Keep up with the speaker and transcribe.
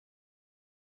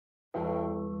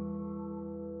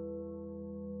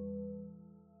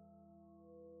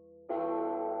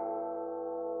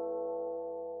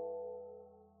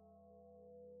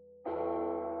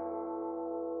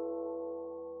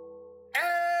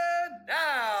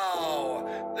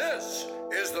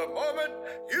the moment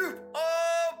you've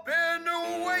all been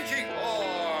waiting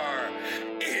for.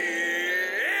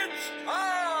 It's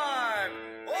time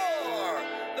for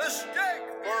the Steak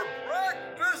for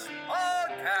Breakfast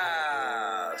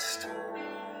podcast.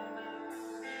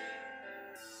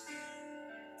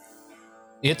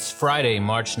 It's Friday,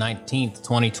 March 19th,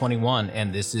 2021,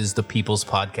 and this is the People's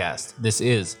Podcast. This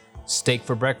is Steak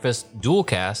for Breakfast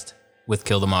Dualcast with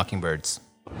Kill the Mockingbirds.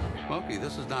 Smokey,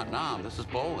 this is not Nam. This is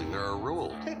bowling. There are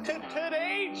rules.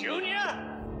 Today,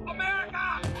 Junior,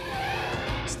 America.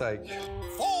 Steak.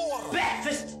 For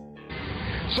breakfast.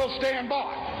 So stand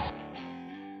by.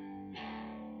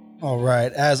 All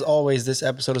right. As always, this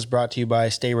episode is brought to you by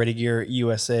Stay Ready Gear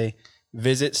USA.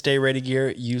 Visit Stay Ready Gear.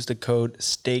 Use the code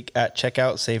STEAK at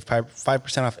checkout. Save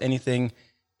 5% off anything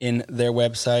in their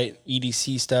website.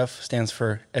 EDC stuff stands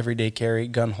for Everyday Carry,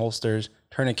 gun holsters,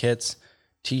 tourniquets,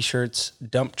 T-shirts,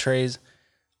 dump trays,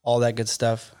 all that good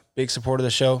stuff. Big support of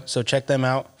the show. So check them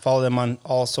out. Follow them on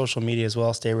all social media as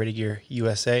well. Stay Ready Gear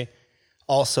USA.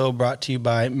 Also brought to you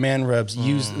by Man Rubs.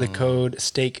 Use the code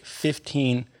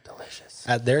STEAK15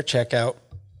 at their checkout.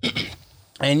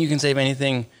 And you can save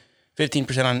anything,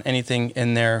 15% on anything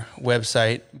in their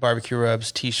website. Barbecue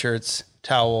rubs, T-shirts,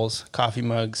 towels, coffee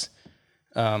mugs,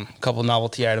 a couple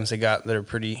novelty items they got that are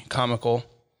pretty comical.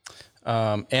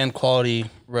 And quality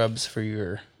rubs for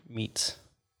your meats.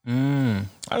 I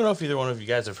don't know if either one of you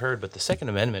guys have heard, but the Second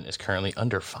Amendment is currently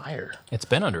under fire. It's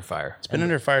been under fire. It's been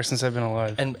under fire since I've been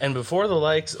alive. And before the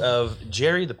likes of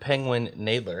Jerry the Penguin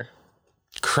Nadler,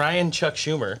 crying Chuck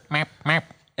Schumer,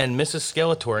 and Mrs.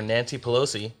 Skeletor Nancy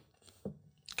Pelosi,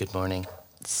 good morning,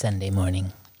 Sunday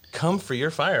morning. come for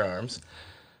your firearms,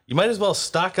 you might as well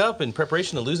stock up in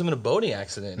preparation to lose them in a boating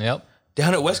accident. Yep.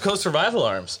 Down at West Coast Survival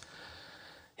Arms.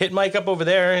 Hit Mike up over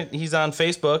there. He's on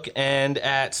Facebook and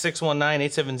at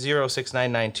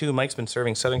 619-870-6992. Mike's been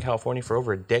serving Southern California for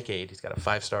over a decade. He's got a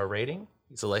 5-star rating.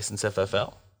 He's a licensed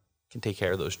FFL. Can take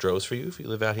care of those droves for you if you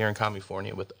live out here in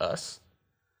California with us.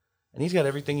 And he's got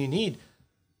everything you need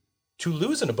to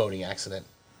lose in a boating accident.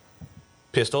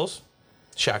 Pistols,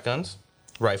 shotguns,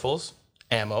 rifles,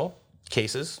 ammo,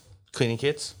 cases, cleaning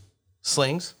kits,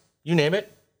 slings, you name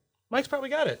it. Mike's probably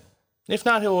got it. If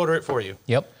not, he'll order it for you.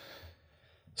 Yep.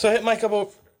 So hit Mike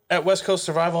up at West Coast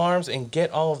Survival Arms and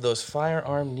get all of those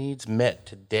firearm needs met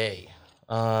today.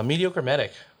 Mediocre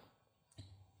Medic.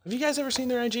 Have you guys ever seen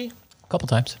their IG? A couple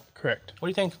times. Correct. What do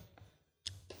you think?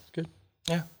 Good.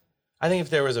 Yeah. I think if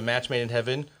there was a match made in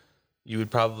heaven, you would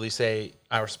probably say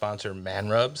our sponsor Man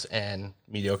Rubs and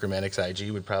Mediocre Medic's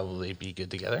IG would probably be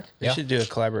good together. They should do a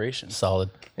collaboration. Solid.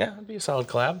 Yeah, it'd be a solid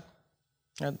collab.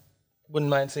 I wouldn't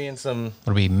mind seeing some.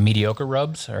 Would it be mediocre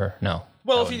rubs or no?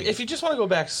 Well, if you just want to go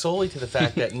back solely to the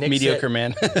fact that Nick Mediocre said,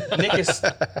 man.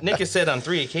 Nick has said on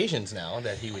 3 occasions now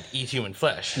that he would eat human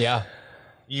flesh. Yeah.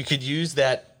 You could use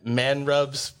that Man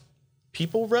Rubs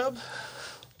people rub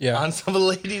Yeah. on some of the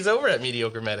ladies over at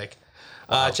Mediocre Medic.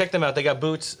 Check them out. They got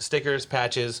boots, stickers,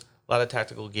 patches, a lot of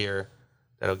tactical gear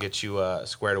that'll get you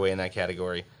squared away in that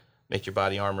category. Make your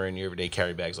body armor and your everyday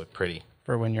carry bags look pretty.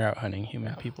 For when you're out hunting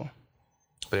human people.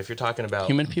 But if you're talking about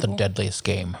Human The people? deadliest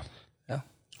game. Yeah.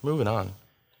 moving on,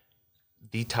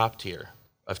 the top tier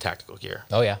of tactical gear.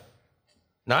 Oh, yeah.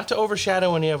 Not to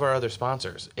overshadow any of our other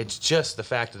sponsors. It's just the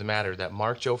fact of the matter that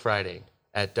Mark Joe Friday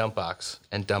at Dumpbox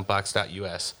and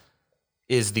dumpbox.us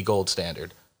is the gold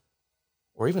standard,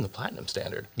 or even the platinum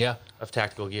standard Yeah. of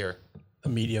tactical gear. A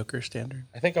mediocre standard.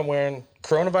 I think I'm wearing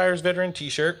Coronavirus Veteran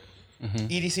t-shirt.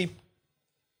 EDC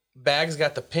bags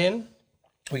got the pin.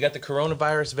 We got the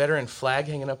Coronavirus Veteran flag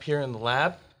hanging up here in the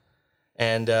lab.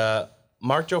 And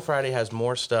Mark Joe Friday has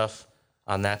more stuff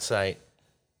on that site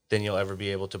than you'll ever be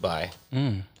able to buy.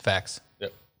 Facts.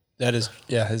 Yep. That is,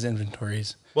 yeah, his inventory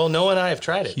is Well, Noah and I have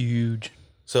tried it. huge.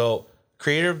 So,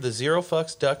 creator of the Zero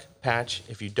Fucks Duck patch,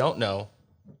 if you don't know,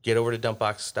 get over to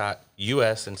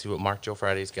dumpbox.us and see what Mark Joe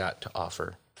Friday's got to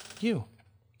offer you.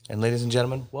 And ladies and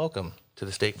gentlemen, welcome to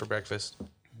the Steak for Breakfast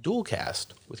Dualcast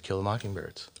with Kill the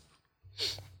Mockingbirds.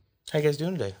 How you guys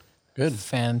doing today? Good.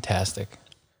 Fantastic.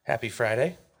 Happy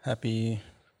Friday. Happy.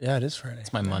 Yeah, it is Friday.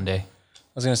 It's my Monday. I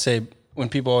was going to say, when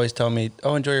people always tell me,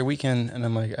 oh, enjoy your weekend. And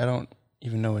I'm like, I don't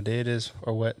even know what day it is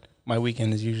or what. My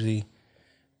weekend is usually,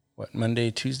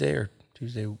 Monday, Tuesday, or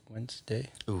Tuesday, Wednesday.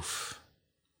 Oof.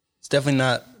 It's definitely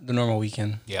not the normal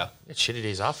weekend. Yeah. It's shitty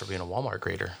days off for being a Walmart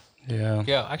grader. Yeah.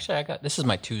 Yeah, actually, this is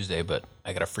my Tuesday, but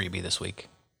I got a freebie this week.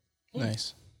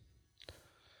 Nice.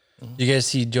 You guys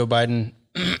see Joe Biden?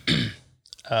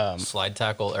 Slide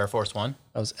tackle Air Force One.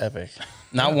 That was epic.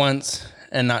 Not once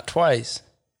and not twice,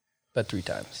 but 3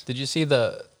 times. Did you see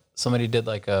the Somebody did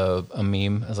like a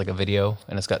meme as like a video,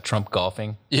 and it's got Trump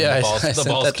golfing. Yeah, And the I balls sent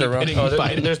that to keep Ron. hitting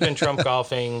Biden. There's been Trump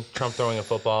golfing, Trump throwing a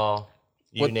football,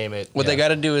 you name it. What they got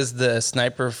to do is the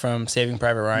sniper from Saving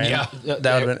Private Ryan. Yeah.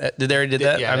 That would did they already did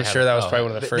that? Yeah, I'm they sure have that it. was probably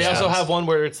one of the first. They also ones. have one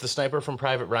where it's the sniper from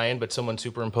Private Ryan, but someone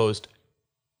superimposed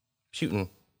Putin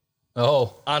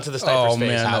Oh, onto the sniper's Oh face.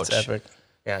 man, Ouch. that's epic.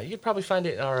 Yeah, you could probably find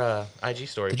it in our IG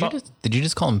story. did you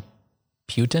just call him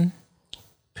Putin?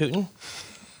 Putin?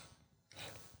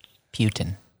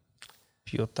 Putin.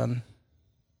 Putin.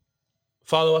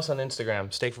 Follow us on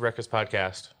Instagram, Steak for Breakfast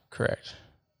Podcast, Correct.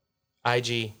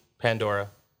 IG, Pandora,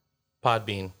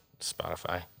 Podbean,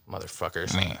 Spotify,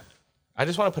 motherfuckers. Man. I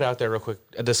just want to put out there real quick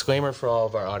a disclaimer for all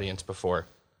of our audience before.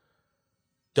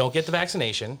 Don't get the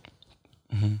vaccination.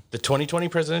 The 2020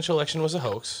 presidential election was a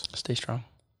hoax. Stay strong.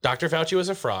 Dr. Fauci was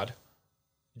a fraud.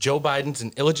 Joe Biden's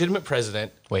an illegitimate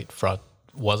president. Wait, fraud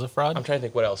was a fraud? I'm trying to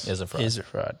think what else. Is a fraud. Is a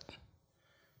fraud.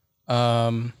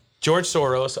 George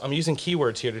Soros. I'm using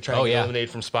keywords here to try and get eliminated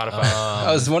from Spotify.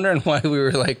 I was wondering why we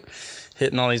were like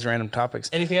hitting all these random topics.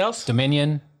 Anything else?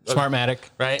 Dominion, Smartmatic,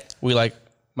 Right? We like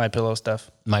My Pillow stuff.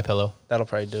 My Pillow. That'll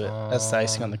probably do it. That's the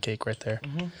icing on the cake right there.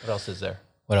 What else is there?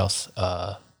 What else?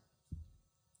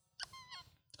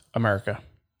 America.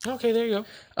 Okay, there you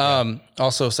go.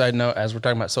 Also, side note, as we're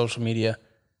talking about social media,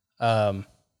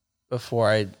 before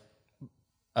I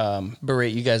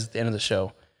berate you guys at the end of the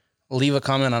show, leave a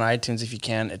comment on iTunes if you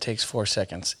can. It takes 4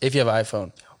 seconds. If you have an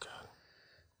iPhone. Oh, God.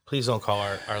 Please don't call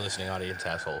our listening audience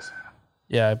assholes.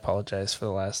 Yeah, I apologize for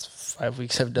the last 5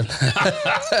 weeks I've done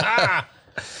that.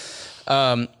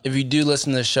 If you do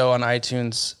listen to the show on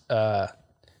iTunes,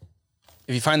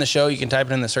 if you find the show, you can type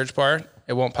it in the search bar.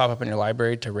 It won't pop up in your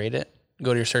library to rate it.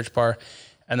 Go to your search bar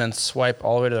and then swipe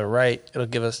all the way to the right. It'll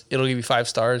give you 5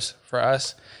 stars for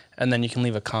us, and then you can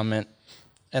leave a comment.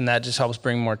 And that just helps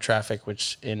bring more traffic,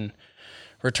 which in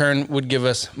return would give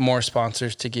us more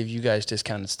sponsors to give you guys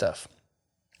discounted stuff.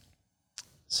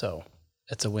 So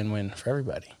it's a win-win for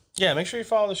everybody. Yeah, make sure you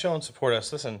follow the show and support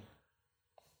us. Listen,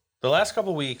 the last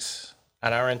couple weeks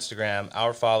on our Instagram,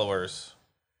 our followers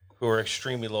who are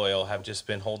extremely loyal have just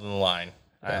been holding the line.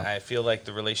 Yeah. I feel like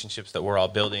the relationships that we're all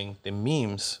building, the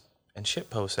memes and shit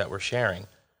posts that we're sharing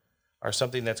are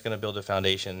something that's going to build a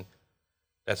foundation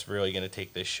that's really going to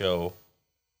take this show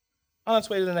on its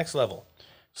way to the next level.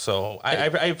 So I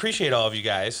appreciate all of you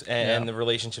guys and the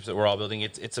relationships that we're all building.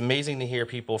 It's amazing to hear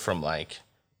people from like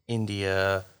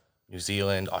India, New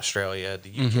Zealand, Australia,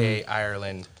 the UK,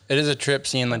 Ireland. It is a trip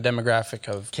seeing the demographic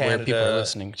of Canada, where people are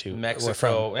listening to.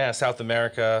 Mexico, South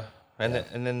America, and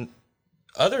then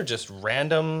other just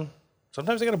random.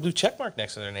 Sometimes they got a blue check mark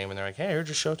next to their name, and they're like, "Hey, I heard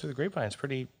your show through the grapevine. It's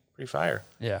pretty fire."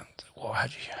 Yeah. Whoa, how'd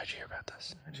you hear about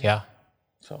this? Yeah.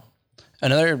 So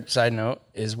Another side note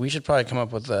is we should probably come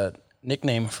up with a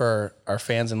nickname for our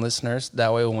fans and listeners.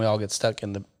 That way, when we all get stuck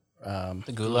in the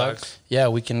gulags. yeah,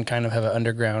 we can kind of have an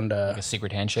underground. Like a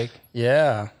secret handshake.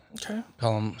 Yeah. okay.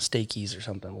 Call them steakies or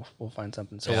something. We'll find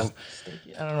something. So Yeah.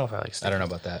 I don't know if I like. I don't know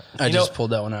about that. I You just know,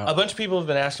 pulled that one out. A bunch of people have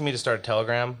been asking me to start a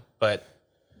Telegram, but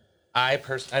I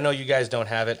know you guys don't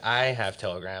have it. I have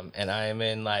Telegram, and I am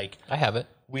in like I have it.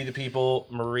 We the People,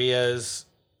 Maria's,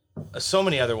 so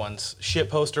many other ones, shit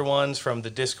poster ones from the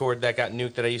Discord that got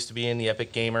nuked that I used to be in, the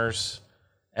Epic Gamers,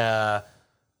 24/7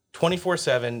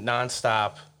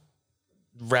 nonstop,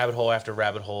 rabbit hole after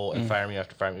rabbit hole, and fire me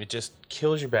after fire me. It just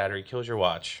kills your battery, kills your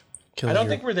watch. I don't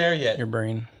think we're there yet. Your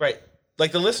brain. Right.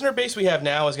 Like the listener base we have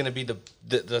now is going to be the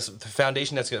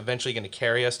foundation that's eventually going to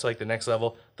carry us to like the next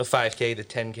level, the 5K, the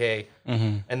 10K,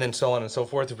 and then so on and so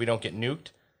forth if we don't get nuked.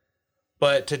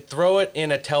 But to throw it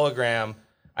in a Telegram,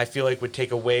 I feel like would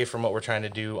take away from what we're trying to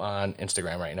do on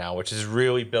Instagram right now, which is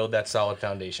really build that solid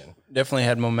foundation. Definitely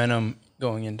had momentum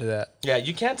going into that. Yeah,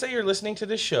 you can't say you're listening to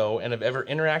this show and have ever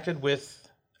interacted with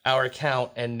our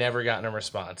account and never gotten a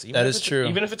response. That is true.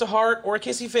 Even if it's a heart or a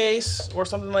kissy face or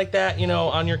something like that, you know,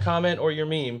 on your comment or your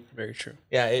meme. Very true.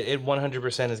 Yeah, it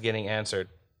 100% is getting answered.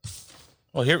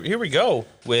 Well, here we go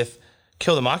with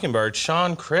Kill the Mockingbird.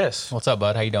 Sean, Chris. What's up,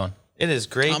 bud? How you doing? It is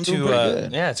great I'm doing pretty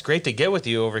good. yeah, it's great to get with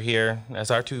you over here as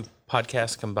our two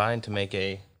podcasts combine to make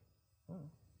a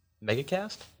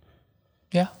megacast.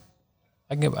 Yeah.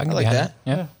 I can like behind that. it.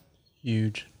 Yeah.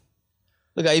 Huge.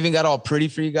 Look, I even got all pretty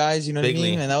for you guys. You know what I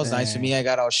Bigly. mean? And that was nice of me. I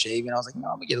got all shaven. I was like, no,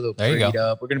 I'm gonna get a little There you prettied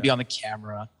go. up. We're gonna be on the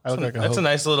camera. I look like That's a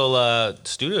nice little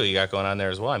studio you got going on there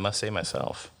as well, I must say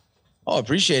myself. Oh,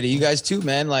 appreciate it. You guys too,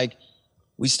 man. Like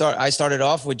I started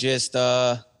off with just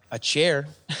a chair.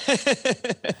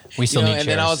 We still need and chairs.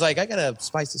 then I was like, I gotta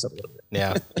spice this up a little bit.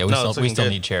 Yeah. yeah, we still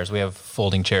need chairs. We have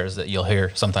folding chairs that you'll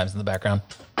hear sometimes in the background.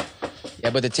 Yeah,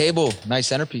 but the table, nice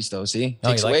centerpiece though. See, Oh,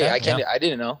 takes you like away. that? I can't. Yeah. I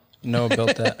didn't know. Noah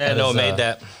built that. And Noah made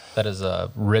that. That is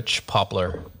a rich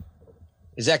poplar.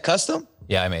 Is that custom?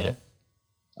 Yeah, I made it.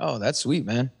 Oh, that's sweet,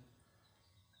 man.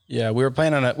 Yeah, we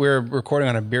were recording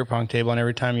on a beer pong table, and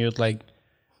every time you would like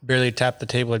barely tap the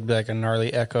table, it'd be like a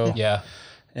gnarly echo. Yeah.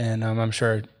 And I'm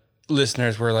sure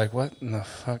listeners were like, "What in the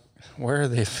fuck? Where are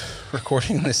they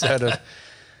recording this out of?"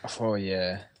 Oh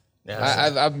yeah.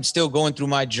 Yeah, I'm still going through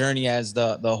my journey as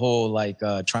the whole like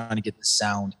trying to get the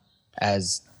sound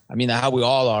as how we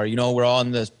all are. You know, we're all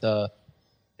in the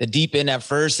deep end at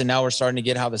first, and now we're starting to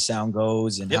get how the sound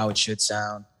goes and how it should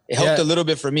sound. It helped a little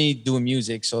bit for me doing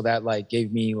music, so that like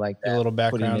gave me like that a little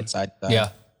background. putting it side to side. Yeah.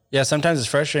 Yeah, sometimes it's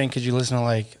frustrating because you listen to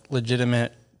like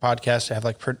legitimate podcasts that have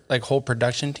like whole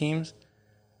production teams,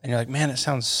 and you're like, man, it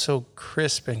sounds so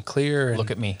crisp and clear. And,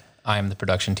 Look at me. I am the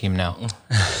production team now.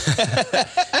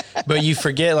 but you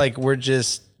forget like we're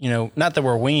just not that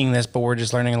we're winging this, but we're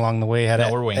just learning along the way how to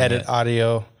edit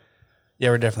audio. Yeah,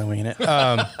 we're definitely winging it.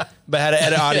 But how to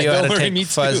edit audio, how to take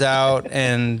fuzz out,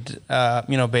 and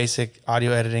basic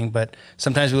audio editing. But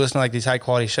sometimes we listen to like these high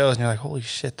quality shows, and you're like, holy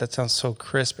shit, that sounds so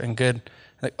crisp and good.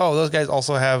 Like, oh, those guys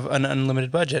also have an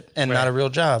unlimited budget and not a real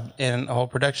job, and a whole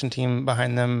production team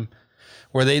behind them,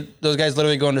 where those guys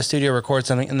literally go into the studio, record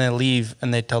something, and then leave,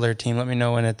 and they tell their team, let me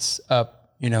know when it's up.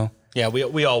 Yeah,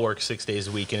 we all work 6 days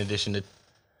a week. In addition to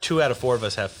 2 out of 4 of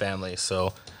us have families,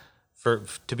 so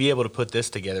to be able to put this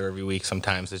together every week,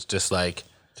 sometimes it's just like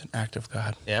it's an act of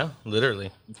God. Yeah,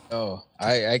 literally. Oh,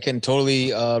 I can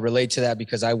totally relate to that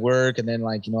because I work, and then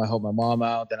like I help my mom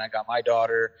out. Then I got my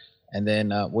daughter, and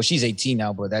then she's 18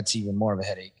 now, but that's even more of a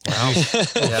headache.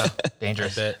 Yeah,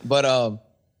 dangerous. But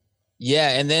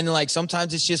yeah, and then like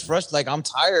sometimes it's just frustrating. Like I'm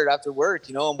tired after work.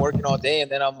 I'm working all day,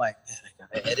 and then I'm like, man,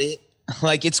 I gotta edit.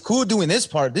 Like it's cool doing this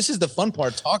part. This is the fun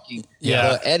part, talking.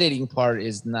 Yeah. The editing part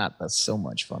is not so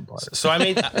much fun part. So I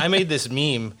made this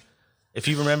meme. If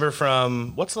you remember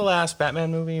from what's the last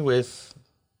Batman movie with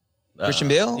Christian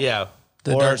Bale? Yeah.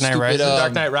 The Dark Knight Rises.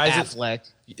 Dark Knight Rises. Affleck.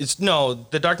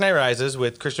 The Dark Knight Rises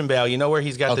with Christian Bale. You know where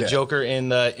he's got the Joker in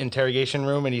the interrogation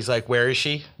room and he's like, "Where is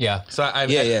she?" Yeah. So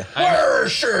Where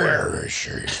is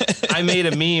she? I made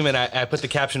a meme and I put the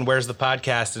caption, "Where's the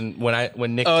podcast?" And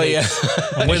when Nick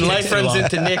when life runs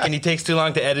into Nick and he takes too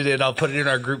long to edit it, I'll put it in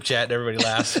our group chat and everybody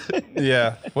laughs.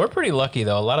 Yeah. We're pretty lucky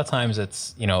though. A lot of times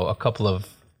it's, a couple of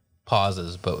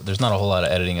pauses, but there's not a whole lot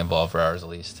of editing involved for ours at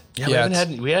least. Yeah,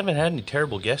 we haven't had any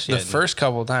terrible guests yet. The first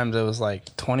couple of times it was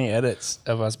like 20 edits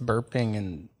of us burping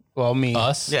and me.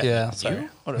 Us? Yeah. Sorry.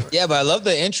 Whatever. Yeah, but I love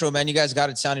the intro, man. You guys got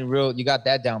it sounding real. You got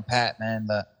that down pat, man.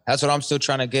 That's what I'm still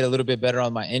trying to get a little bit better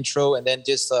on my intro. And then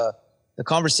just the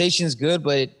conversation is good,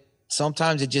 but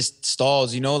sometimes it just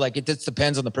stalls, like it just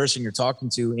depends on the person you're talking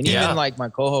to. And even like my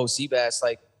co-host Seabass,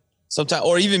 like sometimes,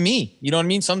 or even me, you know what I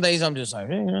mean? Some days I'm just like,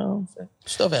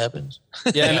 stuff happens.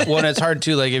 Yeah. And it's hard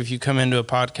too. Like if you come into a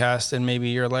podcast and maybe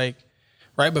you're like,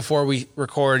 right before we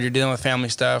record, you're dealing with family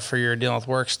stuff or you're dealing with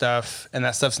work stuff and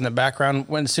that stuff's in the background.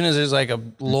 As soon as there's like a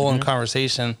lull in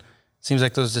conversation, it seems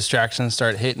like those distractions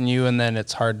start hitting you and then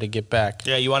it's hard to get back.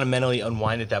 Yeah, you want to mentally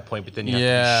unwind at that point, but then you have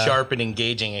to be sharp and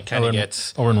engaging. It kind of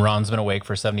gets... Or when Ron's been awake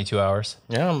for 72 hours.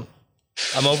 Yeah,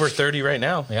 I'm over 30 right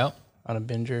now. Yeah. On a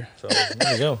binger. So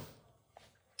there you go.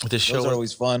 This show Those are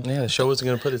always fun. Yeah, the show wasn't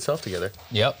going to put itself together.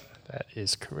 Yep. That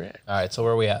is correct. All right, so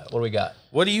where are we at? What do we got?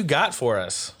 What do you got for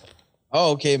us?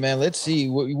 Oh, okay, man. Let's see.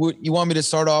 What you want me to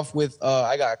start off with?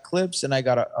 I got clips and I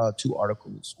got 2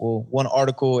 articles. Well, 1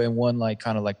 article and 1 like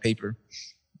kind of like paper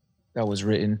that was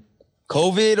written.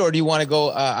 COVID, or do you want to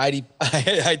go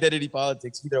identity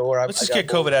politics? Either or. Let's just get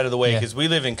COVID out of the way because we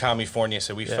live in California,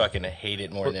 so we fucking hate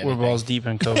it more than anything. We're balls deep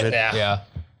in COVID. Yeah.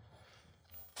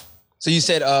 So you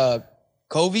said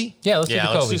COVID? Yeah, let's do the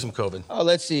COVID. Let's do some COVID. Oh,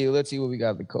 let's see what we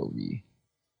got the COVID.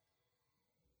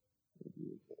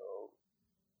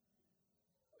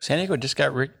 San Diego just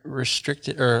got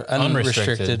restricted or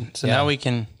unrestricted. So now we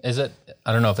can. Is it?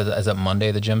 I don't know if is it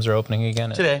Monday the gyms are opening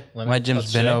again today. My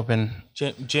gym's been open.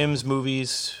 Gyms,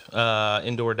 movies,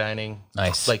 indoor dining.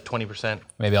 Nice, like 20%.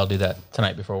 Maybe I'll do that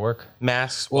tonight before work.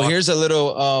 Masks. Well, here's a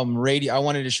little radio. I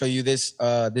wanted to show you this.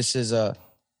 This is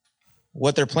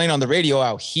what they're playing on the radio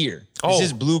out here. This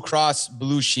is Blue Cross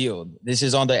Blue Shield. This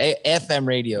is on the FM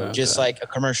radio, just like a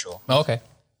commercial. Oh, okay.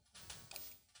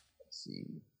 Let's see.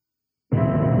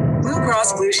 Blue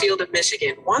Cross Blue Shield of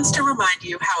Michigan wants to remind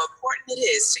you how important it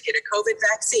is to get a COVID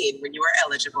vaccine when you are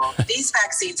eligible. These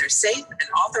vaccines are safe and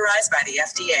authorized by the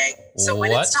FDA. So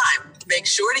when it's time, make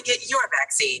sure to get your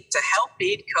vaccine to help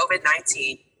beat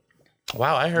COVID-19.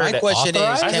 Wow, I heard My question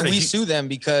is, can we he- sue them?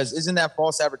 Because isn't that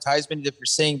false advertisement if you're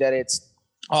saying that it's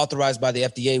authorized by the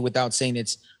FDA without saying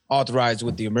it's authorized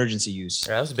with the emergency use.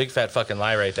 Yeah, that was a big fat fucking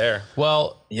lie right there.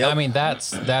 Well, Yep. I mean,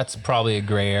 that's probably a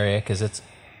gray area because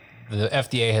the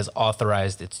FDA has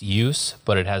authorized its use,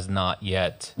 but it has not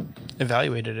yet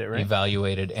Evaluated it, right?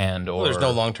 evaluated and or Well, there's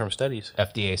no long-term studies.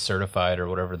 FDA certified or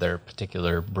whatever their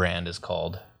particular brand is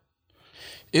called.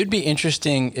 It would be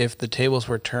interesting if the tables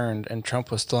were turned and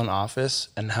Trump was still in office,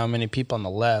 and how many people on the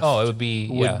left Oh, it would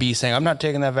be saying, "I'm not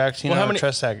taking that vaccine. I don't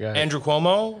trust that guy." Andrew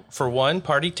Cuomo, for one,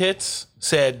 party tits,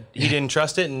 said he didn't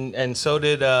trust it, and so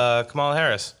did Kamala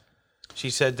Harris. She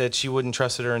said that she wouldn't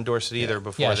trust it or endorse it either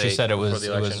before Yeah, she said it before was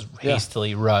the election.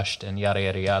 hastily rushed and yada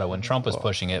yada yada when Trump was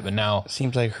pushing it, but now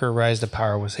Seems like her rise to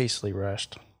power was hastily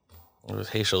rushed. It was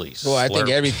hastily. Well, I think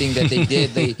slurped. everything that they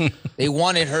did, they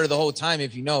wanted her the whole time,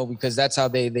 if you know, because that's how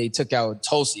they took out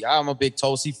Tulsi. I'm a big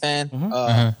Tulsi fan.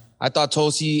 I thought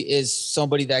Tulsi is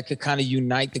somebody that could kind of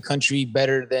unite the country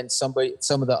better than some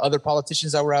of the other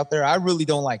politicians that were out there. I really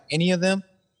don't like any of them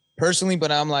personally,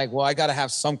 but I'm like, well, I got to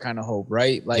have some kind of hope,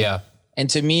 right? Like, yeah. And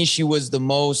to me, she was the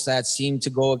most that seemed to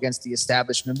go against the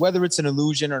establishment, whether it's an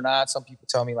illusion or not. Some people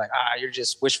tell me like, you're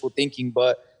just wishful thinking.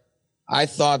 But I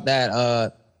thought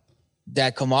that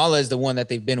that Kamala is the one that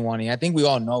they've been wanting. I think we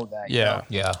all know that. you know?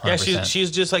 Yeah, 100%. Yeah,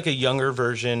 she's just like a younger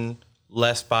version,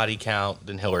 less body count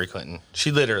than Hillary Clinton.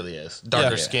 She literally is.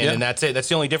 Darker skin, and that's it. That's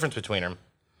the only difference between them.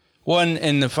 Well,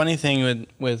 and the funny thing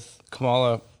with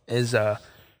Kamala is,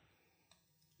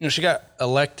 she got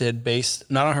elected based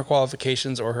not on her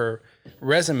qualifications or her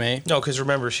resume. No, because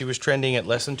remember, she was trending at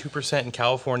less than 2% in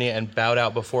California and bowed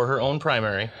out before her own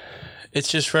primary. It's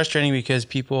just frustrating because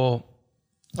people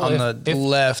on the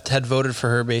left had voted for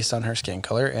her based on her skin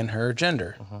color and her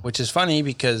gender, which is funny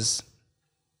because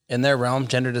in their realm,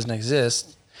 gender doesn't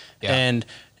exist. Yeah. And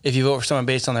if you vote for someone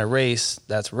based on their race,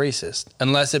 that's racist,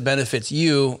 unless it benefits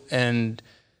you. And,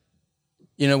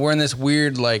 we're in this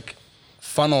weird, like,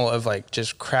 funnel of, like,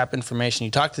 just crap information.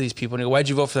 You talk to these people and you go, why'd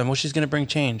you vote for them? Well, she's going to bring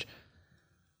change.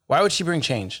 Why would she bring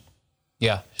change?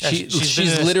 Yeah.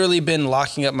 She's literally been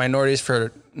locking up minorities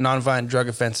for nonviolent drug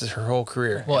offenses her whole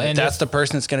career. Well, and that's the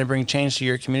person that's going to bring change to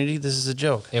your community. This is a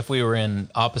joke. If we were in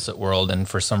opposite world and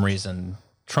for some reason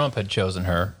Trump had chosen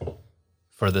her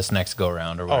for this next go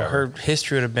round or whatever. Her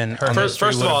history would have been First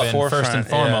of all, first and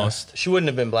foremost. She wouldn't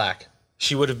have been black.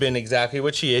 She would have been exactly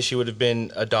what she is. She would have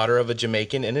been a daughter of a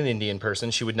Jamaican and an Indian person.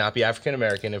 She would not be African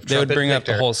American. If They Trump would bring had up picked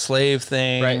the her. whole slave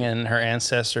thing Right. and her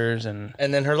ancestors and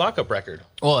And then her lockup record.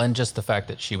 Well, and just the fact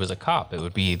that she was a cop, it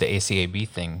would be the ACAB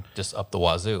thing just up the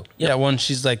wazoo. yeah, one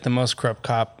she's like the most corrupt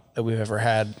cop that we've ever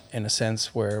had in a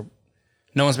sense where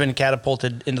no one's been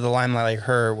catapulted into the limelight like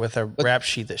her with a rap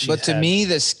sheet that she. But to me,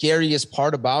 the scariest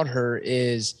part about her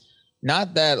is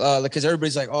not that, because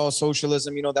everybody's like, oh,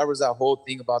 socialism, that was that whole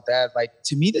thing about that. Like,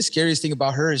 to me, the scariest thing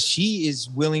about her is she is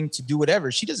willing to do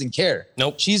whatever. She doesn't care.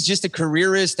 Nope. She's just a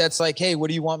careerist that's like, hey, what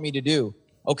do you want me to do?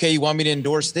 Okay, you want me to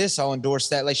endorse this? I'll endorse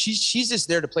that. Like, she's just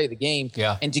there to play the game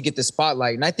and to get the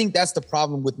spotlight. And I think that's the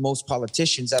problem with most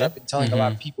politicians that I've been telling a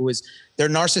lot of people is they're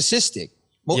narcissistic.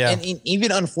 And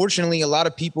even unfortunately, a lot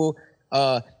of people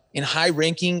in high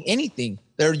ranking anything,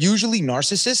 they're usually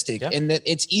narcissistic, and that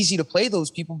it's easy to play those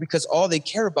people because all they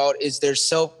care about is their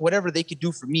self, whatever they could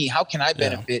do for me. How can I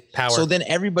benefit? Power. So then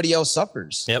everybody else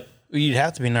suffers. Yep. You'd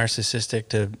have to be narcissistic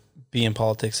to be in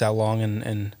politics that long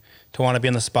and to want to be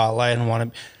in the spotlight and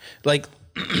want to, like,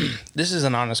 this is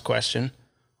an honest question.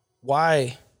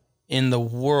 Why in the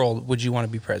world would you want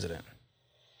to be president?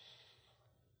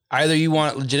 Either you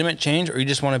want legitimate change or you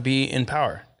just want to be in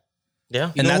power.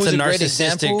 Yeah. You know that's who's a great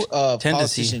example narcissistic of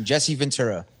tendency. politician? Jesse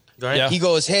Ventura. Right. Yeah. He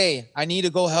goes, hey, I need to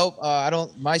go help.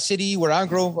 My city where I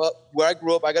grew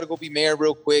up, I got to go be mayor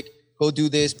real quick. Go do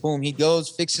this. Boom. He goes,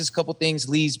 fixes a couple things,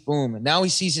 leaves. Boom. And now he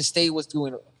sees his state was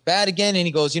doing bad again. And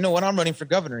he goes, you know what? I'm running for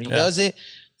governor. He does it,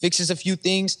 fixes a few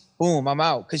things. Boom. I'm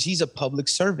out. Cause he's a public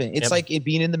servant. It's like it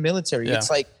being in the military. Yeah. It's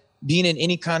like being in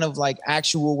any kind of like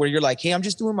actual where you're like, hey, I'm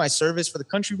just doing my service for the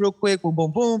country real quick. Boom,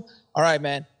 boom, boom. All right,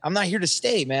 man. I'm not here to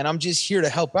stay, man. I'm just here to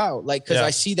help out. Like, cause I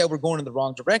see that we're going in the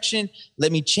wrong direction.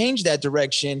 Let me change that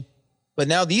direction. But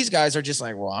now these guys are just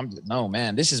like, well, no,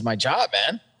 man, this is my job,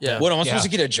 man. Yeah. What, am I supposed to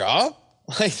get a job?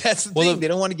 Like, that's the thing. They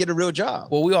don't want to get a real job.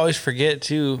 Well, we always forget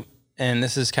too, and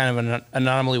this is kind of an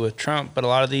anomaly with Trump, but a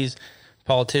lot of these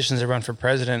politicians that run for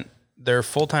president, they're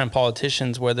full-time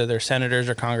politicians, whether they're senators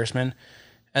or congressmen,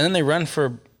 and then they run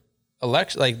for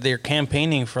election, like they're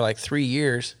campaigning for like 3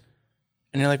 years.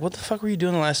 And you're like, what the fuck were you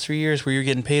doing the last 3 years where you're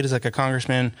getting paid as like a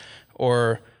congressman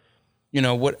or,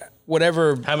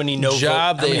 whatever How many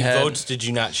votes did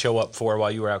you not show up for while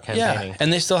you were out campaigning? Yeah,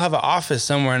 and they still have an office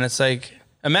somewhere. And it's like,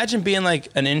 imagine being like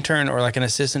an intern or like an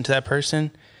assistant to that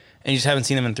person and you just haven't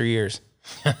seen them in 3 years.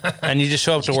 and you just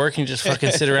show up to work and you just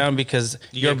fucking sit around because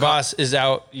your boss is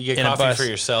out You get in a coffee bus. for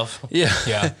yourself. Yeah.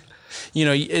 Yeah. You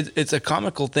know, it's a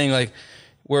comical thing, like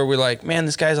where we're like, man,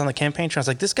 this guy's on the campaign trail. It's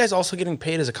like, this guy's also getting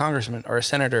paid as a congressman or a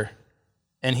senator,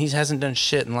 and he hasn't done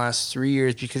shit in the last 3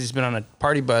 years because he's been on a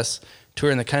party bus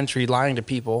touring the country lying to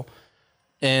people.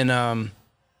 And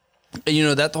you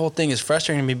know, that the whole thing is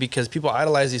frustrating to me because people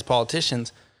idolize these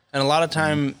politicians, and a lot of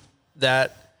time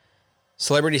that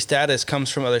celebrity status comes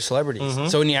from other celebrities.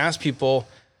 So when you ask people,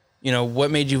 you know,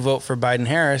 what made you vote for Biden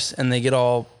Harris, and they get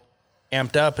all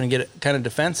amped up and get kind of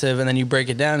defensive, and then you break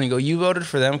it down and you go, you voted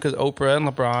for them because Oprah and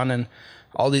LeBron and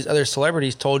all these other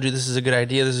celebrities told you this is a good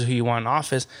idea, this is who you want in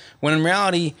office. When in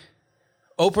reality,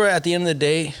 Oprah, at the end of the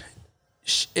day,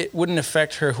 it wouldn't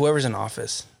affect her, whoever's in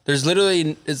office. It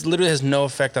literally has no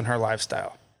effect on her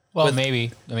lifestyle. Well,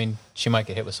 maybe. I mean, she might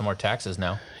get hit with some more taxes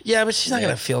now. Yeah, but she's not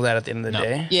going to feel that at the end of the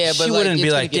day. Yeah, but she like, wouldn't it's be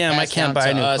gonna like, get damn, I passed can't down buy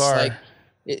a to new us, car. like,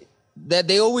 that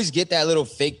they always get that little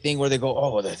fake thing where they go,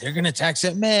 oh, they're gonna tax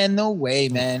it. Man, no way,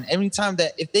 man. Every time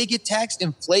that if they get taxed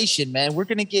inflation, man, we're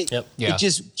gonna get Yep. Yeah. it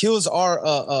just kills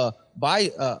our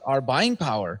buying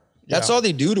power. That's Yeah. all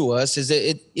they do to us. Is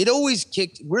it always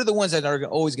kicked? We're the ones that are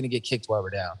always gonna get kicked while we're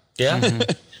down. Yeah.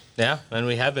 Yeah, and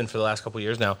we have been for the last couple of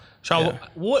years now. Sean,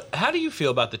 how do you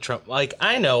feel about the Trump? Like,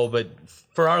 I know, but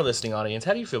for our listening audience,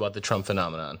 how do you feel about the Trump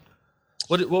phenomenon?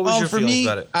 What was your For feelings me,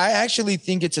 about it? I actually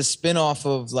think it's a spinoff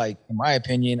of, like, in my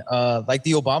opinion, like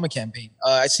the Obama campaign.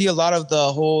 I see a lot of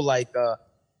the whole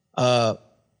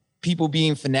people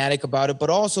being fanatic about it, but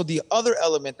also the other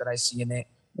element that I see in it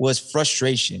was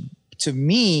frustration. To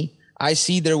me, I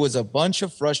see there was a bunch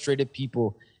of frustrated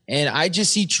people, and I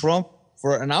just see Trump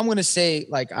and I'm going to say,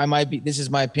 like, this is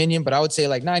my opinion, but I would say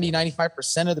like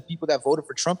 95% of the people that voted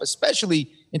for Trump, especially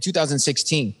in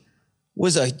 2016,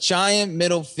 was a giant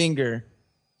middle finger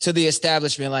to the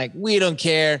establishment. Like, we don't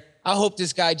care. I hope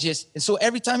this guy and so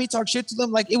every time he talked shit to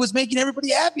them, like, it was making everybody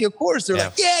happy. Of course, they're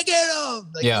like, yeah, get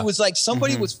him. Like, it was like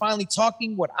somebody was finally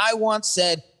talking what I once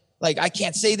said. Like, I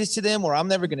can't say this to them, or I'm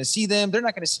never going to see them. They're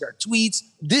not going to see our tweets.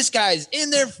 This guy's in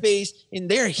their face, and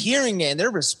they're hearing it, and they're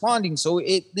responding. So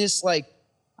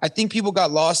I think people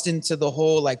got lost into the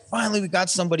whole, like, finally we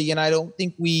got somebody, and I don't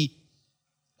think we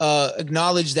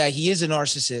acknowledge that he is a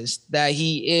narcissist, that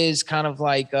he is kind of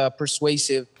like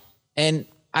persuasive. And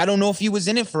I don't know if he was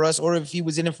in it for us or if he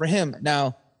was in it for him.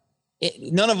 Now,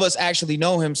 none of us actually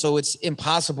know him, so it's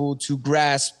impossible to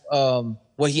grasp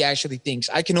what he actually thinks.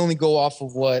 I can only go off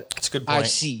of what That's a good I point.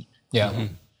 see. Yeah.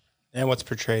 And what's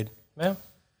portrayed. Yeah.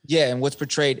 Yeah, and what's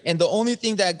portrayed. And the only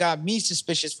thing that got me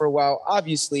suspicious for a while,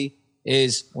 obviously,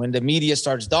 is when the media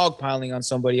starts dogpiling on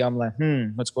somebody. I'm like,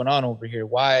 what's going on over here?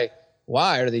 Why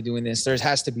are they doing this? There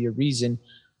has to be a reason.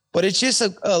 But it's just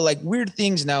like weird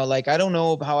things now. Like, I don't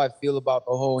know how I feel about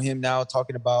the whole him now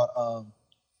talking about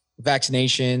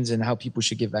vaccinations and how people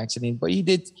should get vaccinated. But he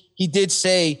did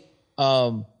say,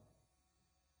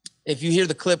 if you hear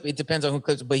the clip, it depends on who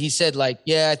clips it. But he said, like,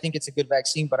 yeah, I think it's a good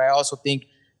vaccine, but I also think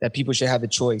that people should have the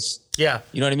choice. Yeah.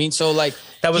 You know what I mean? So, like,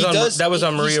 That was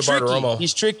on Maria he's tricky. Bartiromo.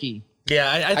 He's tricky. Yeah,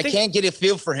 I I think can't get a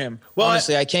feel for him. Well,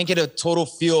 honestly, I can't get a total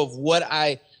feel of what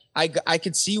I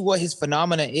could see what his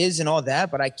phenomena is and all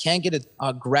that, but I can't get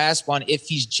a grasp on if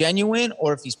he's genuine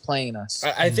or if he's playing us.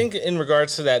 I think in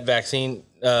regards to that vaccine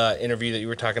interview that you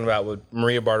were talking about with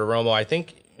Maria Bartiromo, I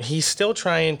think he's still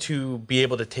trying to be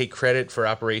able to take credit for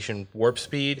Operation Warp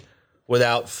Speed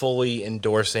without fully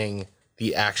endorsing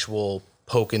the actual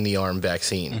poke in the arm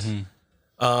vaccines.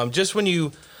 Just when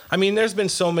there's been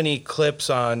so many clips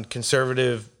on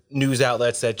conservative news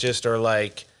outlets that just are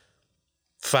like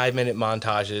 5-minute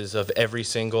montages of every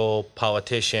single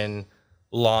politician,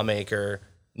 lawmaker,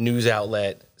 news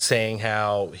outlet saying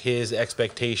how his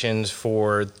expectations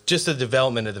for just the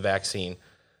development of the vaccine.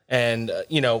 And,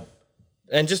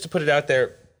 and just to put it out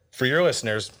there for your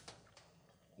listeners,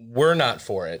 we're not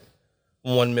for it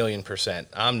 1,000,000%.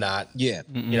 I'm not. Yeah.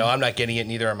 I'm not getting it,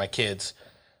 neither are my kids.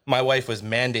 My wife was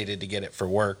mandated to get it for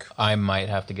work, I might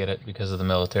have to get it because of the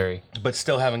military. but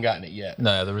still haven't gotten it yet.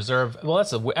 No, the reserve. Well,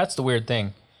 that's the weird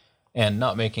thing, and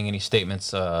not making any statements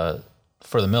for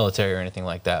the military or anything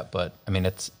like that. But I mean,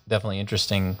 it's definitely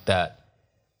interesting that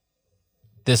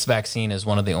this vaccine is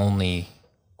one of the only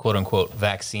 "quote unquote"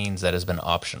 vaccines that has been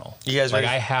optional. You guys like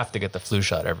ready? I have to get the flu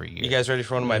shot every year. You guys ready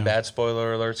for one of my bad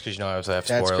spoiler alerts? Because I always have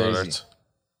That's spoiler crazy. alerts.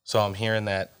 So I'm hearing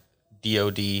that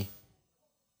DOD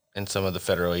and some of the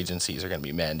federal agencies are going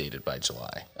to be mandated by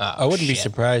July. I wouldn't be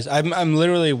surprised. I'm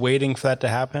literally waiting for that to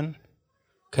happen,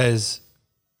 because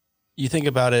you think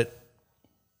about it.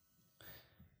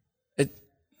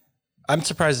 I'm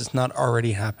surprised it's not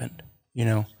already happened. you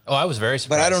know. Oh, I was very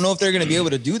surprised. But I don't know if they're going to be able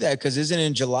to do that because isn't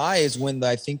in July is when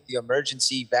I think the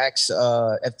emergency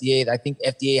FDA. I think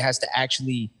FDA has to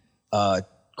actually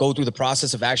go through the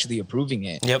process of actually approving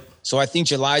it. Yep. So I think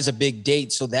July is a big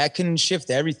date, so that can shift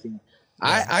everything.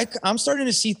 Yeah. I'm starting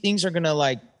to see things are going to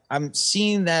like. I'm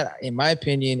seeing that, in my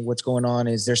opinion, what's going on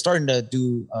is they're starting to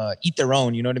do eat their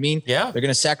own. You know what I mean? Yeah. They're going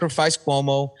to sacrifice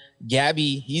Cuomo.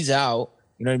 Gabby, he's out.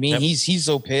 You know what I mean? Yep. He's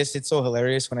so pissed. It's so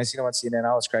hilarious. When I see him on CNN,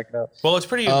 I was cracking up. Well, it's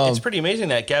pretty amazing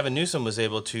that Gavin Newsom was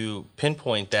able to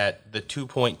pinpoint that the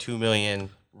 2.2 million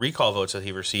recall votes that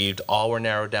he received all were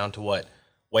narrowed down to what?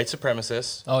 White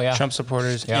supremacists. Oh, yeah. Trump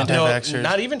supporters, Yeah. anti-vaxxers. No,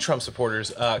 not even Trump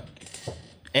supporters.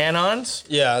 Anons.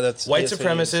 Yeah, that's white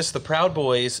supremacists, the Proud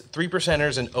Boys,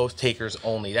 3%ers, and oath takers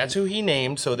only. That's who he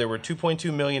named. So there were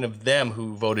 2.2 million of them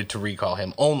who voted to recall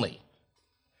him only.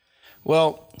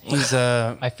 Well, he's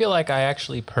I feel like I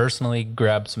actually personally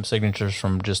grabbed some signatures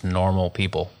from just normal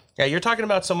people. Yeah, you're talking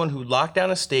about someone who locked down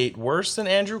a state worse than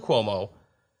Andrew Cuomo,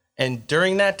 and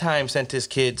during that time sent his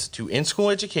kids to in-school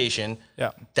education,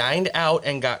 dined out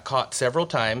and got caught several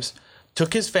times,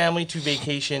 took his family to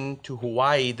vacation to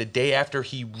Hawaii the day after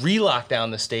he re-locked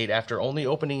down the state after only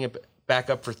opening it back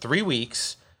up for 3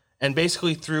 weeks, and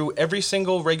basically threw every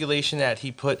single regulation that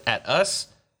he put at us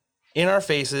in our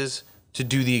faces to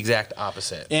do the exact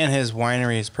opposite. And his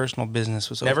winery, his personal business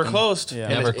was never open. closed. Yeah.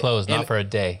 Never closed, not for a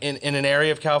day. In an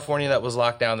area of California that was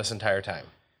locked down this entire time.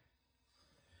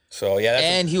 So, yeah.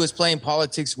 And he was playing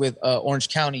politics with Orange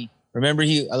County. Remember,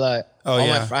 I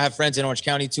have friends in Orange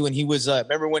County too, and he was.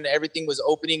 Remember when everything was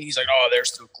opening? He's like, "Oh, they're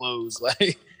still closed.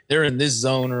 Like they're in this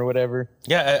zone or whatever."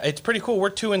 Yeah, it's pretty cool.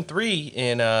 We're 2 and 3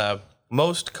 in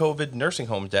most COVID nursing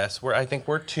home deaths. I think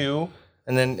we're 2,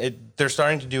 and then they're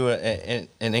starting to do an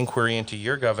inquiry into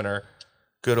your governor,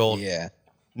 good old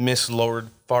Miss Lord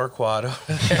Farquaad,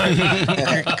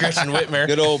 Gretchen Whitmer,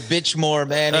 good old bitchmore,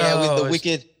 man. Yeah, with the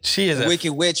wicked. She is a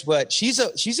wicked witch, but she's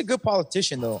a good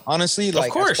politician though. Honestly, like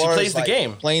of course she plays the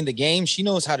game. Playing the game, she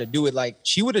knows how to do it. Like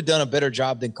she would have done a better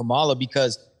job than Kamala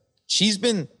because she's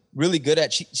been really good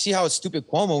at. See how stupid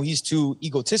Cuomo? He's too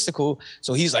egotistical,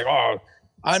 so he's like, "Oh,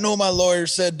 I know my lawyer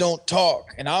said don't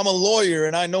talk, and I'm a lawyer,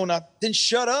 and I know not." Then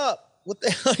shut up. What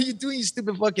the hell are you doing, you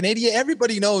stupid fucking idiot?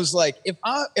 Everybody knows, like, if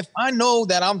I know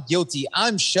that I'm guilty,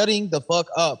 I'm shutting the fuck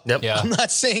up. Yep. Yeah. I'm not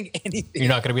saying anything. You're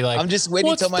not going to be like, I'm just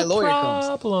waiting till my lawyer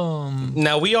comes.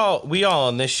 Now, we all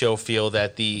on this show feel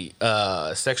that the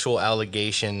sexual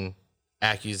accusations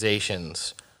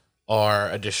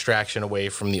are a distraction away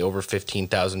from the over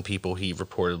 15,000 people he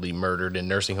reportedly murdered in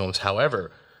nursing homes. However,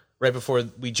 right before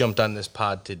we jumped on this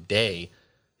pod today,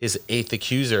 his 8th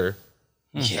accuser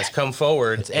has come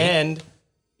forward and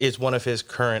is one of his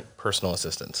current personal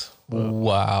assistants.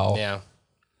 Wow. Yeah.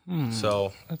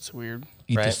 So that's weird.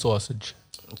 Eat the sausage.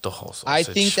 The whole sausage. I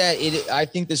think I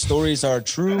think the stories are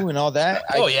true and all that.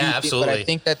 Absolutely. But I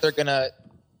think that they're gonna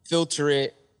filter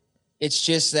it. It's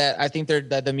just that I think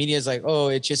that the media is like, oh,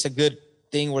 it's just a good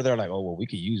thing where they're like, oh, well, we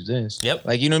could use this. Yep.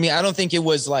 Like, you know what I mean? I don't think it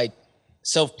was like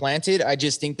self-planted. I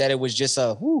just think that it was just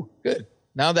good.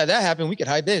 Now that happened, we could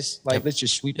hide this. Like, let's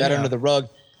just sweep that under the rug.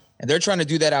 And they're trying to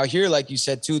do that out here. Like you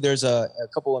said, too, there's a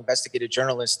couple investigative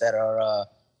journalists that are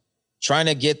trying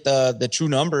to get the true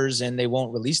numbers and they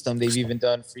won't release them. They've even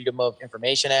done Freedom of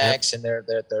Information Acts and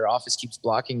their office keeps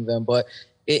blocking them. But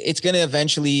it's going to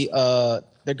eventually,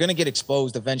 they're going to get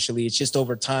exposed eventually. It's just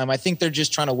over time. I think they're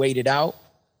just trying to wait it out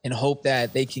and hope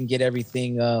that they can get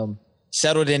everything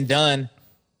settled and done.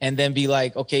 And then be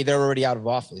like, okay, they're already out of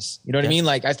office. You know what I mean?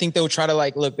 Like, I think they'll try to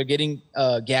look, they're getting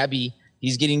Gabby.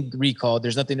 He's getting recalled.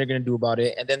 There's nothing they're going to do about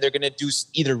it. And then they're going to do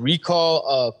either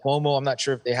recall Cuomo. I'm not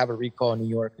sure if they have a recall in New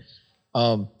York.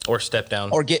 Or step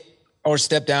down. Or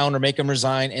step down or make him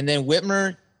resign. And then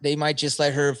Whitmer, they might just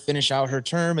let her finish out her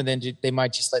term. And then they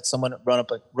might just let someone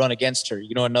run against her.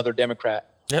 You know, another Democrat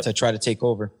to try to take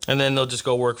over. And then they'll just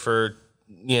go work for,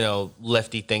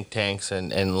 lefty think tanks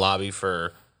and lobby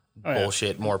for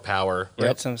bullshit, more power.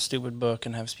 Write some stupid book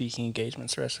and have speaking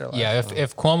engagements the rest of their life. Yeah,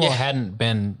 if Cuomo hadn't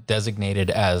been designated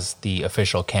as the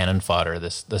official cannon fodder,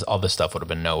 this all this stuff would have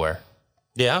been nowhere.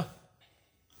 Yeah.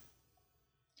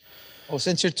 Well,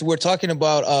 since we're talking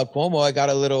about Cuomo, I got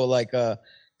a little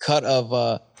cut of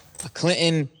a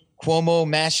Clinton Cuomo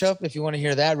mashup. If you want to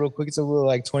hear that real quick, it's a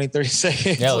little 20, 30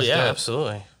 seconds. Yeah,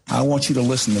 absolutely. I want you to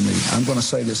listen to me. I'm going to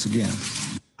say this again.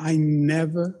 I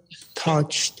never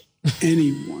touched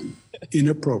anyone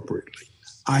inappropriately.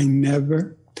 I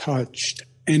never touched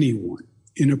anyone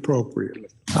inappropriately.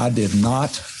 I did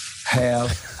not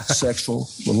have sexual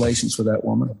relations with that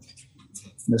woman,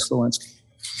 Miss Lewinsky.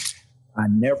 I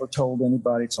never told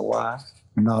anybody to lie,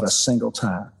 not a single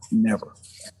time, never.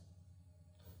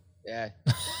 Yeah,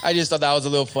 I just thought that was a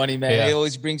little funny, man. Yeah. It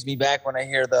always brings me back when I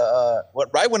hear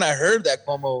right when I heard that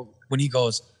Cuomo, when he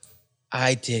goes,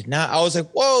 I did not. I was like,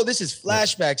 whoa, this is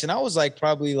flashbacks. And I was like,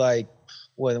 probably like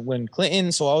when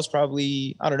Clinton, so I was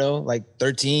probably, I don't know, like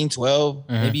 13, 12,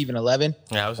 maybe even 11.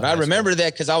 Yeah, but I remember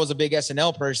that because I was a big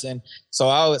SNL person. So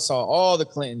I saw all the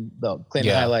Clinton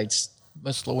highlights.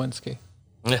 Miss Lewinsky.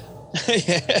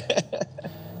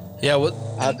 Yeah,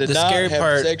 well, I did the not scary have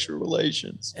part, sexual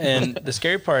relations. and the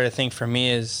scary part, I think, for me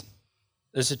is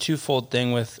there's a twofold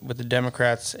thing with the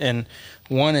Democrats, and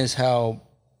one is how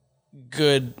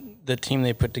good the team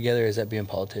they put together is at being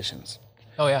politicians.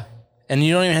 Oh yeah, and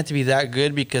you don't even have to be that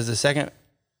good, because the second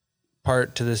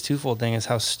part to this twofold thing is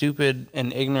how stupid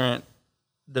and ignorant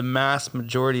the mass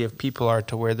majority of people are,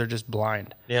 to where they're just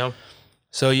blind. Yeah.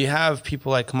 So you have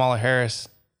people like Kamala Harris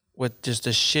with just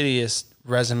the shittiest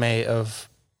resume of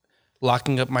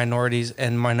locking up minorities,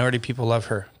 and minority people love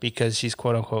her because she's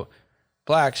quote unquote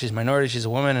black, she's minority, she's a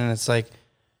woman. And it's like,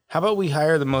 how about we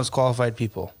hire the most qualified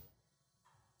people?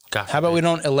 How about we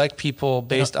don't elect people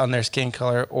based on their skin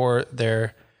color or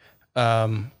their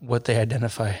what they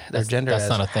identify, their gender That's as.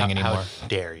 not a thing anymore. How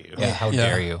dare you? Yeah, how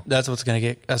dare you? That's what's going to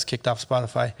get us kicked off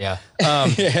Spotify. Yeah.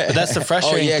 But that's the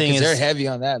frustrating thing, is they're heavy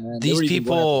on that, man. these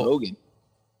people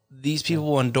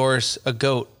will endorse a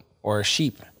goat or a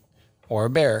sheep or a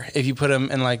bear if you put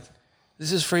them in, like,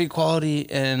 this is for equality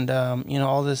and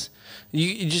all this.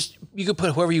 You could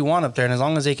put whoever you want up there, and as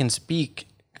long as they can speak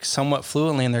somewhat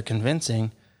fluently and they're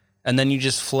convincing, and then you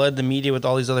just flood the media with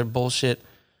all these other bullshit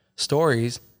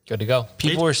stories, good to go.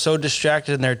 People are so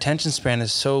distracted and their attention span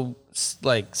is so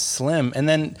like slim. And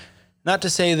then, not to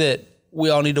say that we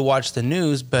all need to watch the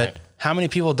news, but how many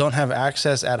people don't have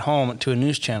access at home to a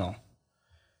news channel?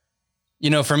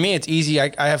 For me, it's easy.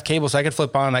 I have cable, so I can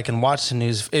flip on and I can watch the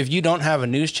news. If you don't have a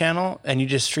news channel and you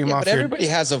just stream off but everybody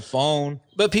has a phone.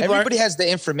 But everybody has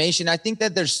the information. I think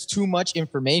that there's too much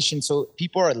information, so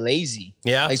people are lazy.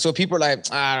 Yeah. Like, so people are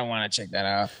like, I don't want to check that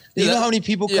out. You know how many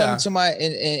people come to my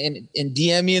and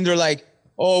DM me, and they're like,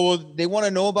 oh, well, they want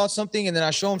to know about something, and then I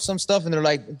show them some stuff, and they're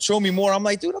like, show me more. I'm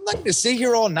like, dude, I'm not going to sit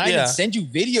here all night and send you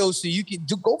videos so you can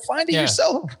go find it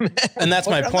yourself. Man. And that's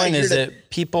my point, is that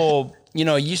people, when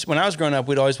I was growing up,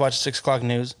 we'd always watch 6 o'clock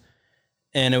news,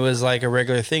 and it was like a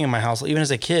regular thing in my house, even as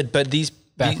a kid. But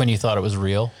back when you thought it was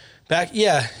real.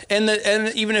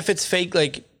 And even if it's fake,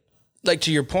 like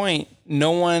to your point,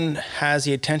 no one has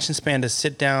the attention span to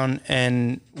sit down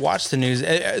and watch the news.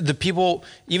 The people,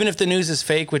 even if the news is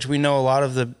fake, which we know a lot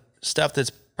of the stuff that's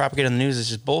propagated in the news is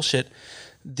just bullshit,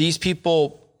 these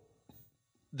people,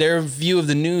 their view of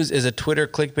the news is a Twitter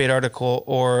clickbait article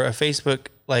or a Facebook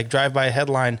like drive-by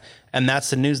headline, and that's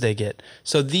the news they get.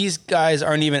 So these guys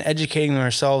aren't even educating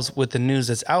themselves with the news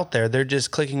that's out there. They're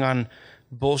just clicking on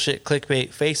bullshit clickbait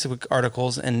Facebook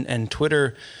articles and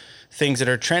Twitter things that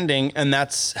are trending, and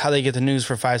that's how they get the news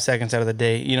for 5 seconds out of the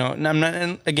day. And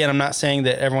I'm not saying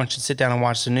that everyone should sit down and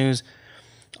watch the news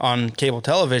on cable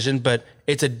television, but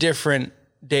it's a different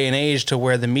day and age to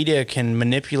where the media can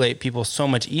manipulate people so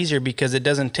much easier, because it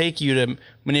doesn't take you to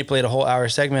manipulate a whole hour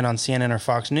segment on CNN or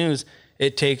Fox News.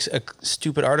 It takes a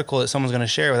stupid article that someone's going to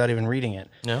share without even reading it.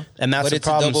 Yeah. And that's but the it's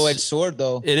problem. a double-edged sword,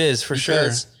 though. It is, for sure.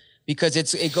 Because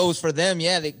it goes for them,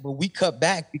 but we cut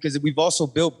back because we've also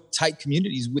built tight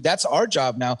communities. That's our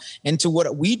job now. And to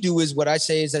what we do is, what I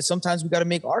say is that sometimes we got to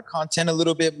make our content a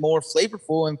little bit more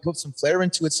flavorful and put some flair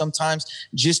into it sometimes,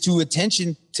 just to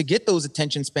get those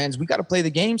attention spans. We got to play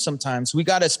the game sometimes. We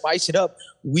got to spice it up.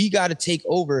 We got to take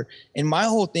over. And my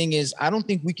whole thing is, I don't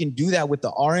think we can do that with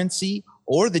the RNC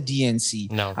or the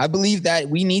DNC. No. I believe that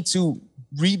we need to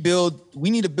rebuild. We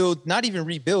need to build, not even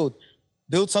rebuild,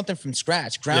 build something from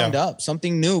scratch, ground up,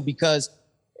 something new, because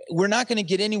we're not going to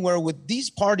get anywhere with these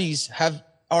parties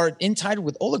are entitled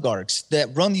with oligarchs that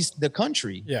run the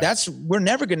country. Yeah. We're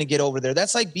never going to get over there.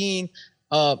 That's like being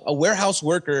a warehouse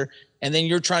worker, and then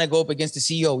you're trying to go up against the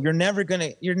CEO. You're never going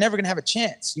to have a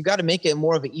chance. You got to make it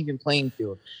more of an even playing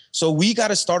field. So we got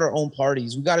to start our own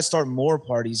parties. We got to start more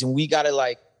parties, and we got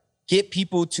to get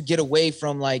people to get away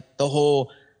from the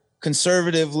whole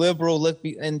conservative, liberal look,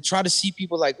 and try to see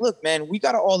people look, man, we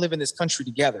got to all live in this country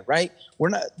together, right?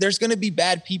 There's going to be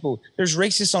bad people. There's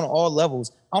racists on all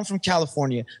levels. I'm from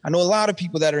California. I know a lot of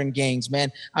people that are in gangs,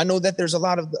 man. I know that there's a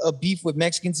lot of beef with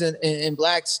Mexicans and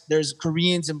blacks. There's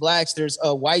Koreans and blacks. There's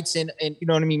whites and you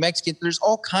know what I mean, Mexicans. There's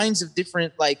all kinds of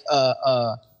different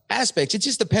aspects. It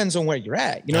just depends on where you're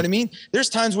at. You know what I mean? There's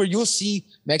times where you'll see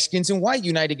Mexicans and white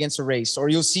unite against a race, or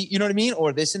you'll see, you know what I mean?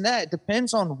 Or this and that. It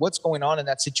depends on what's going on in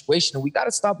that situation. And we got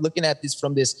to stop looking at this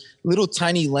from this little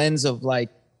tiny lens of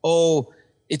oh,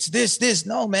 it's this.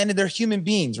 No, man, they're human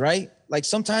beings, right? like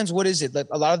sometimes what is it? Like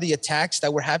a lot of the attacks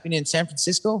that were happening in San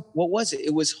Francisco, what was it?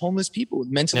 It was homeless people,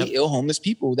 mentally ill homeless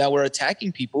people that were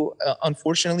attacking people.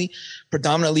 Unfortunately,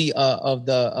 predominantly of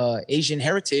the Asian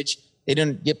heritage. They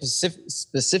didn't get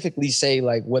specifically say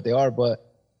like what they are,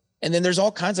 and then there's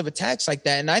all kinds of attacks like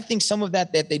that. And I think some of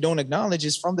that they don't acknowledge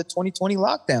is from the 2020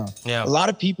 lockdown. Yeah. A lot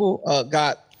of people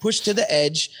got pushed to the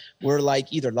edge, were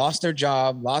like either lost their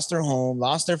job, lost their home,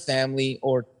 lost their family,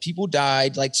 or people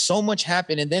died. Like so much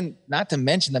happened. And then not to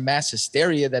mention the mass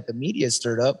hysteria that the media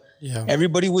stirred up. Yeah.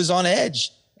 Everybody was on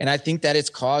edge. And I think that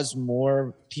it's caused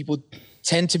more people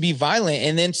tend to be violent.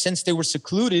 And then since they were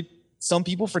secluded, some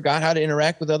people forgot how to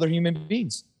interact with other human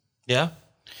beings. Yeah.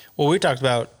 Well, we talked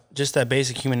about just that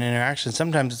basic human interaction.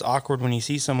 Sometimes it's awkward when you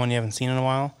see someone you haven't seen in a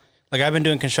while. Like I've been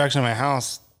doing construction in my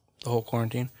house the whole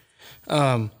quarantine.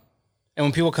 And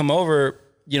when people come over,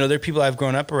 you know, they're people I've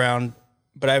grown up around,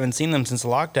 but I haven't seen them since the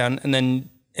lockdown. And then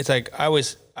it's like, I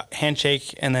always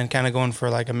handshake and then kind of going for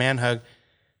like a man hug.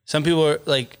 Some people are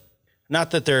like,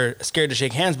 not that they're scared to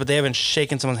shake hands, but they haven't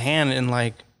shaken someone's hand in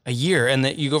like a year. And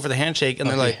then you go for the handshake and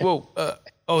they're like, whoa,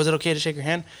 is it okay to shake your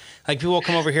hand? Like people will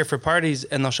come over here for parties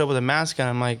and they'll show up with a mask on.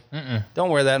 I'm like, don't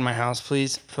wear that in my house,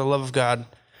 please, for the love of God.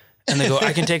 And they go,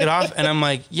 I can take it off. And I'm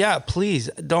like, yeah, please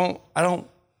don't,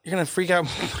 you're going to freak out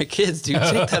my kids, dude.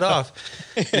 Take that off,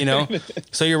 you know?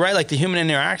 So you're right. Like the human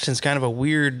interaction is kind of a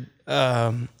weird,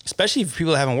 especially for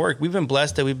people that haven't worked. We've been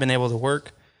blessed that we've been able to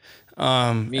work.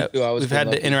 Me too. We've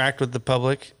had to interact with the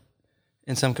public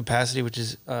in some capacity, which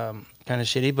is kind of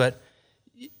shitty, but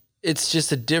it's just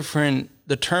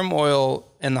the turmoil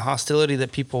and the hostility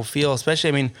that people feel, especially,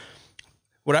 I mean,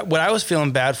 what I was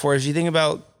feeling bad for is you think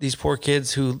about these poor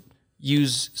kids who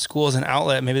use school as an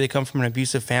outlet. Maybe they come from an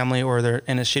abusive family or they're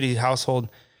in a shitty household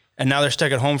and now they're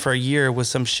stuck at home for a year with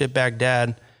some shitbag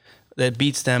dad that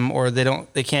beats them, or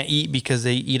they can't eat because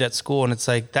they eat at school. And it's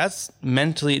like, that's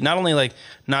mentally, not only like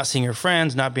not seeing your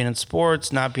friends, not being in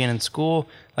sports, not being in school,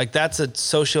 like that's a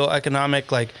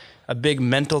socioeconomic, like a big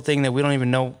mental thing that we don't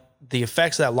even know the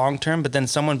effects of that long term. But then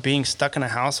someone being stuck in a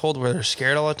household where they're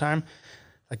scared all the time,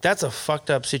 like that's a fucked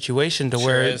up situation to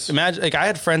where imagine, like I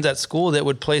had friends at school that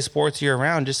would play sports year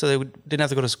round just so they didn't have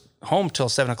to go to home till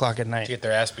 7:00 at night to get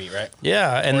their ass beat, right?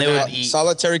 Yeah. And they would eat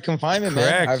solitary confinement.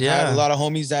 Correct, man. I've had a lot of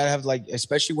homies that have like,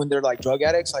 especially when they're like drug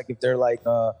addicts, like if they're like,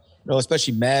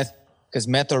 especially meth, because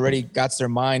meth already got their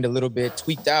mind a little bit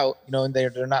tweaked out, you know, and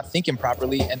they're not thinking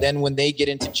properly. And then when they get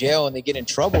into jail and they get in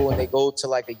trouble and they go to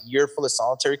like a year full of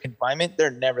solitary confinement, they're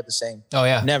never the same. Oh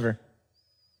yeah. Never.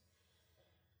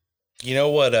 You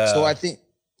know what? So I think.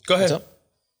 Go ahead.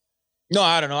 No,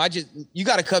 I don't know. You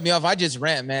got to cut me off. I just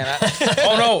rant, man.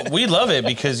 Oh no, we love it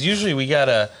because usually we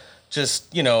gotta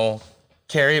just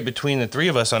carry it between the three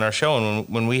of us on our show, and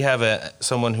when we have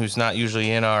someone who's not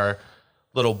usually in our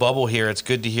little bubble here, it's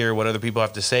good to hear what other people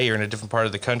have to say. You're in a different part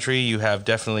of the country. You have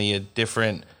definitely a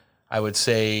different, I would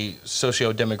say,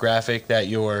 socio-demographic that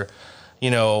you're,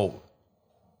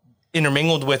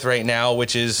 intermingled with right now,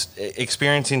 which is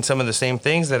experiencing some of the same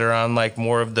things that are on like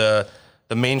more of the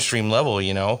mainstream level,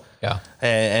 Yeah.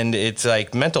 And it's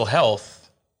like mental health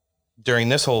during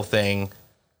this whole thing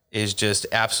is just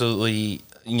absolutely,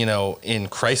 in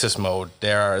crisis mode.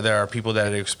 There are people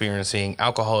that are experiencing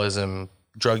alcoholism,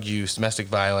 drug use, domestic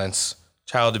violence,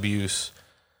 child abuse,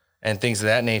 and things of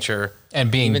that nature. And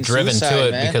being even driven suicide, to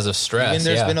it man. Because of stress. Even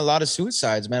there's been a lot of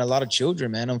suicides, man. A lot of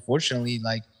children, man. Unfortunately,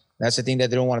 like that's the thing that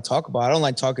they don't want to talk about. I don't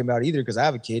like talking about it either because I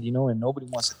have a kid, and nobody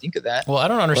wants to think of that. Well, I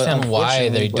don't understand why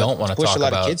they don't want to talk about. Push a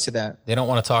lot of kids to that. They don't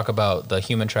want to talk about the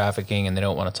human trafficking, and they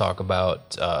don't want to talk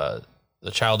about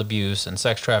the child abuse and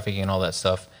sex trafficking and all that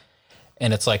stuff.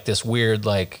 And it's like this weird,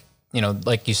 like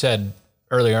you said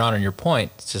earlier on in your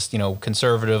point, it's just,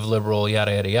 conservative, liberal,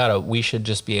 yada, yada, yada. We should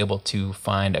just be able to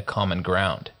find a common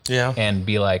ground. Yeah. And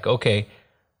be like, okay,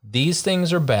 these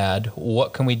things are bad.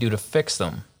 What can we do to fix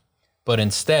them? But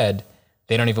instead,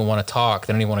 they don't even want to talk.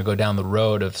 They don't even want to go down the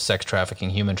road of sex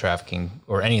trafficking, human trafficking,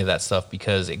 or any of that stuff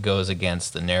because it goes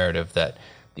against the narrative that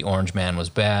the Orange Man was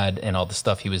bad and all the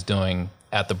stuff he was doing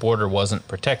at the border wasn't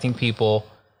protecting people.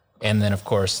 And then, of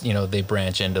course, they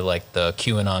branch into like the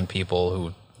QAnon people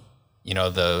who,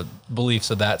 the beliefs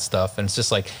of that stuff. And it's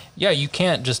just like, yeah, you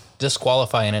can't just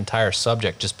disqualify an entire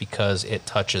subject just because it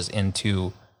touches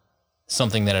into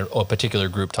something that a particular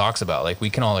group talks about. Like we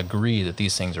can all agree that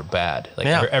these things are bad. Like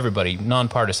everybody,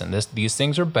 nonpartisan, these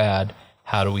things are bad.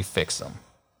 How do we fix them?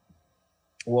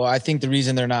 Well, I think the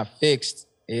reason they're not fixed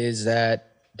is that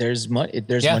there's money.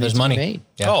 There's money. Made.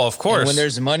 Yeah. Oh, of course. And when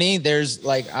there's money, there's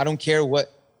like, I don't care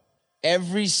what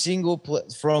every single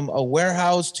from a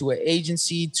warehouse to an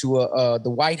agency to the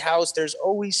White House, there's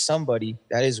always somebody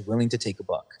that is willing to take a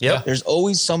buck. Yeah. There's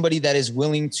always somebody that is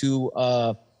willing to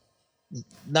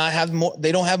not have more.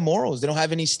 They don't have morals. They don't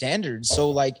have any standards. So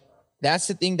like, that's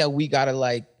the thing that we gotta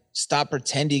like stop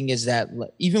pretending is that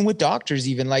even with doctors,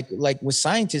 even like with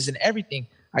scientists and everything,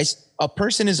 a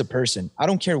person is a person. I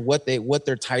don't care what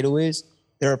their title is.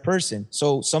 They're a person.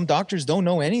 So some doctors don't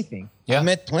know anything. Yeah. I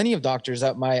met plenty of doctors.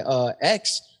 My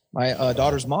my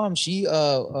daughter's mom, she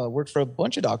worked for a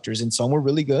bunch of doctors, and some were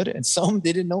really good and some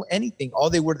didn't know anything. All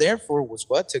they were there for was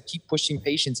what? To keep pushing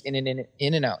patients in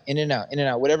and out,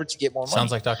 whatever, to get more money.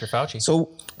 Sounds like Dr. Fauci. So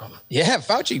yeah,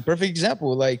 Fauci, perfect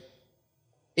example. Like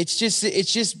it's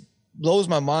just blows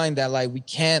my mind that like we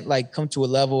can't like come to a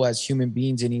level as human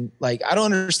beings and like I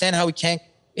don't understand how we can't.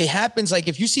 It happens like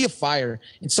if you see a fire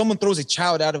and someone throws a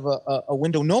child out of a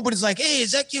window, nobody's like, hey,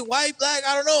 is that kid white, black?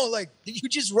 I don't know. Like you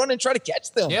just run and try to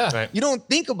catch them. Yeah. Right. You don't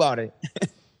think about it.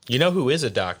 You know who is a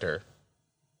doctor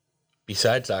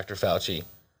besides Dr. Fauci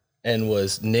and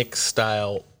was Nick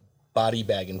style body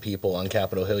bagging people on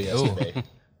Capitol Hill yesterday?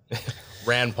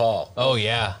 Rand Paul. Oh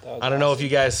yeah. I don't know if you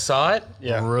guys saw it.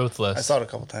 Yeah. Ruthless. I saw it a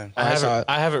couple times.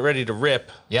 I have it ready to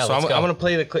rip. Yeah, so let's I'm go. going to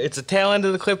play the clip. It's a tail end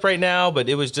of the clip right now, but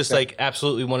it was just like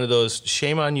absolutely one of those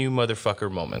shame on you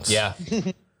motherfucker moments. Yeah.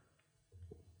 I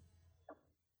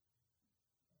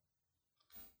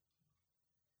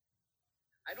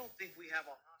don't think we have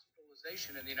a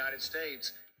hospitalization in the United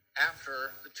States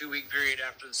after the 2-week period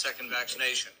after the second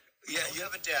vaccination. Yeah, you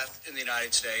have a death in the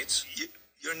United States.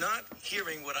 You're not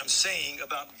hearing what I'm saying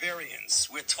about variants.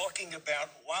 We're talking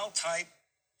about wild type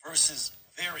versus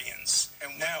variants.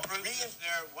 And now,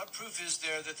 what proof is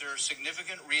there that there are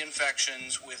significant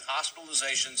reinfections with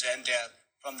hospitalizations and death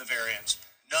from the variants?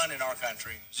 None in our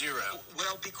country. Zero.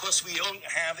 Well, because we don't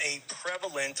have a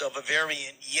prevalent of a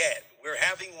variant yet. We're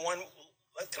having one.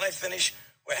 Can I finish?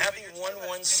 We're having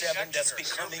 117 that's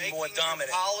becoming more dominant.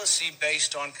 Policy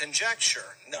based on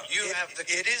conjecture. No,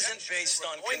 it isn't based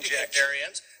on conjecture.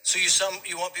 Variants. So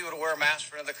you want people to wear a mask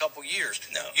for another couple years.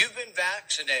 No. You've been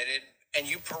vaccinated and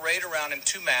you parade around in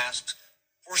 2 masks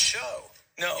for show.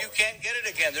 No. You can't get it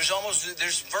again. There's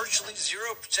virtually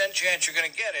 0% chance you're going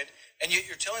to get it. And yet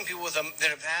you're telling people that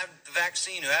have had the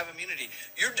vaccine, who have immunity.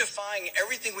 You're defying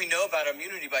everything we know about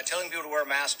immunity by telling people to wear a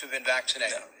mask who've been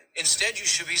vaccinated. No. Instead, you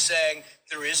should be saying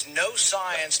there is no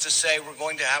science to say we're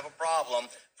going to have a problem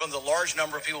from the large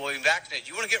number of people being vaccinated.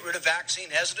 You want to get rid of vaccine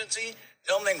hesitancy?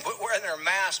 Tell them they can quit wearing their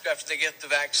mask after they get the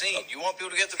vaccine. You want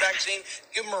people to get the vaccine?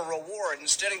 Give them a reward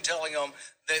instead of telling them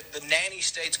that the nanny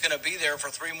state's going to be there for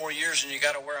 3 more years and you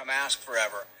got to wear a mask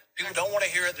forever. People don't want to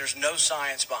hear it. There's no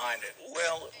science behind it.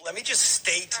 Well, let me just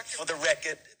state for the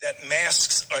record that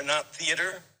masks are not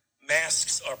theater.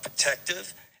 Masks are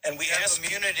protective. And we have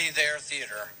immunity there,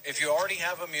 theater. If you already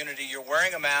have immunity, you're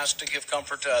wearing a mask to give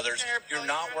comfort to others. You're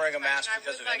not wearing a mask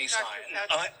because of any science.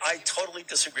 I totally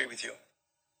disagree with you.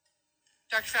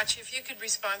 Dr. Fauci, if you could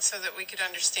respond so that we could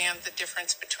understand the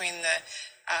difference between the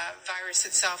virus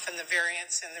itself and the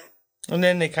variants And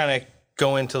then they kind of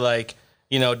go into like,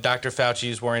 Dr. Fauci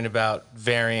is worrying about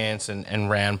variants and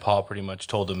Rand Paul pretty much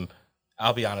told him,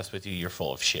 I'll be honest with you, you're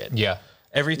full of shit. Yeah.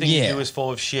 Everything you do is full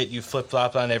of shit. You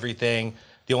flip-flop on everything.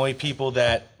 The only people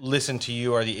that listen to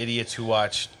you are the idiots who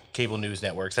watch cable news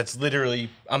networks. That's literally,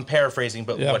 I'm paraphrasing,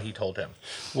 but what he told him.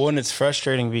 Well, and it's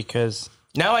frustrating because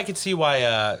now I can see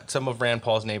why some of Rand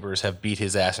Paul's neighbors have beat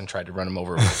his ass and tried to run him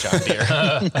over with John Deere.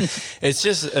 It's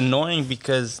just annoying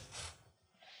because,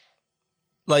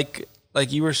 like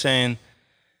you were saying,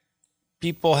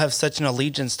 people have such an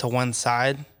allegiance to one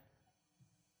side.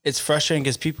 It's frustrating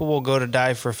because people will go to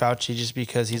die for Fauci just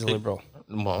because he's a liberal.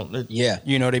 Well,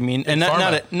 you know what I mean, and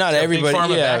not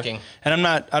everybody. Yeah, and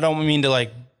I don't mean to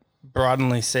like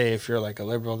broadly say if you're like a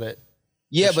liberal that.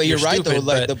 Yeah, but you're right stupid,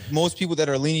 though. Like most people that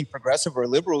are leaning progressive or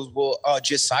liberals will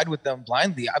just side with them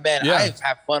blindly. I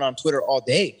have fun on Twitter all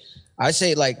day. I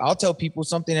say like I'll tell people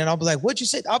something and I'll be like, "What'd you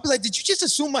say?" I'll be like, "Did you just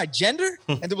assume my gender?"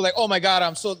 And they'll be like, "Oh my god,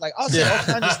 I'm so like." I'll say all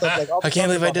kinds of stuff like, I can't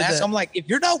believe I did that. I'm like, if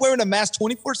you're not wearing a mask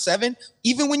 24/7,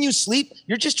 even when you sleep,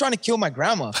 you're just trying to kill my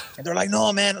grandma. And they're like,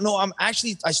 "No, man, no, I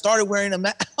started wearing a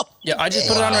mask." Yeah, I just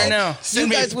put it on right now. Send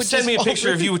me a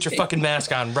picture of you with your fucking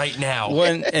mask on right now.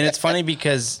 And it's funny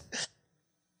because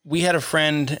we had a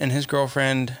friend and his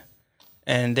girlfriend,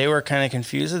 and they were kind of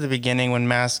confused at the beginning when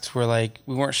masks were like,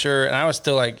 we weren't sure. And I was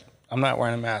still like, I'm not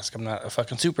wearing a mask. I'm not a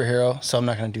fucking superhero, so I'm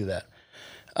not going to do that.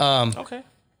 Okay.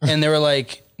 And they were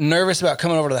like nervous about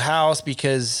coming over to the house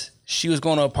because she was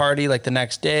going to a party like the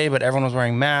next day, but everyone was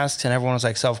wearing masks and everyone was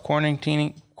like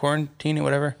self-quarantining,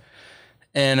 whatever.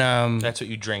 And that's what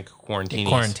you drink, quarantinis.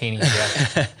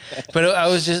 Quarantinis, yeah. But I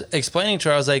was just explaining to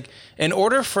her, I was like, in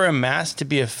order for a mask to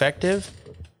be effective,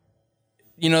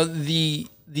 you know, the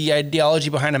ideology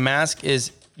behind a mask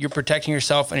is you're protecting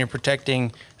yourself and you're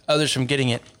protecting others from getting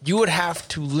it. You would have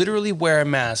to literally wear a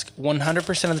mask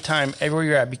 100% of the time everywhere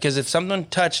you're at, because if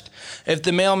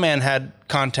the mailman had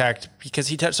contact because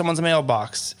he touched someone's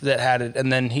mailbox that had it, and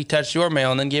then he touched your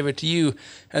mail and then gave it to you,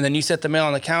 and then you set the mail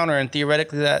on the counter, and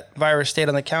theoretically that virus stayed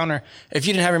on the counter. If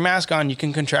you didn't have your mask on, you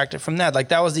can contract it from that. Like,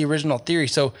 that was the original theory.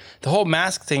 So the whole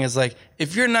mask thing is like,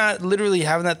 if you're not literally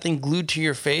having that thing glued to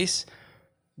your face,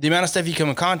 the amount of stuff you come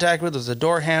in contact with, a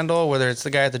door handle, whether it's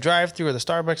the guy at the drive-thru or the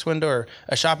Starbucks window or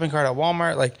a shopping cart at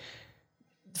Walmart, like,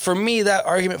 for me, that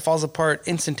argument falls apart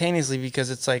instantaneously, because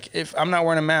it's like, if I'm not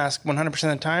wearing a mask 100% of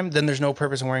the time, then there's no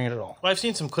purpose in wearing it at all. Well, I've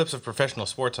seen some clips of professional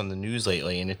sports on the news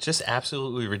lately, and it's just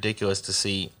absolutely ridiculous to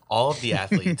see all of the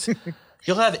athletes.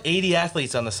 You'll have 80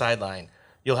 athletes on the sideline.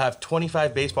 You'll have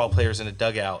 25 baseball players in a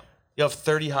dugout. You'll have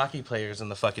 30 hockey players on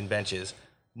the fucking benches.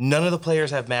 None of the players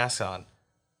have masks on.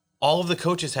 All of the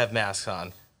coaches have masks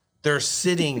on. They're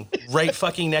sitting right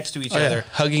fucking next to each other.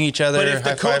 Hugging each other. But if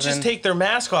the coaches take their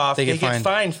mask off, they get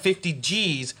fined 50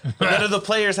 G's. But none of the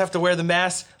players have to wear the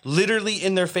mask literally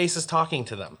in their faces talking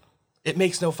to them. It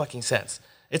makes no fucking sense.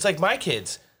 It's like my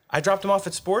kids. I dropped them off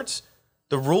at sports.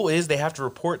 The rule is they have to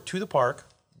report to the park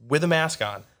with a mask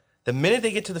on. The minute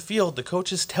they get to the field, the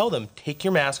coaches tell them, take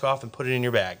your mask off and put it in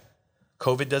your bag.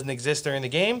 COVID doesn't exist during the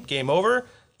game. Game over.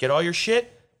 Get all your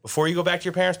shit. Before you go back to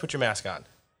your parents, put your mask on.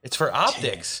 It's for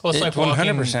optics. Well, it's like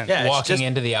 100%. Walking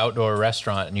into the outdoor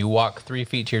restaurant, and you walk 3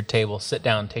 feet to your table, sit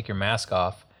down, take your mask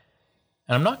off,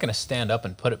 and I'm not going to stand up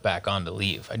and put it back on to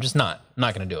leave. I'm just not. I'm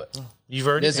not going to do it. You've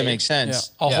already doesn't make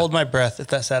sense. Yeah. I'll hold my breath if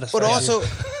that satisfies But also, you.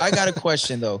 I got a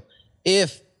question though.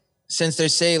 Since they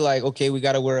say like, okay, we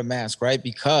got to wear a mask, right?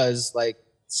 Because like,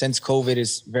 since COVID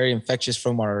is very infectious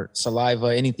from our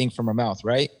saliva, anything from our mouth,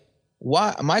 right?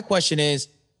 My question is,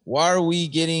 why are we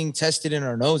getting tested in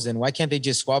our nose, and why can't they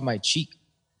just swab my cheek?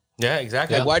 Yeah,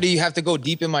 exactly. Like, why do you have to go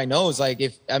deep in my nose? Like,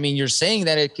 you're saying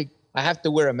that I have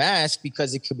to wear a mask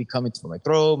because it could be coming from my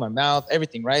throat, my mouth,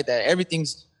 everything, right? That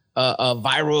everything's a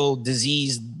viral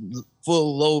disease,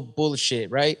 full load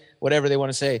bullshit, right? Whatever they want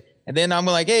to say. And then I'm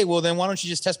like, hey, well, then why don't you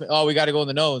just test me? Oh, we got to go in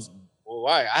the nose. Well,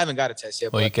 why? I haven't got a test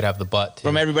yet. Well, you could have the butt, too.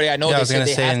 From everybody I know, they said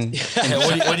they have to.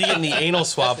 What are you getting the anal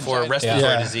swab for?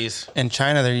 Respiratory disease. In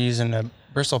China, they're using a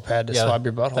bristle pad to swab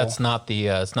your butthole. That's not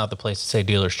it's not the place to say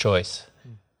dealer's choice.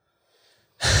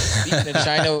 Speaking of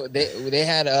China,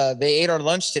 they ate our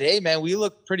lunch today, man. We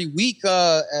look pretty weak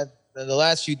at the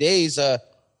last few days.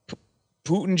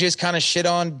 Putin just kind of shit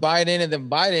on Biden, and then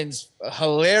Biden's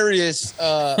hilarious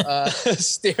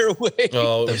stairway.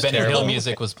 Oh, the Benny Hill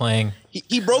music was playing.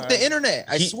 He broke the internet.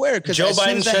 I swear. Because Joe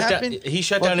Biden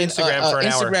shut down Instagram for an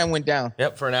hour. Instagram went down.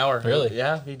 Yep, for an hour. Really?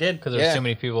 Yeah, he did. Because there were too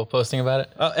many people posting about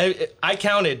it. I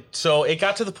counted, so it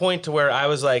got to the point to where I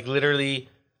was like, literally,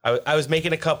 I was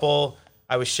making a couple.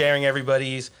 I was sharing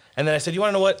everybody's, and then I said, "You want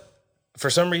to know what?"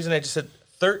 For some reason, I just said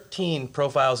 13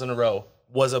 profiles in a row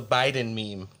was a Biden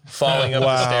meme falling up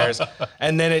the stairs.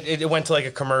 And then it went to like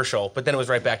a commercial, but then it was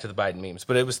right back to the Biden memes.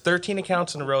 But it was 13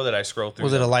 accounts in a row that I scrolled through.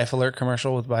 Was it a Life Alert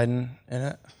commercial with Biden in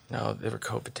it? No, they were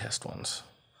COVID test ones.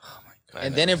 Oh my God.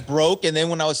 And then it broke. And then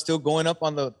when I was still going up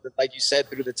on the like you said,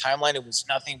 through the timeline, it was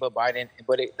nothing but Biden.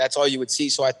 But that's all you would see.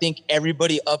 So I think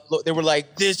everybody they were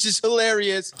like, this is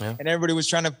hilarious. Yeah. And everybody was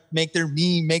trying to make their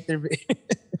meme,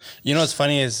 You know what's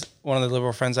funny is one of the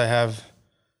liberal friends I have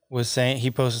was saying, he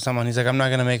posted someone, he's like, I'm not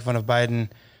going to make fun of Biden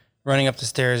running up the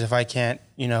stairs if I can't,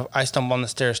 I stumble on the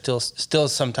stairs still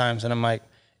sometimes. And I'm like,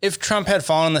 if Trump had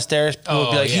fallen on the stairs, people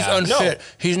would be like, he's unfit. No.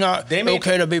 He's not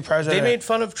okay to be president. They made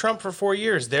fun of Trump for 4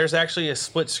 years. There's actually a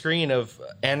split screen of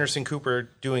Anderson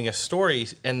Cooper doing a story,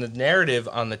 and the narrative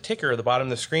on the ticker at the bottom of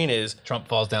the screen is Trump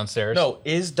falls downstairs. No,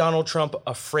 is Donald Trump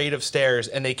afraid of stairs?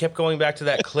 And they kept going back to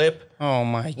that clip. Oh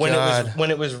my God.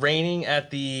 When it was raining at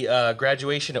the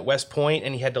graduation at West Point,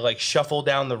 and he had to like shuffle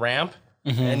down the ramp.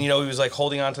 Mm-hmm. And, he was like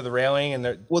holding onto the railing. And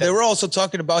they were also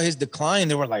talking about his decline.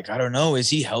 They were like, I don't know.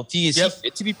 Is he healthy? Is he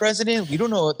fit to be president? We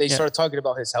don't know. They started talking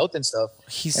about his health and stuff.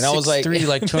 And I was like, 6'3",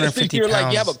 like 250 you're pounds.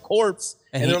 Like, you have a corpse.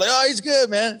 And they're like, oh, he's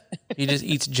good, man. He just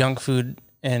eats junk food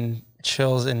and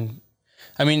chills. And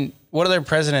I mean, what other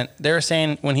president? They were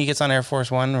saying when he gets on Air Force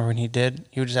One, or when he would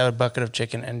just have a bucket of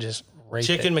chicken and just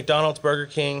chicken, McDonald's, Burger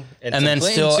King, and then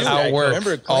Clinton still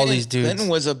outwork all these dudes. Clinton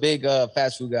was a big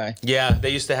fast food guy. Yeah,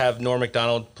 they used to have Norm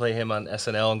Macdonald play him on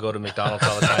SNL and go to McDonald's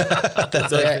all the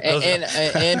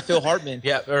time. and Phil Hartman.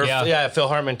 Yeah, Phil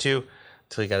Hartman too.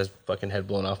 Until he got his fucking head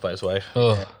blown off by his wife.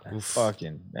 Oh,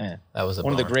 fucking man, that was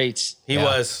one of the greats. He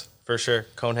was. for sure.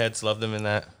 Coneheads love them in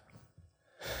that.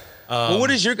 Well,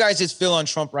 what is your guys' feel on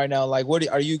Trump right now? Like, what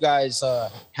are you guys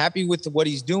happy with what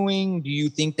he's doing? Do you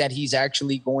think that he's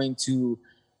actually going to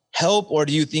help, or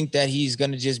do you think that he's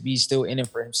going to just be still in it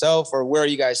for himself? Or where are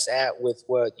you guys at with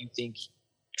what you think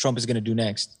Trump is going to do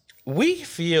next? We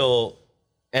feel,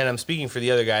 and I'm speaking for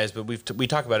the other guys, but we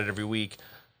talk about it every week.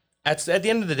 At the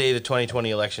end of the day, the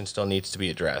 2020 election still needs to be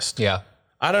addressed. Yeah.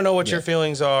 I don't know what your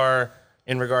feelings are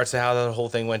in regards to how the whole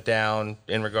thing went down,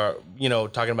 in regard,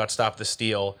 talking about stop the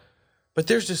steal. But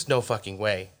there's just no fucking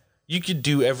way. You could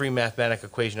do every mathematical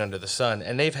equation under the sun.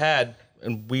 And they've had,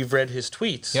 and we've read his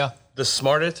tweets. Yeah. The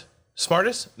smartest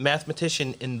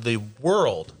mathematician in the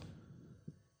world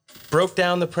broke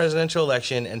down the presidential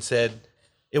election and said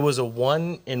it was a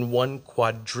 1 in 1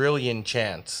 quadrillion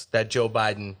chance that Joe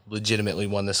Biden legitimately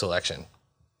won this election.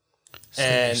 So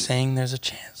and you're saying there's a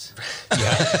chance. But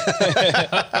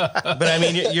I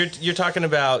mean, you're talking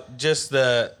about just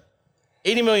the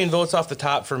 80 million votes off the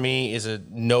top for me is a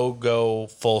no-go,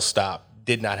 full stop.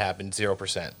 Did not happen,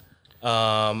 0%.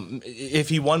 If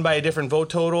he won by a different vote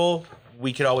total,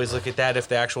 we could always look at that if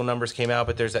the actual numbers came out,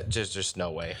 but there's just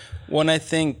no way. When I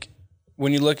think,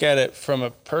 when you look at it from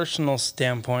a personal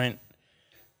standpoint,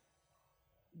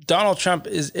 Donald Trump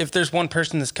is, if there's one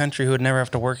person in this country who would never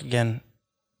have to work again,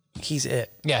 he's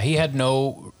it. Yeah, he had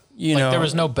no, there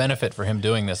was no benefit for him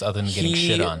doing this other than getting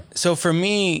shit on. So for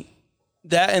me,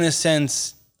 that in a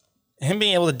sense, him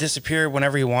being able to disappear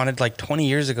whenever he wanted, like 20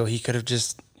 years ago, he could have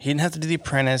just, he didn't have to do The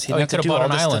Apprentice. He didn't have to do all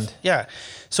this stuff. Yeah.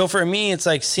 So for me, it's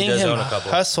like seeing him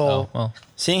hustle,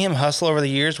 seeing him hustle over the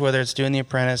years, whether it's doing The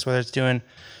Apprentice, whether it's doing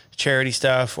charity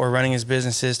stuff or running his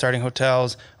businesses, starting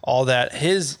hotels, all that.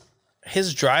 His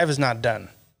drive is not done.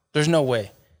 There's no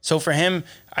way. So for him,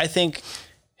 I think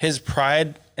his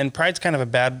pride, and pride's kind of a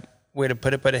bad way to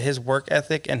put it, but his work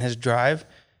ethic and his drive,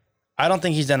 I don't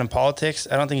think he's done in politics.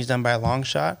 I don't think he's done by a long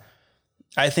shot.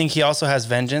 I think he also has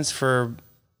vengeance for,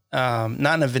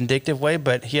 not in a vindictive way,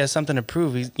 but he has something to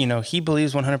prove. He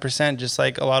believes 100%, just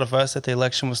like a lot of us, that the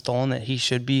election was stolen, that he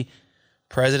should be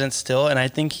president still. And I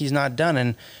think he's not done.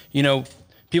 And,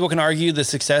 people can argue the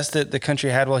success that the country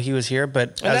had while he was here,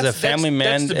 but as a family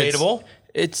man, that's debatable.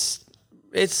 It's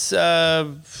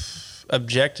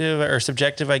objective or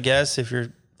subjective, I guess, if you're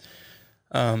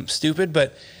stupid,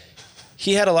 but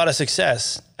he had a lot of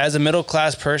success as a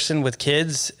middle-class person with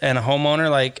kids and a homeowner.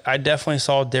 Like, I definitely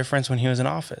saw a difference when he was in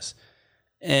office.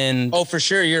 And for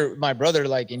sure, you're my brother.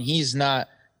 Like, and he's not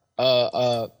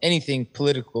anything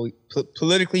political.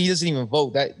 Politically, he doesn't even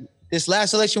vote. That this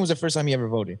last election was the first time he ever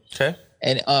voted. Okay.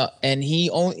 And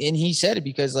he said it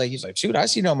because he's like, shoot, I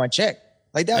see it on my check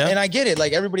like that. Yeah. And I get it.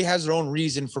 Like, everybody has their own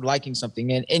reason for liking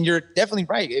something. And you're definitely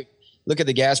right. Look at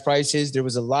the gas prices. There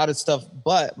was a lot of stuff.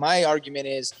 But my argument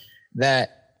is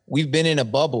that we've been in a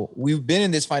bubble. We've been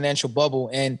in this financial bubble.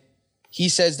 And he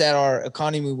says that our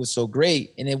economy was so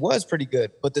great, and it was pretty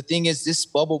good. But the thing is, this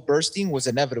bubble bursting was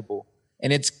inevitable.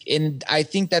 And I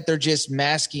think that they're just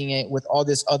masking it with all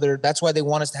this other, that's why they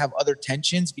want us to have other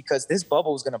tensions, because this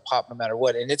bubble is going to pop no matter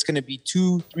what. And it's going to be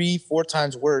 2, 3, 4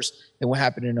 times worse than what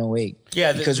happened in 2008.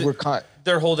 Yeah. Because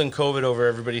they're holding COVID over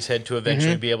everybody's head to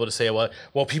eventually be able to say, well,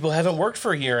 people haven't worked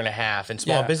for a year and a half, and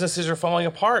small businesses are falling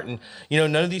apart, and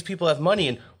none of these people have money,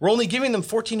 and we're only giving them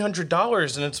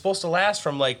 $1,400, and it's supposed to last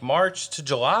from like March to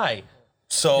July.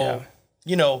 So,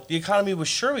 the economy was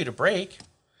surely to break.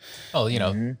 Oh,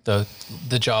 the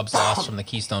jobs lost from the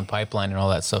Keystone Pipeline and all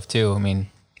that stuff too. I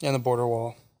mean, and the border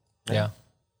wall. Yeah.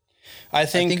 I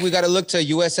think we got to look to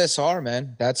USSR,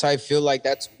 man. That's how I feel like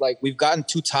we've gotten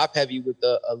too top heavy with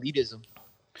the elitism.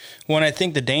 When I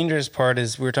think the dangerous part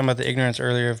is, we were talking about the ignorance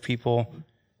earlier of people.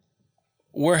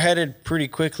 We're headed pretty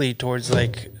quickly towards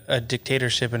like a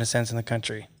dictatorship in a sense in the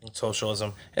country.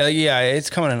 Socialism. Yeah, it's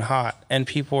coming in hot, and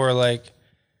people are like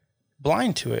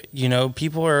blind to it.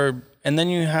 People are, and then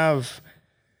you have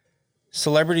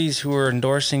celebrities who are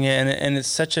endorsing it, and it's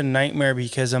such a nightmare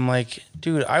because I'm like,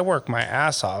 dude, I work my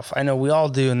ass off. I know we all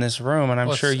do in this room, and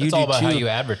I'm sure you do too. It's all about how you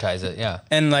advertise it, yeah.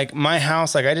 And like my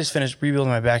house, like I just finished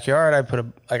rebuilding my backyard.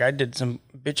 I did some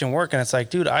bitching work, and it's like,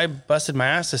 dude, I busted my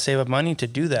ass to save up money to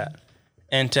do that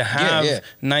and to have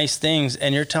nice things.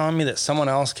 And you're telling me that someone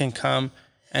else can come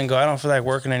and go, I don't feel like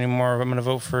working anymore. I'm going to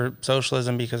vote for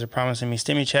socialism because they're promising me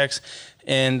stimmy checks,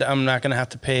 and I'm not going to have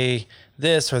to pay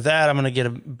this or that. I'm going to get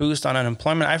a boost on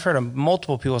unemployment. I've heard of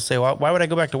multiple people say, well, why would I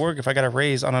go back to work if I got a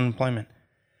raise on unemployment?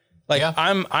 Like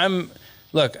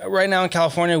look, right now in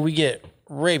California, we get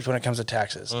raped when it comes to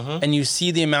taxes, and you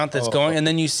see the amount that's going, and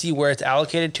then you see where it's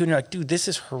allocated to, and you're like, dude, this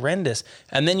is horrendous.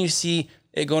 And then you see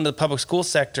it go into the public school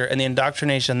sector and the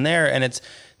indoctrination there. And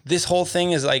this whole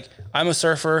thing is like, I'm a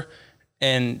surfer,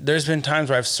 And there's been times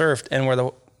where I've surfed and where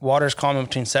the water's calm in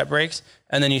between set breaks,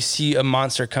 and then you see a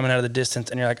monster coming out of the distance,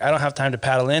 and you're like, I don't have time to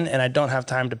paddle in, and I don't have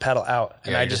time to paddle out,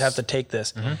 and I just have to take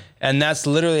this. And that's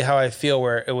literally how I feel,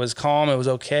 where it was calm, it was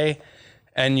okay,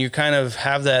 and you kind of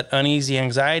have that uneasy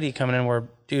anxiety coming in where,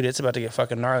 dude, it's about to get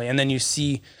fucking gnarly. And then you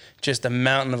see just a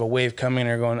mountain of a wave coming, and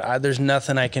you're going, there's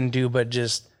nothing I can do but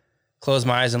just close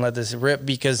my eyes and let this rip.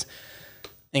 Because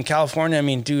in California, I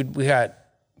mean, dude, we got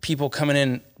people coming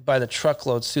in by the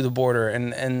truckloads through the border,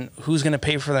 and who's going to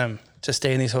pay for them to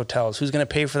stay in these hotels? Who's going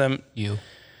to pay for them? You.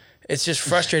 It's just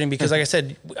frustrating because, like I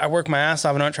said, I work my ass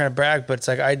off, and I'm not trying to brag, but it's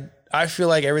like I feel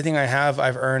like everything I have,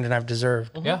 I've earned and I've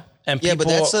deserved. Yeah. And people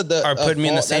are putting me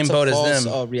in the same boat as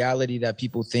them. Reality that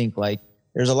people think, like,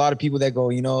 there's a lot of people that go,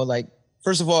 you know, like,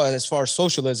 first of all, as far as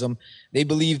socialism, they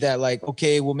believe that, like,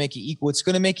 okay, we'll make it equal. It's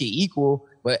going to make it equal,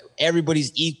 but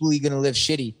everybody's equally going to live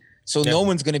shitty. So no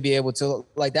one's going to be able to,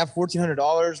 like, that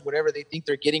 $1,400, whatever they think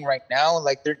they're getting right now,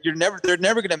 like, they're never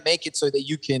going to make it so that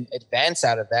you can advance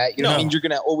out of that. You know what I mean? You're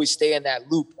going to always stay in that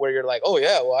loop where you're like, oh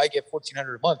yeah, well, I get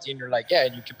 $1,400 a month, and you're like, yeah,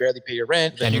 and you can barely pay your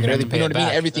rent, and you're going to pay, you know what I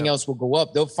mean? Everything else will go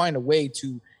up. They'll find a way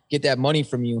to get that money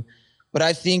from you. But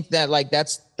I think that, like,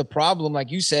 that's the problem.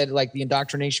 Like you said, like, the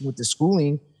indoctrination with the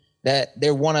schooling, that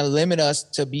they want to limit us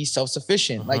to be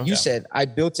self-sufficient. Like you said, I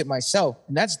built it myself,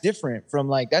 and that's different from,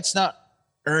 like, that's not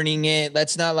earning it.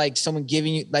 That's not like someone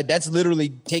giving you, like, that's literally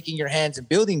taking your hands and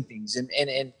building things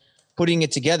and putting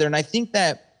it together. And I think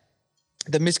that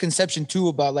the misconception too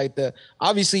about, like,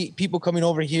 obviously people coming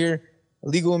over here,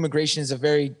 illegal immigration is a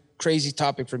very crazy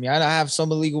topic for me. I have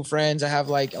some illegal friends. I have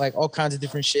like all kinds of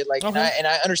different shit. Like, and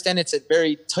I understand it's a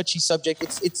very touchy subject.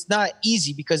 It's not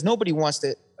easy because nobody wants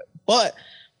to, but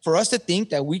for us to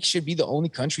think that we should be the only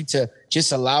country to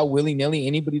just allow willy-nilly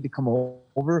anybody to come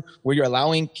over, where you're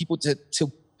allowing people to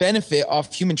benefit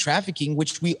off human trafficking,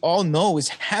 which we all know is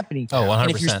happening. Oh,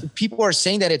 100%. And if people are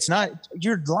saying that it's not,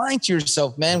 you're lying to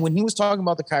yourself, man. When he was talking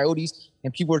about the coyotes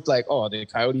and people were like, oh, the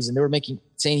coyotes, and they were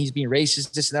saying he's being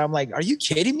racist, this and that. I'm like, are you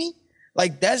kidding me?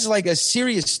 Like, that's like a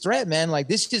serious threat, man. Like,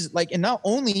 this is like, and not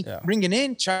only bringing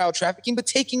in child trafficking, but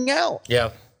taking out.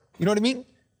 Yeah. You know what I mean?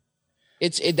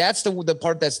 That's the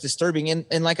part that's disturbing.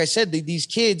 And like I said, these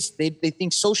kids, they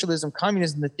think socialism,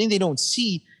 communism, the thing they don't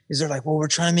see is they're like, well, we're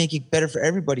trying to make it better for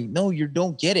everybody. No, you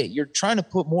don't get it. You're trying to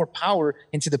put more power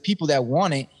into the people that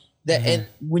want it. And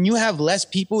when you have less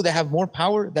people that have more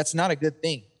power, that's not a good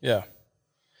thing. Yeah.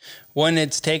 When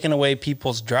it's taken away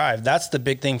people's drive, that's the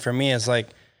big thing for me, is like,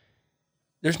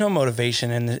 there's no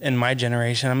motivation in my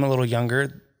generation. I'm a little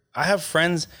younger. I have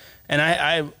friends, and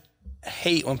I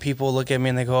hate when people look at me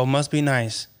and they go, oh, must be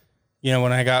nice. You know,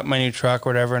 when I got my new truck or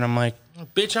whatever, and I'm like,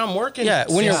 bitch, I'm working. Yeah,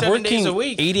 when you're 7 working days a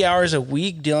week. 80 hours a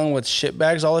week dealing with shit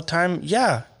bags all the time,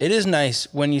 yeah, it is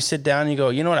nice when you sit down and you go,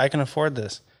 you know what, I can afford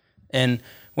this. And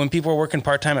when people are working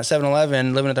part-time at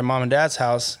 7-Eleven, living at their mom and dad's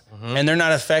house, and they're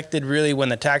not affected really when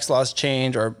the tax laws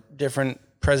change or different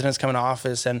presidents come into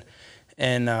office and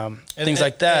things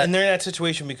like that. And they're in that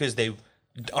situation because they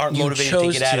aren't motivated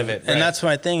to get out of it. Right? And that's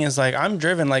my thing, is like, I'm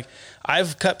driven. Like,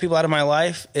 I've cut people out of my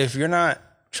life. If you're not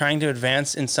trying to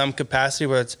advance in some capacity,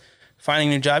 where it's finding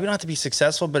a new job, you don't have to be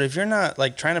successful, but if you're not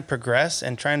like trying to progress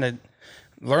and trying to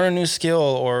learn a new skill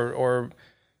or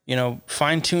you know,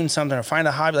 fine tune something or find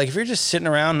a hobby, like if you're just sitting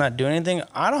around not doing anything,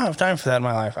 I don't have time for that in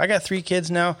my life. I got 3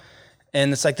 kids now,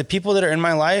 and it's like the people that are in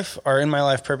my life are in my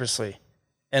life purposely.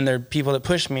 And they're people that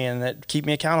push me and that keep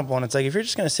me accountable. And it's like, if you're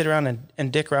just going to sit around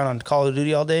and dick around on Call of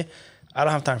Duty all day, I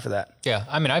don't have time for that. Yeah.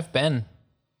 I mean, I've been,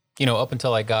 you know, up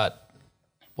until I got,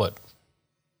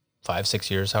 5-6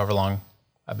 years, however long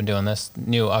I've been doing this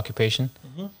new occupation.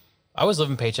 I was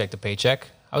living paycheck to paycheck.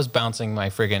 I was bouncing my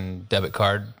friggin' debit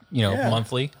card, you know,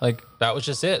 monthly. Like, that was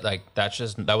just it. Like, that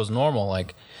was normal.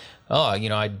 Like, oh, you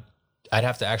know, I'd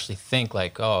have to actually think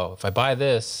like, oh, if I buy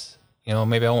this, you know,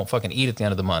 maybe I won't fucking eat at the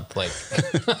end of the month. Like,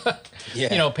 you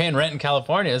know, paying rent in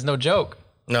California is no joke.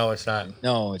 No, it's not.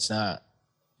 No, it's not.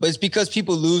 But it's because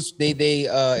people lose.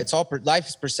 It's all life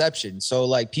is perception. So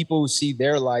like, people see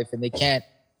their life and they can't.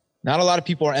 Not a lot of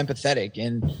people are empathetic,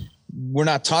 and we're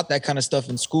not taught that kind of stuff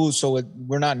in school. So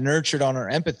we're not nurtured on our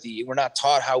empathy. We're not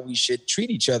taught how we should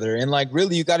treat each other. And like,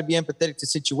 really, you got to be empathetic to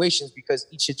situations because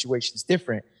each situation is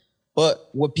different. But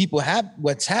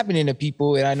what's happening to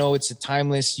people, and I know it's a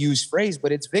timeless used phrase,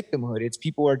 but it's victimhood. It's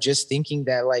people are just thinking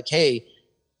that like, hey,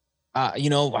 you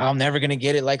know, I'm never going to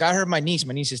get it. Like, I heard my niece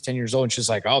is 10 years old, and she's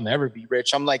like, I'll never be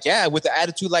rich. I'm like, yeah, with the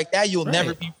attitude like that, you'll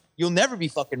never be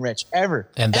fucking rich ever.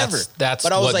 And that's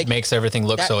what like, makes everything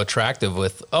look so attractive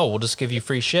with, oh, we'll just give you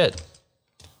free shit.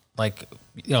 Like,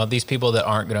 you know, these people that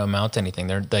aren't going to amount to anything,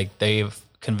 they've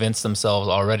convinced themselves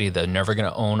already they're never going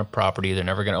to own a property. They're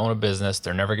never going to own a business.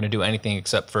 They're never going to do anything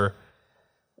except for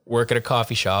work at a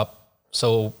coffee shop.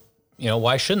 So,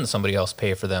 why shouldn't somebody else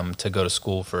pay for them to go to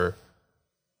school for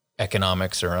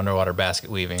economics or underwater basket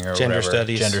weaving or Gender whatever?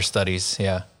 studies. Gender studies.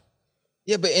 Yeah.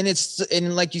 Yeah, but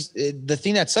the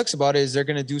thing that sucks about it is they're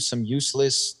gonna do some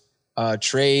useless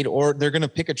trade, or they're gonna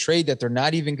pick a trade that they're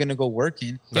not even gonna go work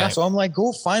in. Yeah. So I'm like,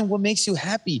 go find what makes you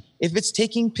happy. If it's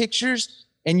taking pictures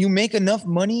and you make enough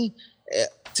money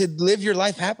to live your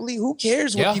life happily, who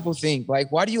cares what people think?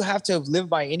 Like, why do you have to live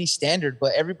by any standard?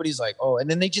 But everybody's like, oh, and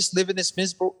then they just live in this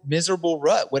miserable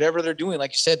rut, whatever they're doing.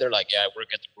 Like you said, they're like, yeah, I work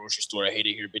at the grocery store. I hate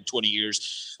it here. Been 20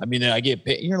 years. I mean, I get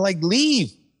paid. And you're like,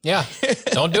 leave. Yeah.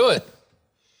 Don't do it.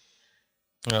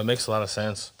 It makes a lot of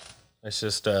sense. It's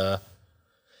just the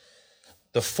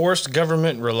forced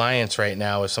government reliance right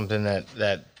now is something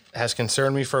that has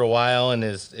concerned me for a while and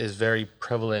is very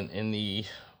prevalent in the,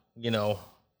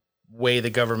 way the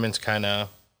government's kind of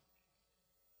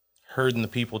herding the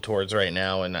people towards right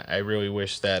now. And I really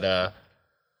wish that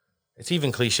it's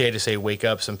even cliche to say wake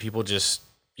up. Some people just,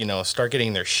 start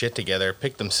getting their shit together,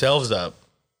 pick themselves up,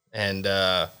 and,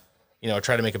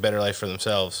 try to make a better life for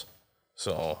themselves.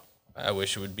 So I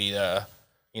wish it would be,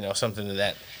 something to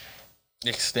that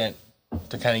extent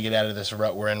to kind of get out of this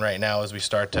rut we're in right now as we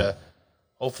start to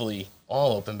hopefully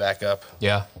all open back up.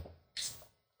 Yeah.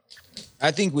 I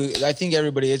think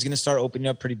everybody is going to start opening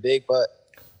up pretty big, but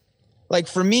like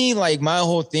for me, like my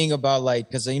whole thing about like,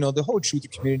 cause the whole truth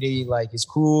community like is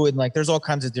cool. And like, there's all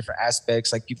kinds of different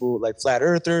aspects, like people like flat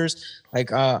earthers.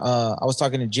 Like, I was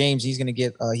talking to James, he's going to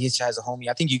get, he has a homie.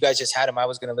 I think you guys just had him. I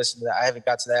was going to listen to that. I haven't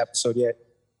got to that episode yet.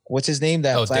 What's his name?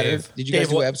 That flat Dave. Earth? Did you guys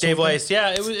do an episode? Dave Weiss.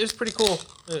 Yeah, it was pretty cool.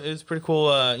 It was pretty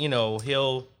cool.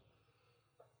 He'll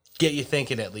get you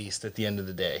thinking at least at the end of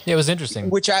the day. Yeah, it was interesting.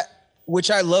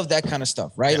 Which I love that kind of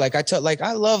stuff, right? Yeah. Like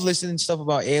I love listening to stuff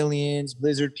about aliens,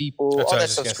 Blizzard people, all that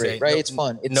stuff's great, right? It's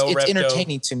fun. It's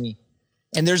entertaining to me.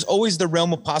 And there's always the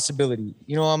realm of possibility.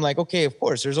 I'm like, okay, of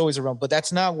course, there's always a realm, but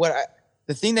that's not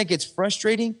the thing that gets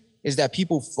frustrating is that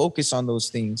people focus on those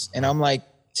things. And I'm like,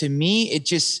 to me, it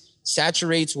just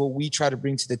saturates what we try to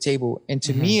bring to the table. And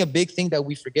to me, a big thing that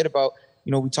we forget about,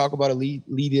 we talk about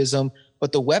elitism,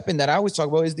 but the weapon that I always talk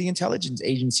about is the intelligence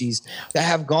agencies that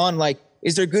have gone like,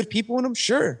 is there good people in them?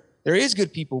 Sure, there is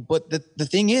good people, but the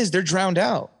thing is, they're drowned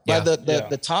out by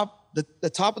the top. The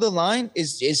top of the line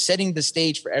is setting the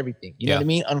stage for everything. You know what I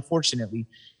mean? Unfortunately,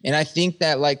 and I think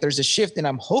that like there's a shift, and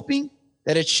I'm hoping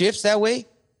that it shifts that way,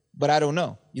 but I don't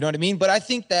know. You know what I mean? But I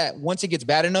think that once it gets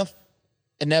bad enough,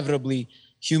 inevitably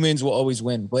humans will always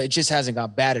win. But it just hasn't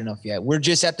got bad enough yet. We're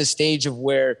just at the stage of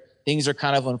where things are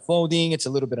kind of unfolding. It's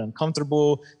a little bit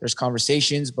uncomfortable. There's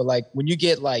conversations, but like when you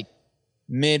get like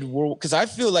mid-world, because I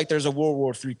feel like there's a World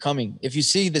War III coming. If you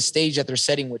see the stage that they're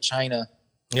setting with China,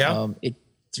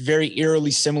 it's very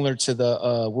eerily similar to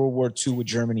the World War II with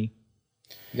Germany.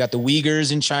 You got the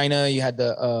Uyghurs in China. You had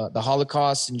the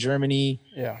Holocaust in Germany.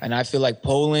 Yeah. And I feel like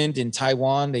Poland and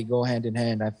Taiwan, they go hand in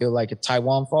hand. I feel like if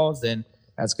Taiwan falls, then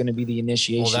that's going to be the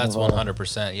initiation. Well, that's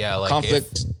 100%. Yeah. Like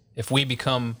conflict. If we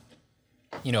become,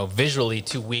 visually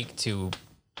too weak to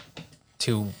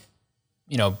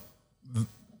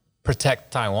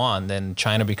protect Taiwan, then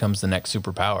China becomes the next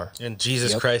superpower. And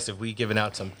Jesus Christ, have we given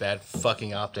out some bad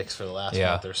fucking optics for the last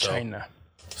month or so? China.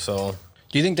 So,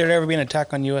 do you think there'd ever be an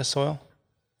attack on U.S. soil,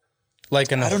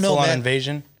 like a full-on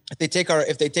invasion? If they take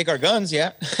our guns,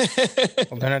 yeah.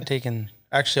 Well, they're not taking.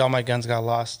 Actually, all my guns got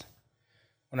lost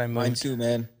when I moved. Mine too,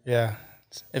 man. Yeah.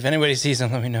 If anybody sees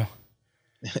them, let me know.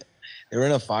 They were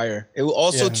in a fire. It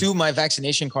also too. My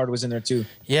vaccination card was in there too.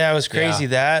 Yeah, it was crazy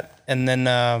that, and then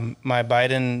my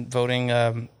Biden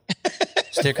voting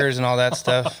stickers and all that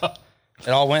stuff. It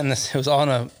all went in this. It was all in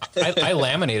a. I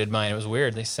laminated mine. It was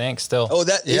weird. They sank still. Oh,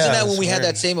 isn't that when we had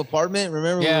that same apartment?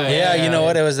 Remember? Yeah. You know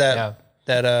what? It was that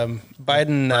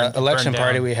Biden election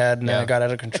party we had, and then it got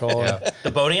out of control.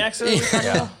 The boating accident.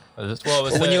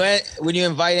 When you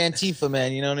invite Antifa,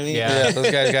 man, you know what I mean? Yeah,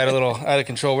 those guys got a little out of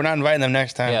control. We're not inviting them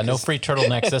next time. Yeah, no free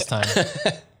turtlenecks this time.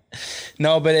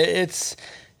 No, but it's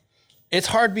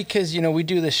hard because we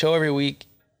do the show every week,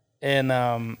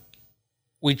 and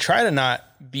we try to not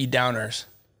be downers.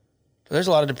 But there's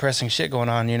a lot of depressing shit going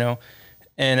on,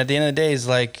 And at the end of the day, it's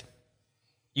like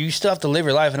you still have to live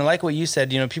your life. And I like what you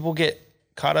said. People get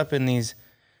caught up in these,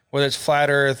 whether it's flat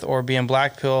Earth or being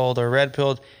black pilled or red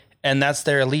pilled. And that's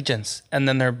their allegiance, and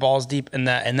then they're balls deep in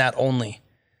that only.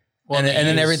 Well, and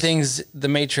then everything's the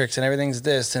Matrix, and everything's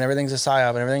this, and everything's a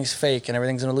psyop, and everything's fake, and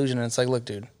everything's an illusion. And it's like, look,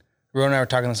 dude, Ron and I were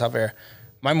talking this off air.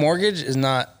 My mortgage is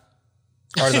not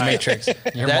part of the Matrix.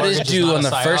 That is due on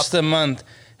the first of the month,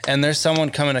 and there's someone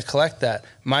coming to collect that.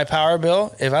 My power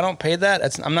bill, if I don't pay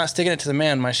that, I'm not sticking it to the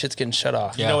man. My shit's getting shut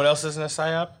off. You know what else isn't a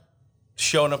psyop?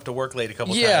 Showing up to work late a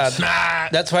couple times. Yeah,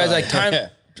 that's why it's like time.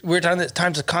 We were talking that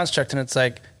time's a construct, and it's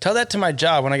like, tell that to my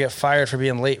job when I get fired for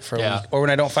being late for a week, or when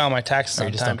I don't file my taxes on Or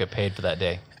you just time. don't get paid for that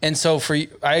day. And so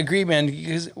I agree, man,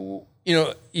 because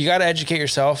you got to educate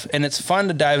yourself, and it's fun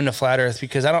to dive into flat Earth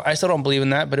because I still don't believe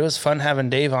in that, but it was fun having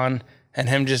Dave on and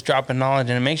him just dropping knowledge,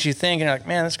 and it makes you think, and you're like,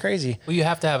 man, that's crazy. Well, you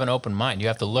have to have an open mind. You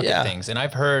have to look at things. And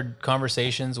I've heard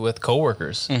conversations with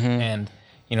coworkers, and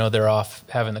they're off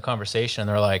having the conversation, and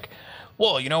they're like,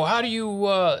 well, how do you,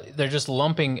 they're just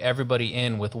lumping everybody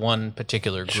in with one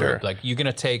particular group. Sure. Like, you're going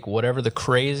to take whatever the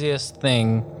craziest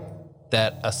thing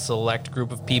that a select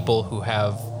group of people who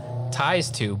have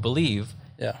ties to believe,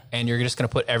 and you're just going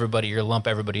to lump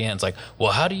everybody in. It's like,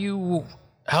 well, how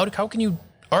can you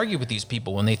argue with these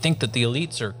people when they think that the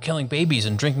elites are killing babies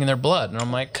and drinking their blood? And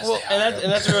I'm like, well,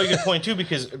 and that's a really good point too,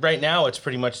 because right now it's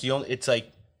pretty much it's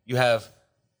like you have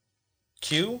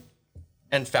Q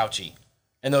and Fauci.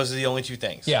 And those are the only two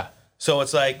things. Yeah. So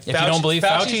it's like if you don't believe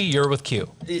Fauci, you're with Q.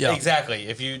 Exactly.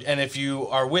 If you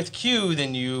are with Q,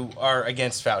 then you are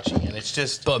against Fauci, and it's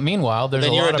just. But meanwhile, there's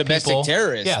a lot of people.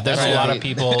 Terrorist. Yeah, there's a lot of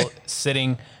people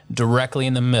sitting directly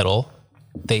in the middle.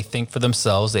 They think for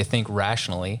themselves. They think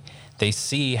rationally. They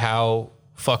see how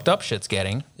fucked up shit's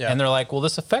getting, and they're like, "Well,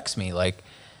 this affects me. Like,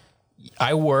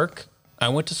 I work. I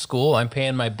went to school. I'm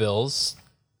paying my bills.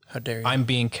 How dare you? I'm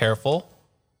being careful."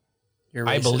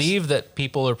 I believe that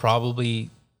people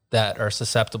that are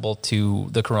susceptible to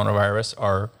the coronavirus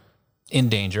are in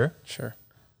danger. Sure.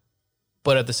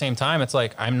 But at the same time, it's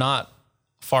like, I'm not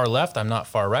far left, I'm not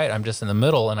far right, I'm just in the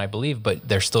middle, and I believe, but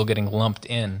they're still getting lumped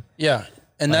in. Yeah.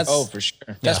 And Like, that's for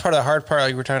sure. That's part of the hard part,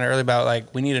 like we were talking earlier about,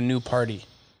 like, we need a new party.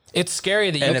 It's scary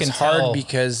that you and can it's tell. hard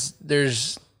because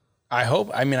I hope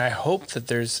that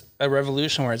there's a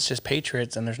revolution where it's just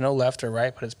patriots and there's no left or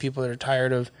right, but it's people that are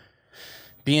tired of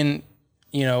being,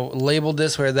 labeled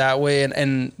this way or that way.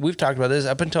 And we've talked about this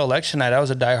up until election night. I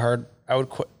was a diehard. I would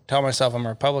tell myself I'm a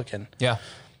Republican. Yeah.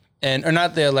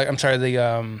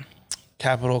 The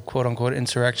Capitol quote unquote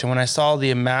insurrection. When I saw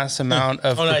the mass amount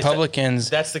of Republicans.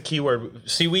 That's the key word.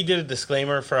 See, we did a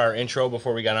disclaimer for our intro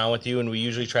before we got on with you, and we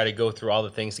usually try to go through all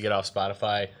the things to get off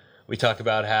Spotify. We talk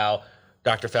about how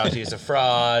Dr. Fauci is a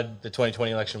fraud. The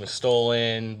 2020 election was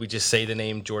stolen. We just say the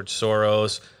name George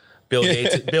Soros. Bill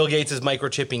Gates is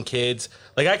microchipping kids.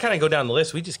 Like, I kind of go down the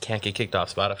list. We just can't get kicked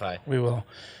off Spotify. We will.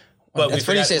 But that's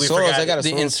funny you say Soros. I got a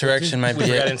the Soros insurrection might be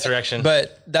forgot it. insurrection.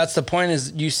 But that's the point,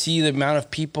 is you see the amount of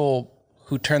people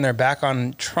who turn their back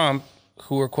on Trump,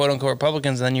 who were quote unquote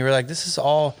Republicans, and then you were like, this is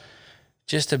all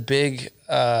just a big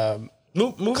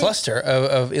cluster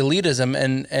of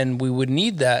elitism, and we would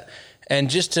need that. And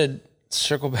just to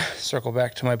circle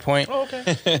back to my point,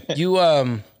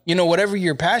 whatever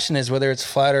your passion is, whether it's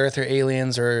flat Earth or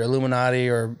aliens or Illuminati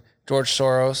or George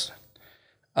Soros,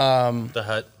 the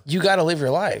Hut, you got to live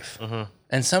your life. Mm-hmm.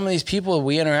 And some of these people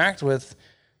we interact with,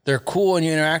 they're cool and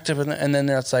you interact with them, and then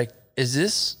it's like, is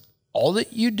this all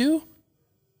that you do?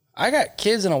 I got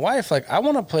kids and a wife. Like, I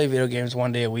want to play video games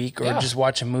one day a week or just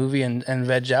watch a movie and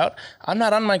veg out. I'm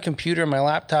not on my computer, my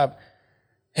laptop.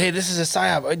 Hey, this is a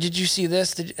psyop. Did you see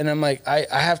this? And I'm like, I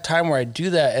have time where I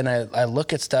do that, and I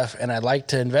look at stuff and I like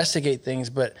to investigate things.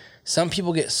 But some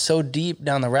people get so deep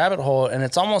down the rabbit hole, and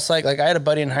it's almost like I had a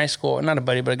buddy in high school, not a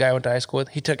buddy, but a guy I went to high school with.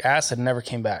 He took acid and never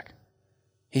came back.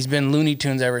 He's been Looney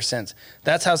Tunes ever since.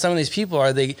 That's how some of these people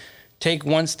are. They take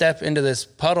one step into this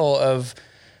puddle of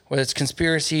whether it's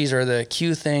conspiracies or the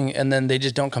Q thing, and then they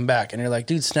just don't come back. And you're like,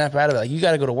 dude, snap out of it. Like, you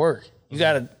got to go to work. You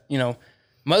got to,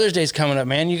 Mother's Day's coming up,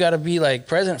 man. You got to be like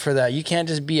present for that. You can't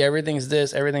just be everything's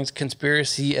this, everything's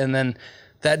conspiracy, and then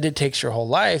that takes your whole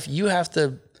life. You have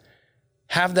to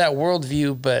have that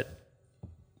worldview, but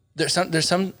there's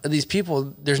some of these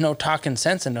people, there's no talking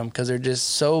sense in them because they're just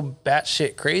so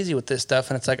batshit crazy with this stuff.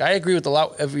 And it's like, I agree with a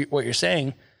lot of what you're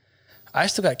saying. I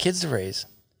still got kids to raise.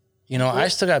 I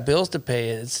still got bills to pay.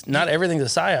 It's not everything's a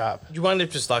psyop. You wind up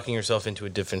just locking yourself into a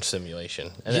different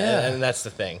simulation. And that's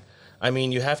the thing. I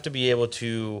mean, you have to be able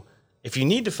to, if you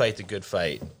need to fight the good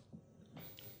fight,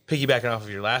 piggybacking off of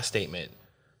your last statement,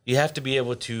 you have to be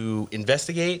able to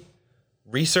investigate,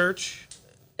 research,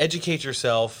 educate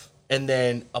yourself, and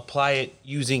then apply it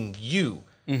using you.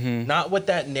 Mm-hmm. Not what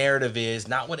that narrative is,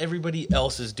 not what everybody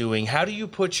else is doing. How do you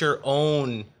put your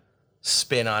own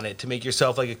spin on it to make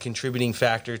yourself like a contributing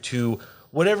factor to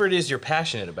whatever it is you're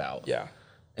passionate about? Yeah.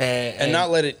 And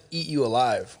not let it eat you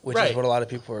alive, which right. is what a lot of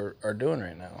people are doing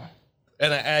right now.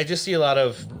 And I just see a lot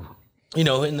of, in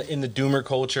the doomer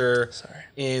culture,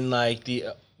 in like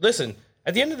listen,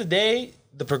 at the end of the day,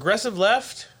 the progressive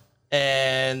left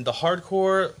and the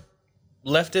hardcore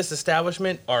leftist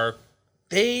establishment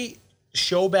they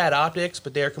show bad optics,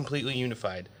 but they are completely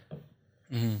unified.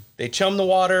 Mm-hmm. They chum the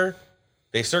water,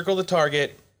 they circle the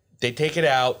target, they take it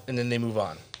out, and then they move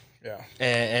on. Yeah.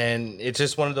 And it's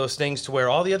just one of those things to where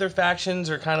all the other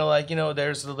factions are kind of like,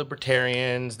 there's the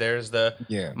libertarians, there's the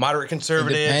moderate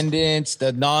conservatives. Independents,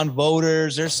 the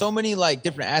non-voters. There's so many like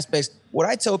different aspects. What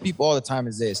I tell people all the time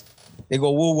is this. They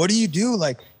go, well, what do you do?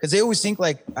 Like, because they always think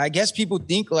like, I guess people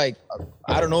think like,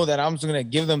 I don't know that I'm just going to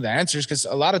give them the answers. Because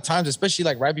a lot of times, especially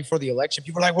like right before the election,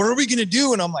 people are like, what are we going to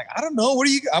do? And I'm like, I don't know.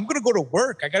 I'm going to go to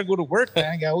work. I got to go to work, man.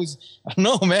 I don't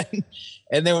know, man.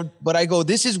 And then, but I go,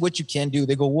 this is what you can do.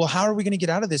 They go, well, how are we going to get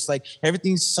out of this? Like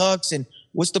everything sucks. And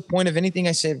what's the point of anything?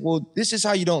 I said, well, this is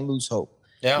how you don't lose hope.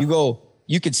 Yeah. You go,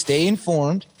 you could stay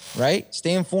informed, right?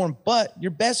 Stay informed. But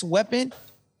your best weapon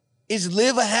is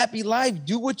live a happy life.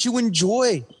 Do what you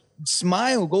enjoy.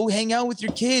 Smile. Go hang out with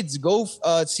your kids. Go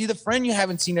see the friend you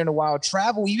haven't seen in a while.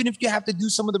 Travel. Even if you have to do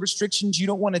some of the restrictions you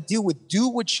don't want to deal with, do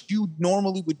what you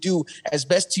normally would do as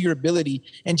best to your ability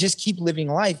and just keep living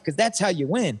life, because that's how you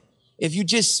win. If you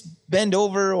just bend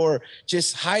over or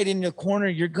just hide in the corner,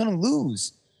 you're going to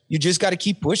lose. You just got to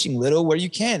keep pushing little where you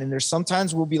can. And there's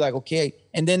sometimes we'll be like, okay,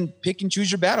 and then pick and choose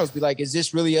your battles. Be like, is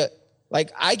this really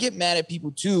like, I get mad at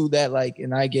people too that like,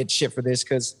 and I get shit for this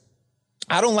because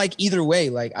I don't like either way.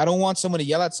 Like, I don't want someone to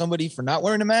yell at somebody for not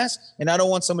wearing a mask, and I don't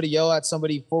want somebody to yell at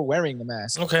somebody for wearing the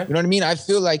mask. Okay. You know what I mean? I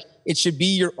feel like it should be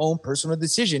your own personal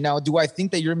decision. Now, do I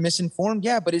think that you're misinformed?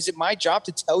 Yeah, but is it my job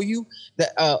to tell you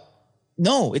that,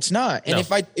 no, it's not. And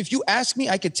if you ask me,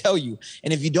 I could tell you.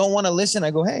 And if you don't want to listen,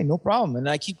 I go, hey, no problem. And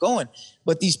I keep going.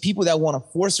 But these people that want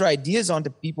to force their ideas onto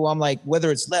people, I'm like,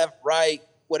 whether it's left, right,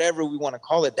 whatever we want to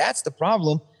call it, that's the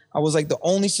problem. I was like, the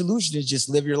only solution is just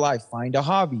live your life, find a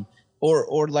hobby,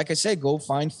 or like I said, go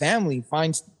find family,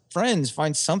 find friends,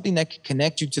 find something that can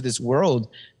connect you to this world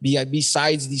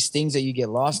besides these things that you get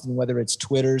lost in, whether it's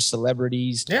Twitter,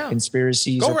 celebrities,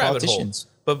 conspiracies, or politicians.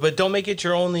 But don't make it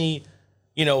your only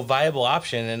viable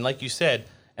option. And like you said,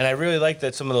 and I really like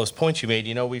that some of those points you made,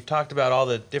 we've talked about all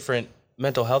the different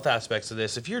mental health aspects of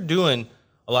this. If you're doing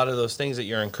a lot of those things that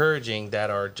you're encouraging that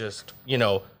are just,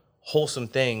 wholesome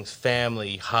things,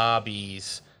 family,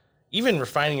 hobbies, even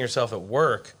refining yourself at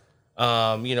work,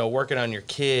 working on your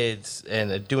kids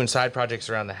and doing side projects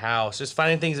around the house, just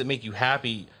finding things that make you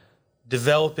happy,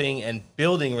 developing and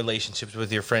building relationships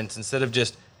with your friends instead of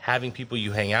just having people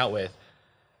you hang out with,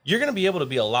 you're going to be able to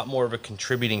be a lot more of a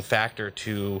contributing factor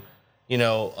to,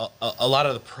 a lot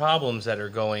of the problems that are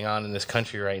going on in this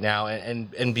country right now,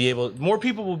 and be able, more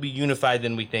people will be unified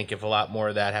than we think if a lot more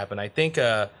of that happened. I think,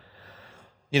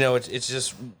 it's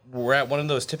just, we're at one of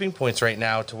those tipping points right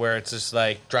now to where it's just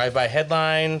like drive-by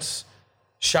headlines,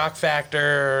 shock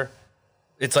factor.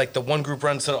 It's like the one group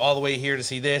runs all the way here to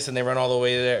see this, and they run all the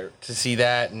way there to see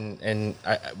that, and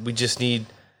we just need,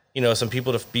 some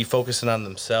people to be focusing on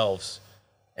themselves.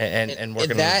 And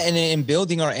working that, and in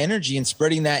building our energy and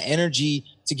spreading that energy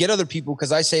to get other people.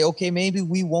 Because I say, okay, maybe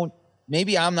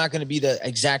I'm not going to be the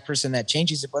exact person that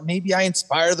changes it, but maybe I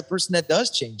inspire the person that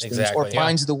does change things or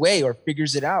finds the way or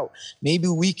figures it out. Maybe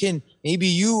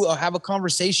you have a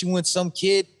conversation with some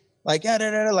kid like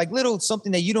little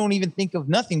something that you don't even think of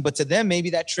nothing, but to them,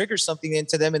 maybe that triggers something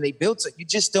into them and they build it. You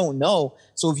just don't know.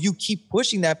 So if you keep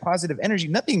pushing that positive energy,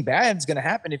 nothing bad is going to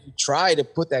happen if you try to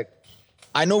put that.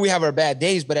 I know we have our bad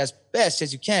days, but as best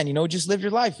as you can, just live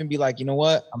your life and be like, you know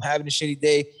what? I'm having a shitty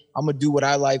day. I'm going to do what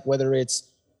I like, whether it's,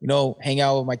 hang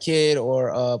out with my kid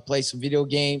or play some video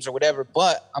games or whatever,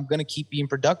 but I'm going to keep being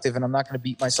productive and I'm not going to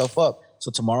beat myself up.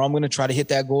 So tomorrow I'm going to try to hit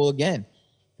that goal again,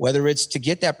 whether it's to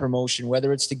get that promotion,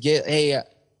 whether it's to get, hey,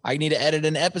 I need to edit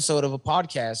an episode of a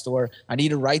podcast, or I need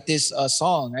to write this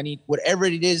song. I need whatever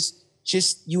it is.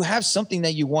 Just you have something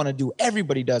that you want to do.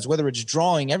 Everybody does, whether it's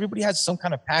drawing. Everybody has some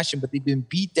kind of passion, but they've been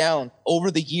beat down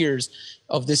over the years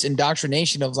of this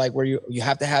indoctrination of like where you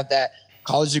have to have that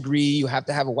college degree, you have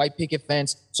to have a white picket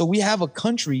fence. So we have a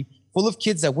country full of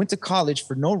kids that went to college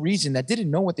for no reason, that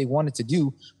didn't know what they wanted to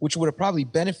do, which would have probably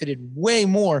benefited way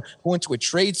more going to a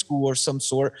trade school or some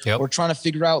sort, or trying to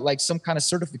figure out like some kind of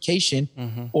certification,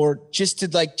 or just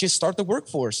to start the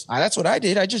workforce. That's what I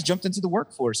did. I just jumped into the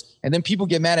workforce. And then people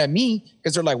get mad at me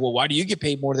because they're like, well, why do you get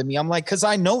paid more than me? I'm like, because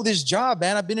I know this job,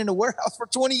 man. I've been in a warehouse for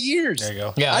 20 years. There you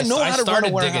go. Yeah, I know how to run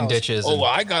a warehouse. Digging ditches. Oh, well,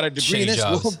 I got a degree in this.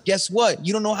 Well, guess what?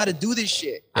 You don't know how to do this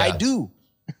shit. Yeah. I do.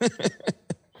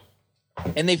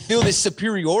 And they feel this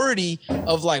superiority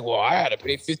of like, well, I had to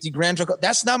pay 50 grand.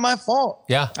 That's not my fault.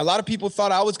 Yeah. A lot of people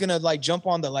thought I was going to like jump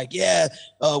on the like,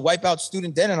 wipe out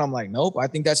student debt. And I'm like, nope, I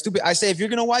think that's stupid. I say, if you're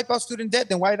going to wipe out student debt,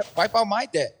 then wipe out my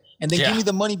debt. and then give me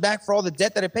the money back for all the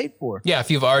debt that I paid for. Yeah,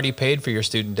 if you've already paid for your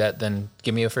student debt, then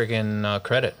give me a freaking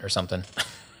credit or something.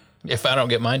 If I don't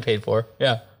get mine paid for,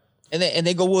 yeah. And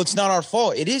they go, well, it's not our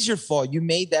fault. It is your fault. You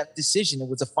made that decision. It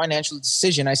was a financial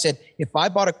decision. I said, if I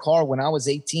bought a car when I was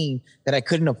 18 that I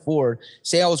couldn't afford,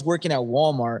 say I was working at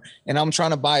Walmart and I'm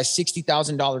trying to buy a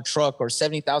 $60,000 truck or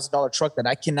 $70,000 truck that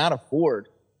I cannot afford,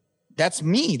 that's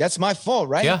me. That's my fault,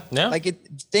 right? Yeah. Like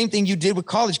same thing you did with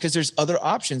college, because there's other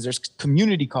options. There's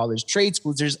community college, trade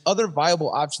schools. There's other viable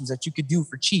options that you could do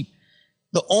for cheap.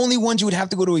 The only ones you would have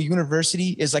to go to a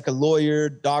university is like a lawyer,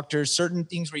 doctor, certain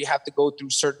things where you have to go through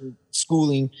certain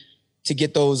schooling to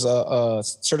get those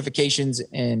certifications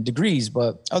and degrees.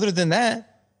 But other than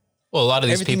that, well, a lot of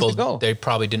these people, they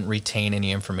probably didn't retain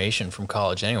any information from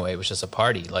college anyway. It was just a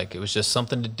party. Like, it was just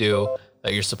something to do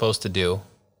that you're supposed to do,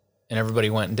 and everybody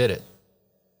went and did it.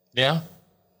 Yeah.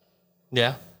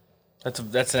 Yeah.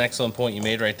 That's an excellent point you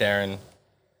made right there. And,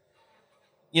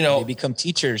 you know, they become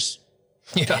teachers.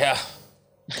 Yeah.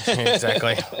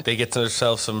 Exactly. They get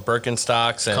themselves some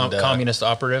Birkenstocks and communist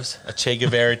operatives, a Che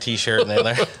Guevara T-shirt, and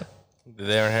they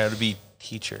learn how to be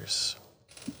teachers.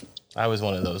 I was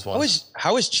one of those ones.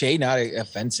 How is Che not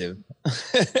offensive?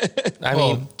 I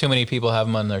mean, too many people have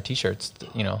them on their T-shirts.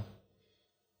 You know.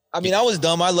 I mean, I was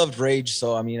dumb. I loved Rage,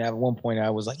 so I mean, at one point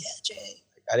I was like, yeah, Che.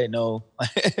 I didn't know.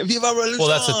 Well,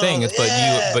 that's the thing.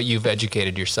 It's but you've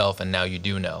educated yourself, and now you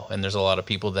do know. And there's a lot of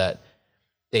people that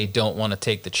they don't want to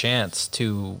take the chance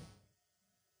to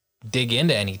dig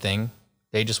into anything.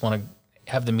 They just want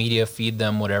to have the media feed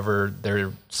them whatever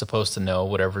they're supposed to know,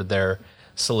 whatever their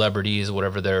celebrities,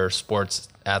 whatever their sports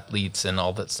athletes and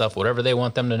all that stuff, whatever they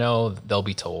want them to know, they'll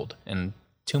be told. And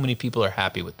too many people are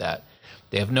happy with that.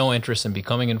 They have no interest in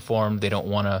becoming informed. They don't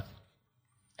want to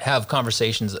have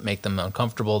conversations that make them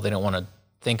uncomfortable. They don't want to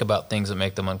think about things that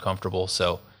make them uncomfortable.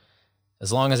 So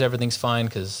as long as everything's fine,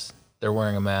 because they're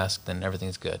wearing a mask, then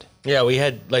everything's good. Yeah,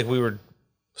 we were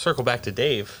circle back to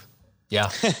Dave. Yeah.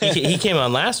 he came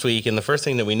on last week, and the first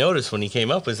thing that we noticed when he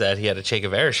came up was that he had a Che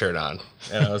Guevara shirt on.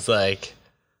 And I was like,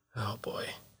 oh boy.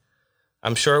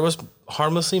 I'm sure it was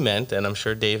harmlessly meant, and I'm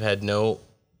sure Dave had no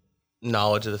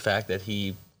knowledge of the fact that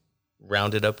he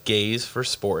rounded up gays for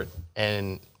sport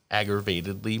and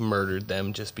aggravatedly murdered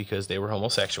them just because they were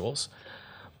homosexuals.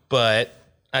 But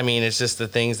I mean, it's just the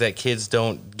things that kids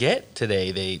don't get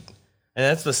today. And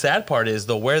that's the sad part, is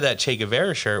they'll wear that Che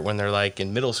Guevara shirt when they're like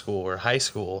in middle school or high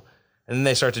school, and then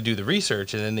they start to do the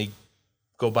research, and then they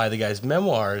go buy the guy's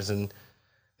memoirs, and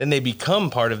then they become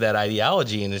part of that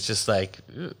ideology. And it's just like,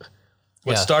 ugh.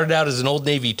 What started out as an Old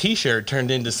Navy T-shirt turned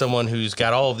into someone who's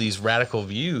got all of these radical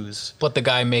views. But the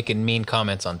guy making mean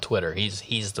comments on Twitter,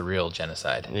 he's the real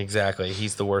genocide. Exactly.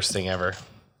 He's the worst thing ever.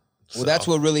 Well, that's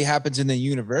what really happens in the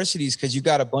universities, because you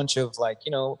got a bunch of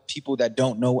people that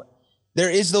don't know. There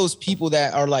is those people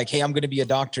that are like, hey, I'm going to be a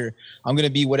doctor. I'm going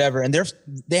to be whatever. And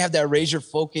they have that razor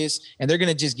focus, and they're going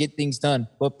to just get things done.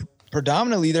 But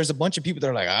predominantly, there's a bunch of people that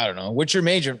are like, I don't know, what's your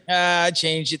major? I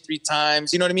changed it 3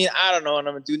 times. You know what I mean? I don't know what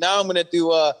I'm going to do. Now I'm going to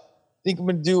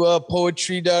do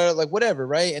poetry, like whatever,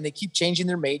 right? And they keep changing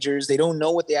their majors. They don't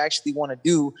know what they actually want to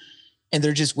do, and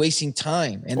they're just wasting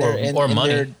time. And money.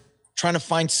 They're trying to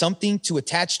find something to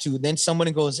attach to. Then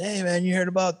someone goes, hey man, you heard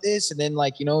about this? And then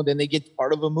then they get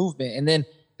part of a movement. And then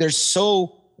they're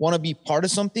so want to be part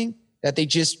of something that they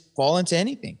just fall into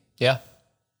anything. Yeah.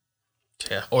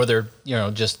 Yeah. Or they're,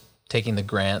 just taking the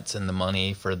grants and the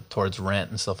money towards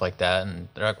rent and stuff like that. And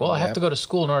they're like, well, I have to go to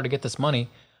school in order to get this money.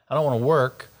 I don't want to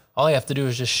work. All I have to do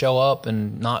is just show up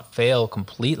and not fail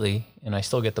completely, and I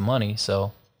still get the money.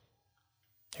 So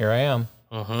here I am.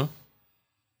 Mm-hmm.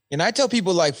 And I tell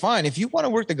people, like, fine, if you want to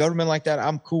work the government like that,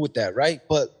 I'm cool with that, right?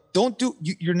 But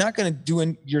you're not going to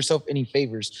do yourself any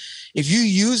favors. If you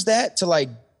use that to like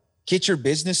get your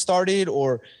business started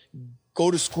or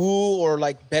go to school or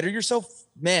like better yourself,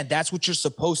 man, that's what you're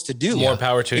supposed to do. More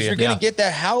power to you. If you're going to get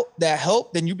that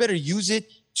help, then you better use it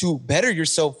to better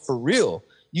yourself for real.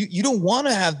 You don't want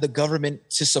to have the government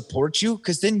to support you,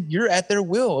 because then you're at their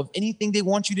will of anything they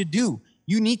want you to do.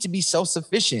 You need to be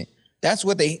self-sufficient. That's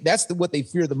what they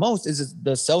fear the most, is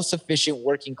the self-sufficient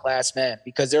working class man,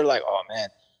 because they're like, oh man,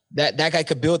 that guy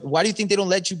could build. Why do you think they don't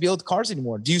let you build cars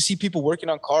anymore? Do you see people working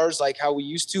on cars like how we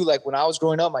used to? Like when I was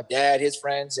growing up, my dad, his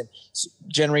friends, and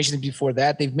generations before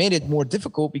that, they've made it more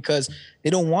difficult because they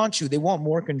don't want you. They want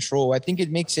more control. I think it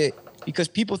makes it, because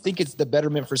people think it's the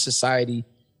betterment for society.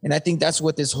 And I think that's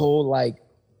what this whole whiteness.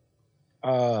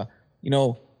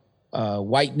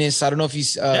 I don't know if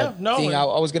he's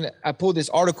thing. I pulled this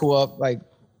article up, like,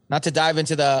 not to dive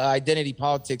into the identity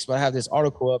politics, but I have this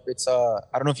article up. It's I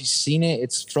don't know if you've seen it.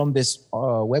 It's from this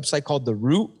website called The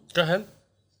Root. Go ahead.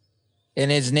 and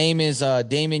his name is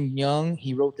Damon Young.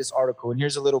 He wrote this article, and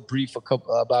here's a little brief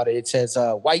about it. It says,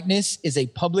 whiteness is a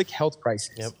public health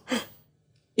crisis. Yep.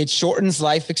 It shortens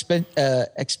life expectancy.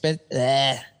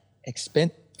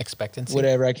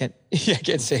 Whatever, I can't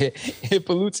say it. It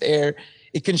pollutes air.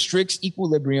 It constricts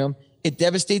equilibrium. It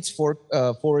devastates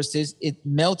forests. It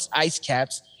melts ice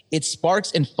caps. It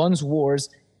sparks and funds wars.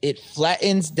 It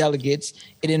flattens delegates.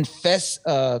 It infests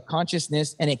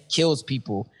consciousness, and it kills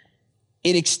people.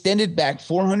 It extended back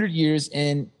 400 years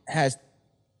and has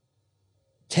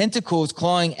tentacles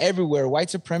clawing everywhere. White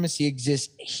supremacy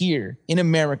exists here in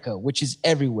America, which is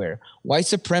everywhere. White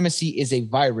supremacy is a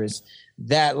virus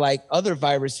that, like other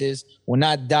viruses, will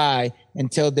not die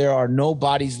until there are no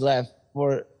bodies left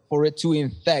for it to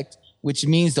infect, which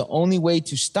means the only way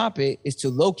to stop it is to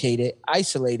locate it,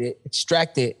 isolate it,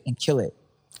 extract it, and kill it.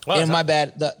 Well, and my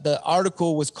bad, the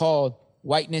article was called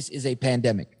Whiteness is a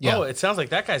Pandemic. Yeah. Oh, it sounds like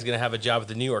that guy's going to have a job at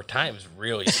the New York Times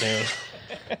really soon.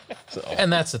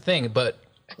 And that's the thing. But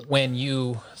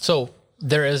so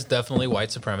there is definitely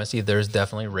white supremacy. There's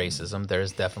definitely racism.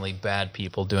 There's definitely bad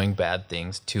people doing bad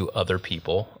things to other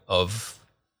people of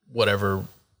whatever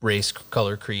race,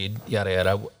 color, creed, yada,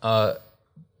 yada.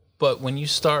 But when you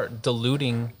start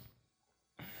diluting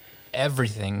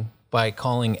everything by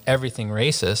calling everything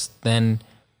racist, then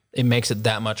it makes it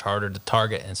that much harder to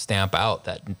target and stamp out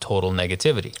that total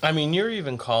negativity. I mean, you're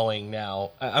even calling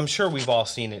now, I'm sure we've all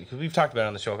seen it because we've talked about it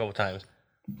on the show a couple times,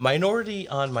 minority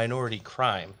on minority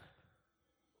crime.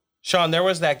 Sean, there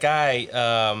was that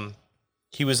guy,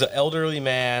 he was an elderly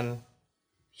man.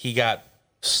 He got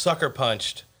sucker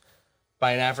punched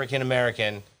by an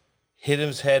African-American, hit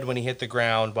his head when he hit the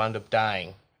ground, wound up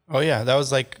dying. Oh, yeah. That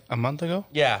was like a month ago?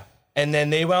 Yeah. And then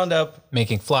they wound up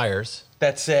making flyers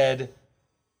that said,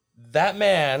 that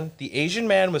man, the Asian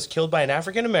man, was killed by an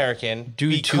African American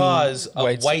because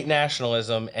of white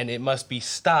nationalism, and it must be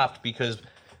stopped because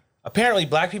apparently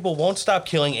black people won't stop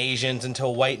killing Asians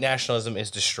until white nationalism is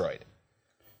destroyed.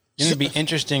 It's going to be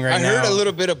interesting I heard a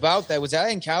little bit about that. Was that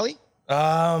in Cali?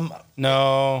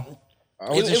 No. I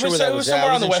wasn't sure where that was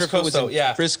somewhere at. on the West Coast, though.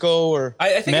 Yeah. Frisco or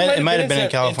I think it might have been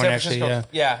in California, San actually. Francisco.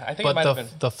 Yeah, I think it might have been.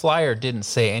 The flyer didn't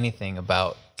say anything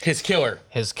about his killer.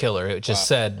 It just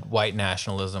said white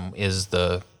nationalism is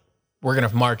we're going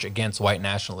to march against white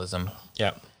nationalism.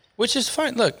 Yeah. Which is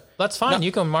fine. Look, that's fine.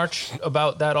 You can march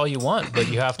about that all you want, but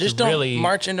you have just to don't really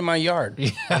march into my yard.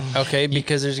 Okay,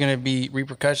 because there's going to be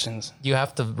repercussions. You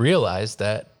have to realize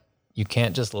that you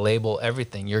can't just label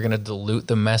everything. You're going to dilute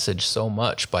the message so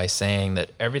much by saying that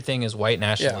everything is white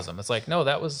nationalism. It's like, no,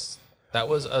 that was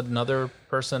another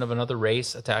person of another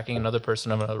race attacking another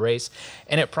person of another race.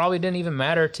 And it probably didn't even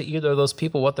matter to either of those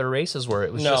people what their races were.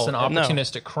 It was just an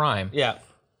opportunistic crime. Yeah.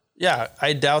 Yeah.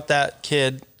 I doubt that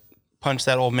kid punched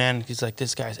that old man. He's like,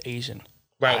 this guy's Asian.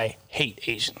 Right. I hate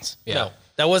Asians. Yeah. No.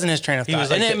 That wasn't his train of thought. He was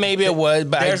like, maybe it was,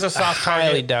 but there's I a soft highly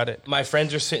target. doubt it. My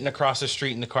friends are sitting across the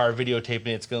street in the car videotaping it.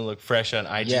 It's going to look fresh on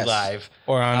IG Yes. Live.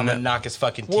 Or on I'm going to knock his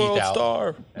fucking teeth World out.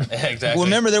 Star. Exactly. Well,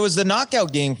 remember there was the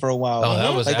knockout game for a while. Oh,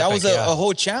 that was like that epic, was a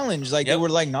whole challenge. Like they were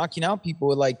like knocking out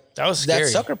people. Like that was scary. That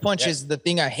sucker punch is the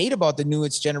thing I hate about the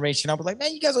newest generation. I was like,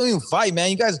 man, you guys don't even fight, man.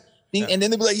 You guys think, and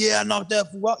then they'll be like, yeah, I knocked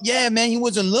that fool out. Yeah, man, he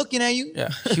wasn't looking at you. Yeah,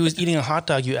 he was eating a hot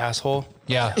dog, you asshole.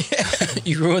 Yeah,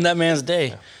 you ruined that man's day.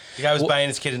 Yeah. The guy was buying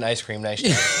his kid an ice cream. Nice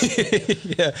job.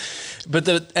 Yeah, but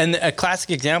a classic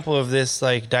example of this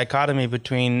like dichotomy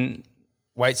between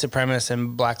white supremacists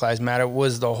and Black Lives Matter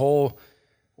was the whole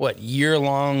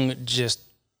year-long just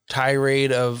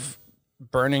tirade of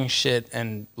burning shit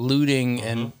and looting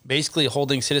and basically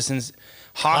holding citizens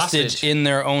hostage in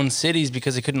their own cities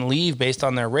because they couldn't leave based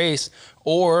on their race,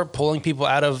 or pulling people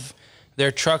out of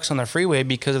their trucks on the freeway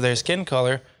because of their skin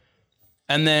color.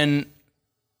 And then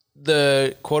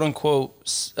the quote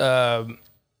unquote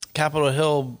Capitol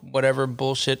Hill, whatever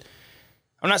bullshit.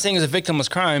 I'm not saying it's a victimless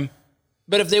crime,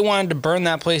 but if they wanted to burn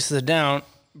that place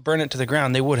burn it to the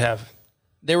ground, they would have.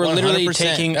 They were literally 100%.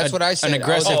 taking That's what I said. an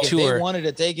aggressive If tour. they wanted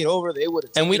to take it over, they would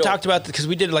have. And we talked about, because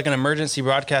we did like an emergency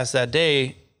broadcast that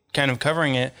day, kind of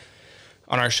covering it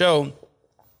on our show.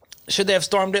 Should they have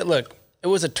stormed it? Look, it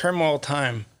was a turmoil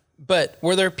time, but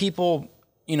were there people,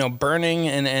 burning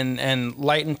and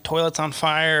lighting toilets on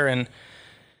fire? And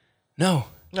no,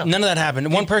 none of that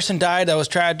happened. One person died. That was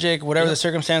tragic. Whatever the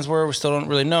circumstances were, we still don't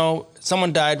really know.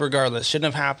 Someone died regardless.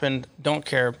 Shouldn't have happened. Don't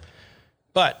care.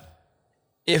 But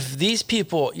if these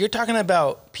people, you're talking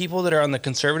about people that are on the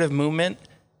conservative movement,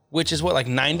 which is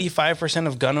 95%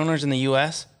 of gun owners in the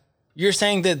U.S., you're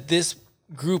saying that this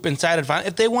group incited violence.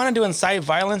 If they wanted to incite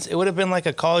violence, it would have been like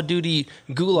a Call of Duty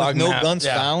gulag. No map. guns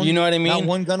found. You know what I mean? Not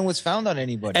one gun was found on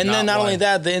anybody. And then not only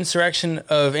that, the insurrection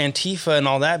of Antifa and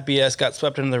all that BS got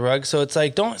swept under the rug. So it's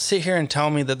like, don't sit here and tell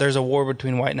me that there's a war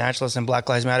between white nationalists and Black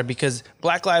Lives Matter, because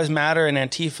Black Lives Matter and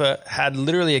Antifa had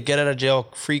literally a get out of jail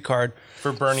free card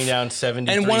for burning down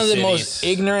 73 and one of the cities. most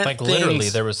ignorant Like things, literally,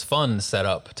 there was funds set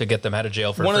up to get them out of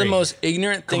jail for one free. of the most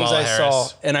ignorant things Kamala I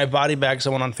Harris. saw, and I body bagged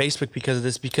someone on Facebook because of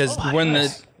this, because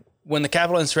when the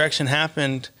Capitol insurrection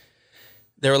happened,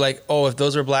 they were like, oh, if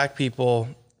those were black people,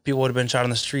 people would have been shot on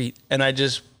the street. And I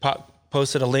just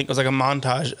posted a link. It was like a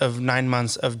montage of 9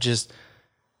 months of just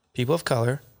people of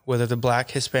color, whether they're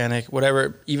black, Hispanic,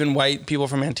 whatever, even white people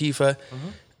from Antifa,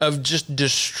 of just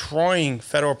destroying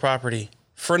federal property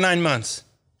for 9 months.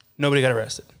 Nobody got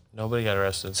arrested. Nobody got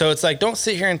arrested. So it's like, don't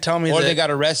sit here and tell me or that they got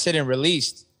arrested and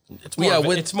released. It's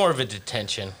more of a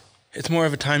detention. It's more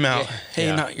of a timeout. Hey,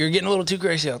 Yeah. No, you're getting a little too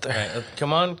crazy out there. Right.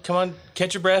 Come on,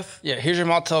 catch your breath. Yeah, here's your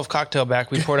Molotov cocktail back.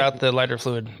 We poured out the lighter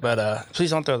fluid, but please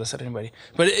don't throw this at anybody.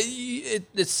 But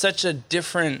it's such a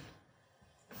different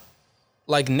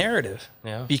like narrative.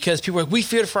 Yeah. Because people are like, we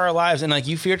feared for our lives, and like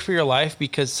you feared for your life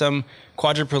because some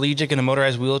quadriplegic in a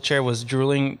motorized wheelchair was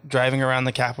driving around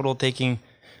the Capitol, taking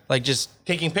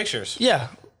pictures. Yeah,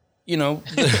 you know,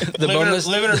 the boneless,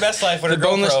 living her best life with the her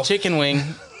boneless GoPro. chicken wing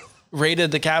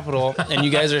raided the Capitol, and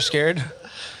you guys are scared.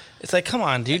 It's like, come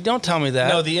on, dude, don't tell me that.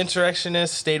 No, the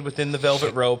insurrectionists stayed within the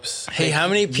velvet ropes. Hey, how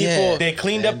many people? They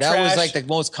cleaned up that trash. was like the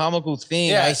most comical thing.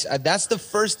 Yeah. That's the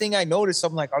first thing I noticed.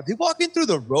 I'm like, are they walking through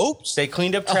the ropes? They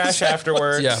cleaned up I was trash like,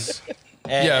 afterwards.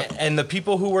 Yeah. And the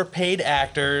people who were paid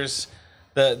actors,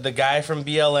 the guy from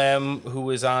BLM who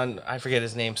was on, I forget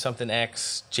his name, something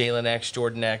X, Jalen X,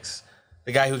 Jordan X,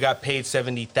 the guy who got paid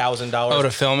 $70,000. Oh, to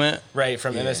film it? Right,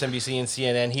 from MSNBC and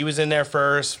CNN. He was in there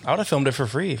first. I would have filmed it for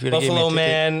free if you'd have Buffalo gave me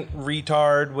a ticket. Man,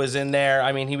 retard, was in there.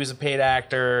 I mean, he was a paid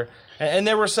actor. And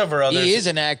there were several others. He is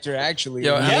an actor, actually.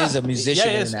 Yo, he is a musician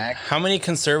and an actor. How many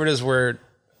conservatives were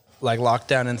like locked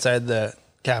down inside the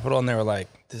Capitol, and they were like,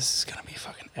 this is gonna be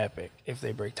fucking epic if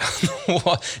they break down the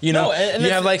wall. You know, No, and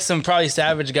you have like some probably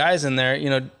savage guys in there.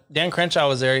 You know, Dan Crenshaw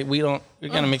was there. We kind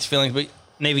of mixed feelings, but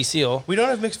Navy SEAL. We don't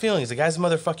have mixed feelings. The guy's a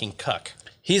motherfucking cuck.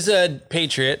 He's a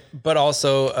patriot, but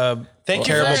also a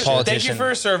terrible politician. Thank you for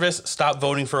your service. Stop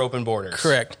voting for open borders.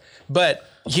 Correct. But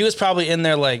he was probably in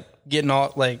there like getting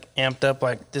all like amped up,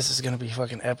 like this is gonna be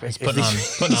fucking epic. Putting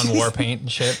on war paint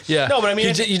and shit. Yeah. No, but I mean,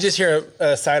 you just hear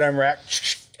a sidearm rack.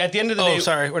 At the end of the Oh, day,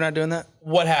 sorry, we're not doing that.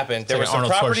 what happened? There was some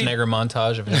Arnold property. Schwarzenegger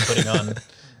montage of him putting on.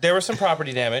 There was some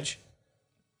property damage.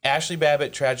 Ashley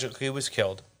Babbitt tragically was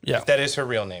killed. Yeah. If that is her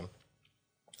real name.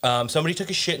 Somebody took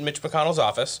a shit in Mitch McConnell's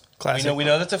office. Classic. We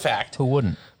know that's a fact. Who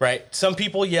wouldn't? Right. Some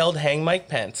people yelled, "Hang Mike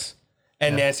Pence,"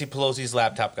 and Nancy Pelosi's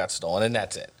laptop got stolen, and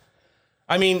that's it.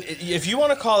 I mean, if you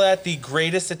want to call that the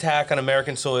greatest attack on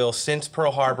American soil since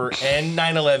Pearl Harbor and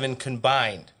 9/11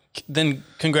 combined, Then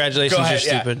congratulations, go ahead,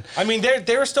 you're stupid. I mean,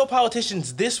 there are still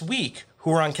politicians this week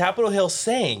who are on Capitol Hill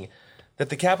saying that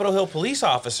the Capitol Hill police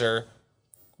officer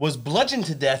was bludgeoned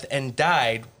to death and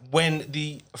died when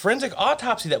the forensic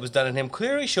autopsy that was done on him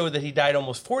clearly showed that he died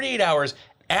almost 48 hours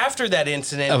after that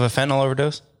incident Of a fentanyl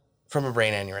overdose? from a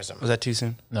brain aneurysm. Was that too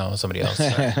soon? No, somebody else.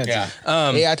 Yeah.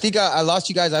 Hey, I think I lost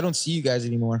you guys. I don't see you guys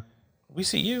anymore. We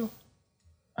see you.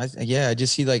 I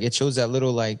just see like it shows that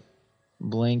little like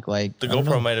blink like The I don't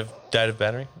know. GoPro might have died of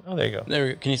battery. Oh, there you go. There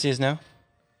we go. Can you see us now?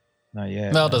 Not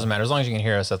yet. Well, it doesn't matter. As long as you can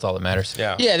hear us, that's all that matters.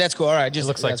 Yeah. Yeah, that's cool. All right, It just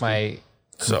looks like that's my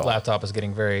laptop is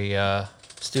getting very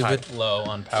Stupid. low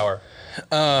on power.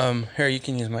 Here, you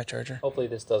can use my charger. Hopefully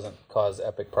this doesn't cause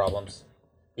epic problems.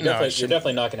 No, it You're shouldn't.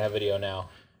 definitely not going to have video now.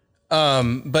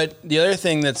 But the other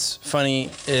thing that's funny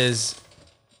is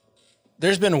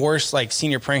there's been worse like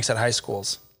senior pranks at high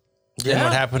schools than Yeah.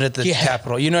 what happened at the Yeah.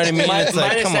 Capitol. You know what I mean? It's like,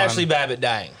 Minus come on. Ashley Babbitt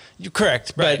dying. You're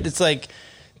correct, but it's like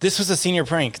this was a senior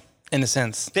prank in a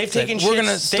sense. They've It's like, taken we're gonna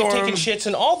shits. They've taken shits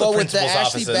in all the But with the principals'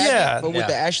 Ashley offices. Babbitt, with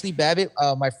the Ashley Babbitt,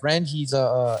 my friend, he's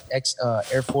a ex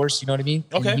Air Force. You know what I mean?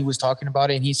 Okay. And he was talking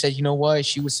about it, and he said, you know what?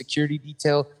 She was security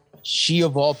detail. She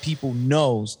of all people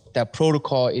knows that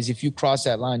protocol is if you cross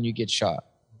that line, you get shot.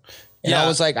 And I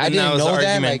was like, I and that didn't was the know that.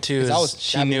 argument, Like, too, 'cause I is was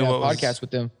she having knew that what was- podcast with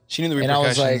them. She knew the And I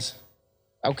was like, repercussions.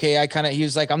 okay, he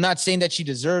was like, I'm not saying that she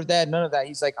deserved that, none of that.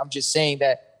 He's like, I'm just saying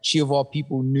that she of all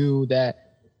people knew that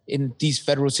in these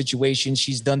federal situations,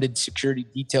 she's done the security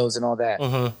details and all that.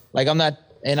 Like, I'm not,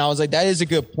 and I was like, that is a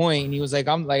good point. And he was like,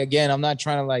 I'm like, again, I'm not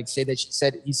trying to like say that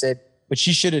he said, but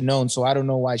she should have known. So I don't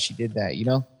know why she did that, you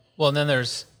know? Well, and then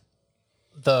there's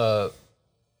the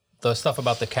stuff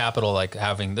about the Capitol, like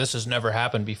having this has never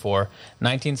happened before.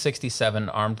 1967,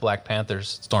 armed Black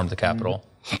Panthers stormed the Capitol,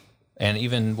 And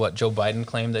even what Joe Biden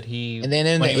claimed that he. And then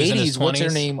in when the he was in his 80s, what's her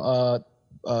 20s,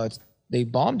 name? They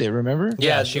bombed it, remember?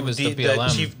 Yeah, she was the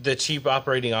BLM. The chief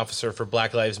operating officer for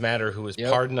Black Lives Matter, who was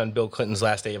pardoned on Bill Clinton's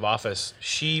last day of office.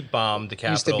 She bombed the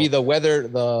Capitol. Used to be the weather,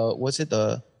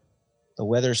 the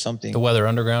weather something. The Weather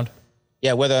Underground?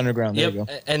 Yeah, Weather Underground. There you go.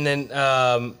 And then,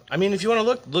 I mean, if you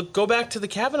want to go back to the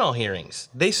Kavanaugh hearings.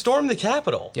 They stormed the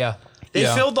Capitol. Yeah. They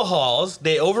filled the halls,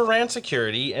 they overran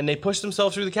security, and they pushed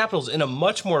themselves through the Capitols in a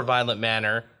much more violent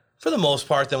manner, for the most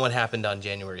part, than what happened on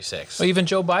January 6th. Well, even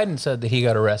Joe Biden said that he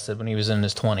got arrested when he was in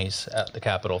his 20s at the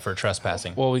Capitol for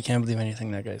trespassing. Well, we can't believe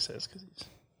anything that guy says because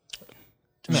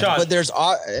he's. Sean, but there's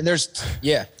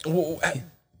yeah.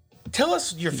 Tell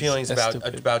us your feelings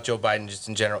about Joe Biden just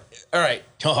in general. All right.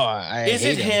 Is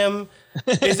it him?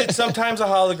 Is it sometimes a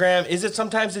hologram? Is it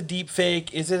sometimes a deep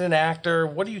fake? Is it an actor?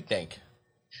 What do you think?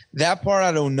 That part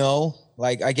I don't know.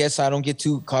 Like, I guess I don't get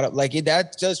too caught up. Like,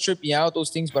 that does trip me out, those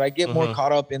things. But I get more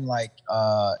caught up in like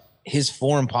his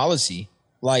foreign policy.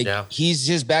 Like he's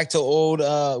just back to old.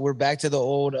 We're back to the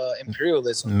old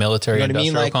imperialism,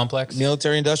 military-industrial complex.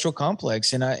 Military-industrial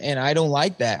complex, and I don't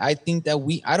like that. I think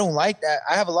that I don't like that.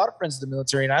 I have a lot of friends in the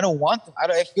military, and I don't want them.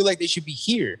 I feel like they should be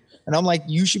here, and I'm like,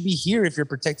 you should be here if you're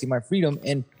protecting my freedom.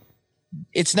 And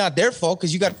it's not their fault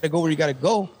because you got to go where you got to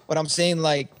go. But I'm saying,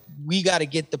 like, we got to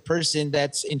get the person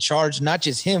that's in charge, not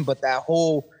just him, but that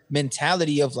whole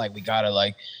mentality of like, we got to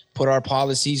like put our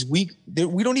policies. We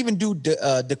don't even do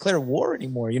declare war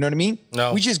anymore. You know what I mean?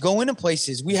 No. We just go into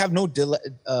places. We have no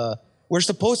we're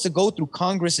supposed to go through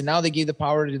Congress, and now they gave the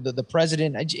power to the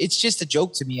president. It's just a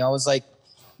joke to me. I was like,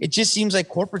 it just seems like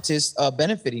corporatists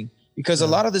benefiting, because a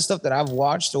lot of the stuff that I've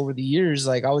watched over the years,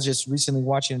 like I was just recently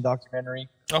watching a documentary.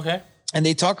 Okay. And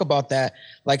they talk about that,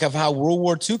 like of how World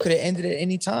War II could have ended at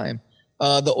any time.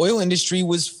 The oil industry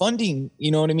was funding,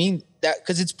 you know what I mean? That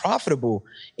because it's profitable.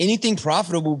 Anything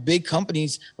profitable, big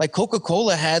companies like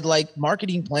Coca-Cola had like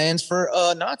marketing plans for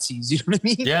Nazis. You know what I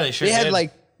mean? Yeah, they sure They had did.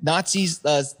 like Nazis,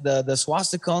 the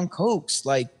swastika on Cokes.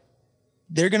 Like,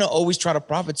 they're gonna always try to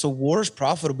profit. So war is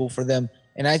profitable for them.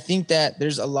 And I think that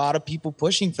there's a lot of people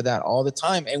pushing for that all the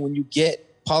time. And when you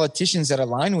get politicians that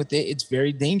align with it, it's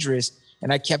very dangerous.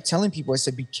 And I kept telling people, I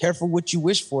said, be careful what you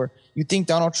wish for. You think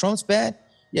Donald Trump's bad?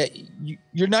 Yeah,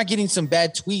 you're not getting some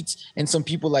bad tweets and some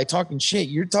people like talking shit.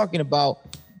 You're talking about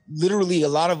literally a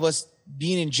lot of us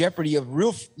being in jeopardy of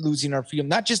losing our freedom,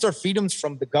 not just our freedoms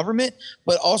from the government,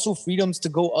 but also freedoms to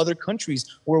go other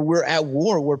countries where we're at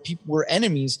war, where we're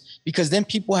enemies, because then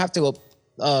people have to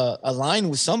align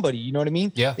with somebody. You know what I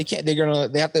mean? Yeah. They can't. They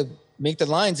have to make the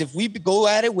lines. If we go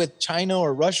at it with China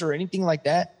or Russia or anything like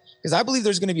that, because I believe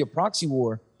there's going to be a proxy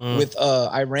war with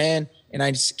Iran. And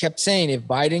I just kept saying, if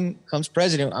Biden comes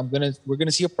president, we're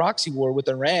gonna see a proxy war with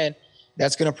Iran.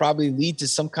 That's gonna probably lead to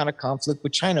some kind of conflict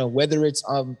with China, whether it's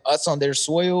us on their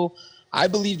soil. I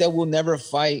believe that we'll never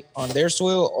fight on their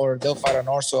soil or they'll fight on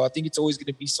our soil. I think it's always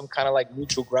gonna be some kind of like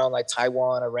neutral ground, like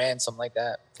Taiwan, Iran, something like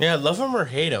that. Yeah, love him or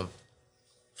hate him.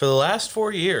 For the last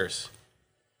 4 years,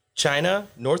 China,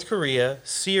 North Korea,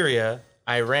 Syria,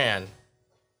 Iran,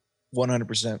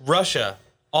 100%, Russia,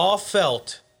 all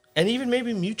felt and even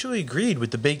maybe mutually agreed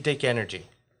with the big dick energy.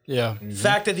 Yeah.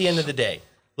 Fact at the end of the day.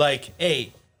 Like,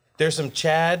 hey, there's some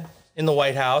Chad in the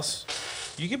White House.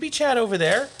 You can be Chad over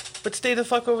there, but stay the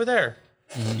fuck over there.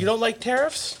 You don't like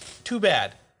tariffs? Too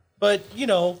bad. But, you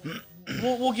know,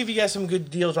 we'll give you guys some good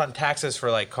deals on taxes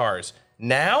for, like, cars.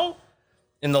 Now,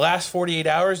 in the last 48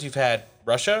 hours, you've had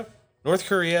Russia, North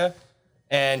Korea,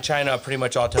 and China pretty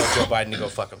much all tell Joe Biden to go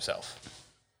fuck himself.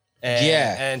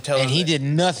 And he did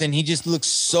nothing. He just looks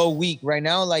so weak right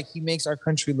now. Like, he makes our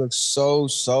country look so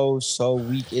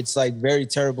weak. It's like very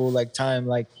terrible. Like, time.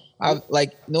 Like,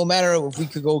 no matter if we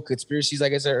could go conspiracies,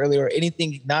 like I said earlier, or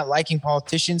anything, not liking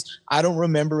politicians. I don't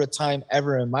remember a time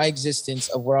ever in my existence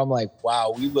of where I'm like,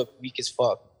 wow, we look weak as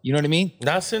fuck. You know what I mean?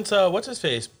 Not since what's his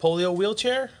face, polio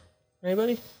wheelchair.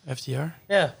 Anybody? FDR.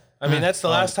 Yeah, I mean that's the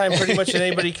last time pretty much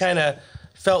anybody kind of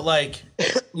felt like.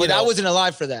 But I wasn't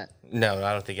alive for that. No,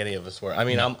 I don't think any of us were. I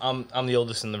mean, I'm the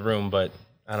oldest in the room, but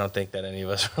I don't think that any of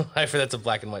us were alive for that's a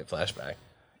black and white flashback.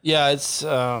 Yeah, it's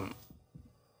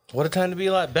what a time to be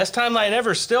alive. Best timeline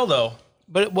ever still though.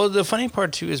 But the funny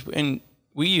part too is, and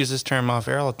we use this term off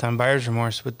air all the time, buyer's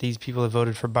remorse with these people that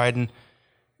voted for Biden.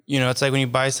 You know, it's like when you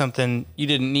buy something you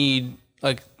didn't need,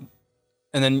 like,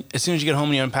 and then as soon as you get home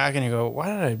and you unpack it and you go, why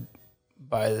did I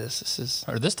buy this?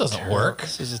 This doesn't work.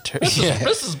 This is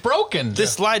this is broken.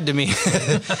 This lied to me.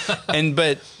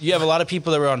 But you have a lot of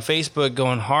people that were on Facebook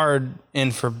going hard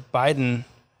in for Biden.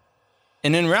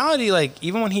 And in reality, like,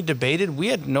 even when he debated, we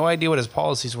had no idea what his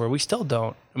policies were. We still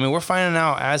don't. I mean, we're finding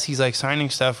out as he's like signing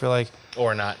stuff. We're like,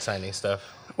 or not signing stuff.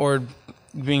 or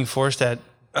being forced at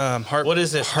heart. What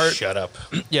is this? Shut up.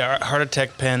 Yeah, heart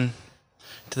attack pen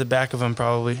to the back of him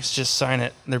probably. It's just sign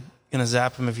it. They're gonna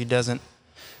zap him if he doesn't.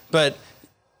 But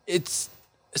it's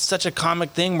such a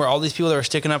comic thing where all these people that are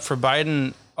sticking up for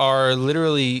Biden are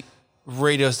literally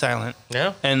radio silent.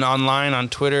 Yeah. And online on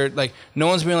Twitter, like no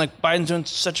one's being like Biden's doing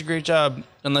such a great job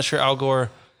unless you're Al Gore.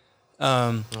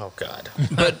 Oh God.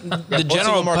 But the Most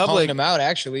general of them are calling public, him out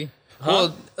actually.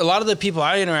 well, a lot of the people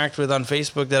I interact with on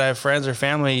Facebook that I have friends or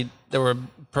family that were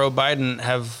pro Biden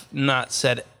have not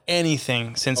said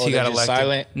anything since he they're got just elected.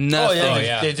 silent? Nothing. Oh,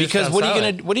 yeah. They just Because gone what are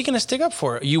silent. you gonna stick up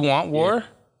for? You want war?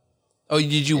 Oh,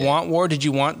 did you want war? Did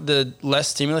you want the less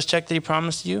stimulus check that he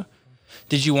promised you?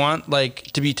 Did you want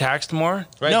to be taxed more?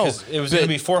 Right, No, 'cause it was going to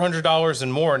be $400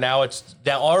 and more. Now it's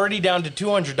already down to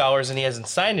 $200, and he hasn't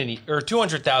signed any, or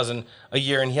 $200,000 a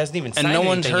year, and he hasn't even signed and no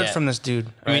one's anything heard yet. from this dude.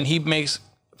 I mean, he makes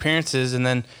appearances, and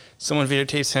then someone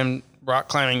videotapes him rock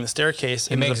climbing the staircase.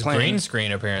 He into makes the plane. green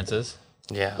screen appearances.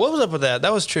 Yeah. What was up with that?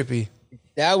 That was trippy.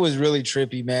 That was really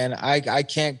trippy, man. I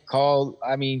can't call.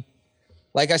 I mean,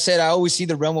 like I said, I always see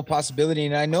the realm of possibility,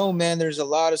 and I know, man, there's a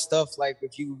lot of stuff. Like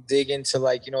if you dig into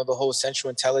the whole Central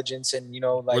Intelligence and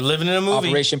We're living in a movie.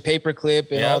 Operation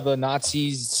Paperclip and Yeah. all the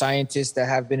Nazis scientists that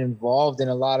have been involved in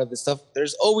a lot of the stuff.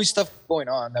 There's always stuff going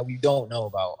on that we don't know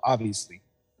about, obviously.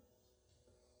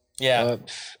 Yeah.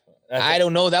 I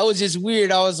don't know. That was just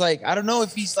weird. I was like, I don't know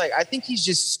if he's I think he's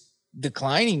just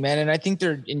declining, man. And I think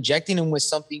they're injecting him with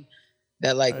something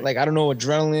that I don't know,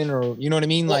 adrenaline or you know what I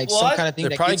mean? Some kind of thing They're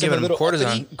that probably gets him a giving him little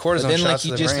cortisone uppity, cortisone but then shots he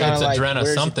to the just brain. kind of It's Adrena wears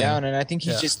it something. down. And I think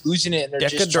he's Yeah. just losing it, and they're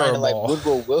just trying to Decadurable.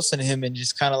 Woodrow Wilson him and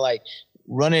just kind of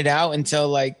run it out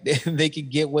until they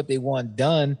could get what they want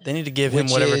done. They need to give him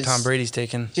which whatever is Tom Brady's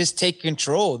taking. Just take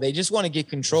control. They just want to get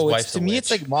control. His It's, wife's to a me, witch.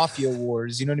 it's like mafia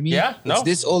wars. You know what I mean? Yeah, no. It's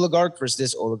this oligarch versus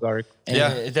this oligarch. And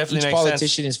Yeah, it definitely each makes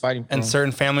politician is fighting for And him.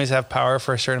 certain families have power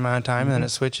for a certain amount of time, and then it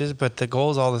switches. But the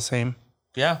goal's all the same.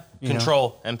 Yeah. You know.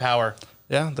 Control and power.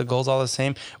 Yeah, the goal's all the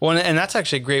same. Well, and that's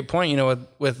actually a great point.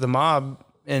 With the mob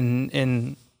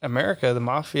in America, the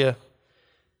mafia.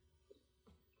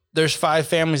 There's 5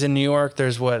 families in New York.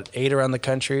 There's 8 around the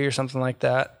country or something like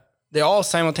that. They all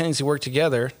simultaneously work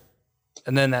together,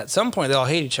 and then at some point they all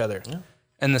hate each other,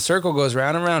 and the circle goes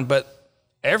round and round. But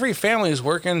every family is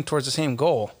working towards the same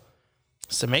goal: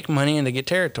 it's to make money and to get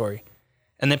territory.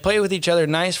 And they play with each other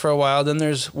nice for a while. Then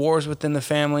there's wars within the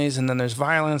families, and then there's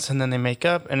violence, and then they make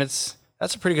up. And that's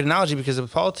a pretty good analogy because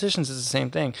with politicians, it's the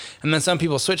same thing. And then some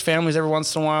people switch families every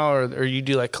once in a while, or you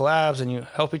do collabs and you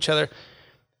help each other.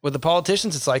 With the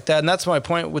politicians, it's like that. And that's my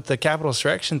point with the Capitol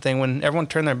insurrection thing. When everyone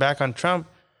turned their back on Trump,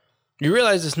 you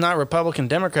realize it's not Republican,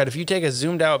 Democrat. If you take a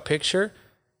zoomed out picture,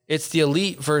 it's the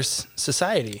elite versus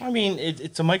society. I mean,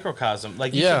 it's a microcosm.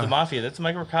 Like you said, the mafia, that's a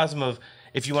microcosm of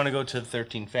if you want to go to the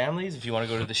 13 families, if you want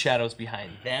to go to the shadows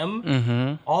behind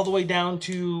them, all the way down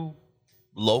to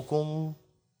local,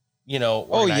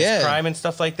 organized crime and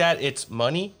stuff like that. It's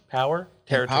money, power,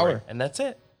 territory, and that's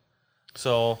it.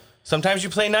 So sometimes you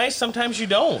play nice, sometimes you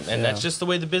don't. And that's just the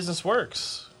way the business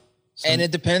works. And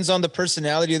it depends on the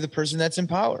personality of the person that's in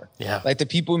power. Yeah. Like the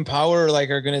people in power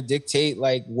are going to dictate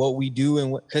what we do,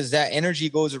 and because that energy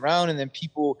goes around and then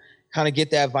people kind of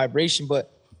get that vibration.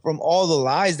 But from all the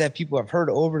lies that people have heard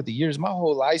over the years, my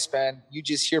whole lifespan, you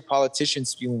just hear politicians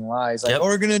spewing lies oh,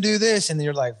 we're going to do this. And then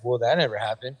you're like, well, that never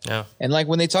happened. Yeah. And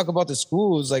when they talk about the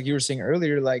schools, like you were saying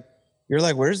earlier, you're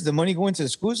like, where's the money going to the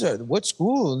schools? What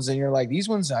schools? And you're like, these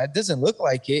ones, it doesn't look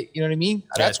like it. You know what I mean?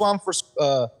 Yeah. That's why I'm for,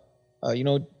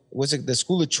 was it the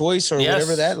school of choice or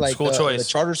whatever that? School choice. The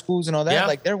charter schools and all that.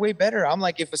 Yeah. They're way better. I'm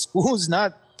like, if a school is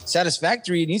not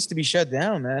satisfactory, it needs to be shut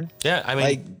down, man. Yeah. I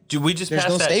mean, we just there's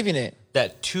passed no saving it.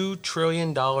 That $2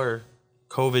 trillion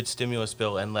COVID stimulus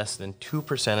bill, and less than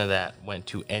 2% of that went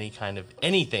to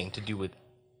anything to do with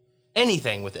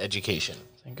anything with education.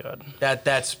 Thank God.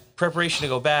 That's preparation to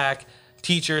go back,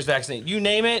 teachers, vaccinate, you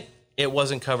name it, it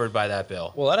wasn't covered by that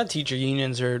bill. Well, a lot of teacher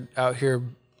unions are out here,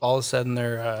 all of a sudden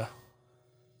they're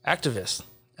activists.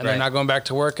 And they're not going back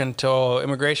to work until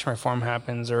immigration reform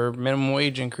happens or minimum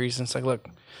wage increase. And it's like, look,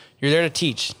 you're there to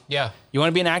teach. Yeah. You want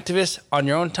to be an activist on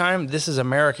your own time? This is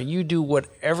America. You do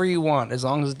whatever you want as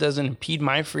long as it doesn't impede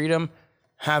my freedom.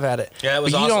 Have at it. Yeah, it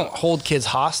was but you awesome. don't hold kids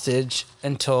hostage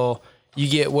until you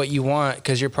get what you want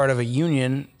because you're part of a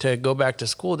union to go back to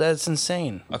school. That's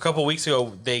insane. A couple weeks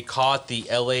ago, they caught the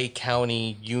LA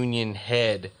County union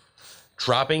head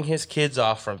dropping his kids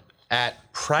off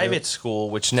at private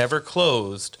school, which never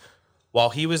closed,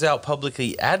 while he was out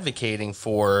publicly advocating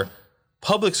for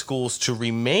public schools to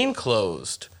remain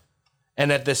closed.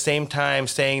 And at the same time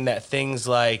saying that things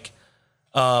like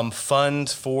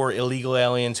funds for illegal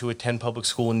aliens who attend public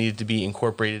school needed to be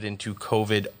incorporated into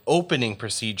COVID opening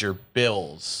procedure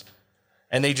bills.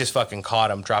 And they just fucking caught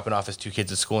him dropping off his 2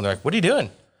 kids at school. And they're like, what are you doing?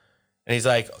 And he's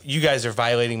like, you guys are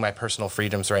violating my personal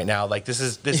freedoms right now. Like, this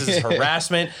is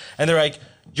harassment. And they're like,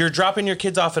 you're dropping your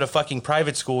kids off at a fucking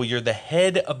private school. You're the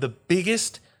head of the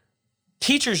biggest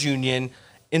teachers union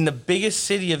in the biggest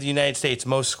city of the United States,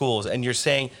 most schools. And you're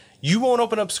saying you won't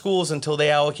open up schools until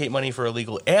they allocate money for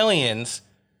illegal aliens.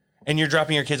 And you're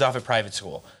dropping your kids off at private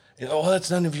school. Oh, that's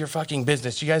none of your fucking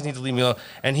business. You guys need to leave me alone.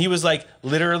 And he was like,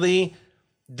 literally,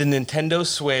 the Nintendo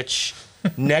Switch,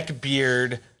 neck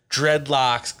beard,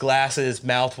 dreadlocks, glasses,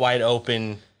 mouth wide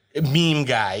open, meme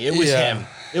guy. It was him.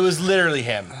 It was literally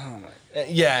him. Oh my.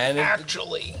 Yeah, and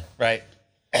actually, right.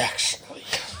 Actually,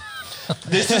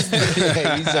 this is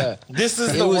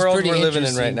the world we're living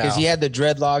in right now. Because he had the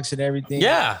dreadlocks and everything.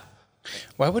 Yeah.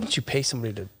 Why wouldn't you pay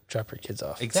somebody to drop your kids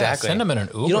off? Exactly. Yeah, send them in an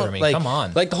Uber. You don't, I mean, like, come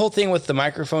on. Like the whole thing with the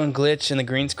microphone glitch and the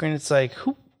green screen. It's like,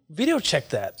 who video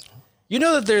checked that? You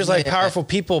know that there's like powerful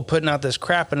people putting out this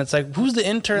crap, and it's like, who's the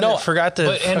intern that forgot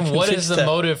to? And what is the that?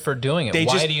 motive for doing it?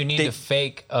 Why do you need to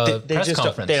fake a press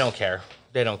conference? They don't care.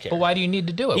 They don't care. But why do you need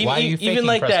to do it? Why are you faking even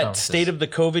like press that conferences? State of the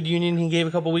COVID Union he gave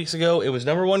a couple weeks ago? It was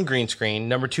number 1 green screen,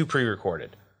 number 2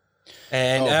 pre-recorded.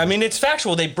 And I mean, it's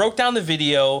factual. They broke down the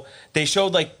video. They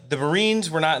showed like the Marines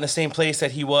were not in the same place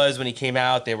that he was when he came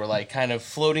out. They were like kind of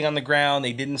floating on the ground.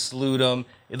 They didn't salute him.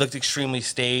 It looked extremely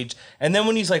staged. And then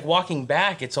when he's like walking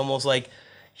back, it's almost like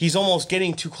he's almost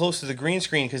getting too close to the green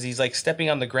screen because he's like stepping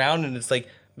on the ground and it's like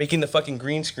making the fucking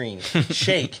green screen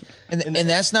shake. and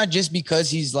that's not just because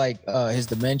he's like his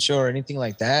dementia or anything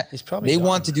like that. He's probably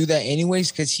want to do that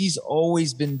anyways because he's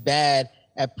always been bad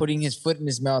at putting his foot in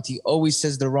his mouth. He always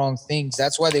says the wrong things.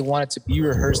 That's why they want it to be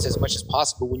rehearsed as much as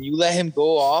possible. When you let him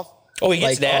go off, he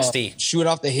gets nasty. Shoot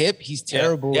off the hip. He's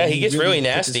terrible. Yeah, he gets really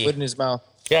puts nasty. His foot in his mouth.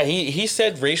 Yeah, he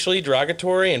said racially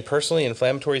derogatory and personally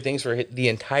inflammatory things for the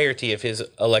entirety of his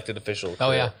elected official career.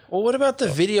 Oh, yeah. Well, what about the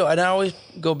video? And I always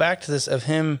go back to this of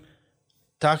him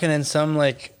talking in some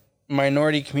like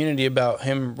minority community about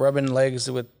him rubbing legs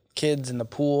with kids in the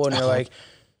pool, and you're like,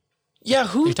 yeah,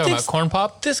 who you talking about Corn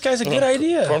Pop? This guy's a good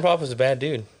idea. Corn Pop was a bad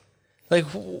dude. Like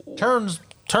turns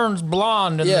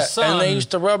blonde in the sun. And they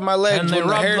used to rub my legs and when they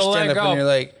my rub hair the stand leg up, and you're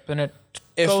like, and it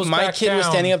if goes my back kid was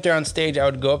down. standing up there on stage, I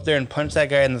would go up there and punch that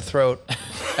guy in the throat,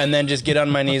 and then just get on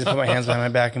my knees and put my hands behind my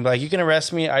back and be like, "You can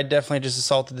arrest me. I definitely just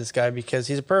assaulted this guy because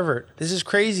he's a pervert. This is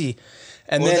crazy."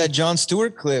 And then that Jon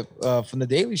Stewart clip from the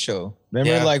Daily Show.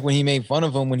 Remember, like when he made fun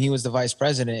of him when he was the vice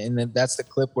president, and then that's the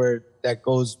clip where that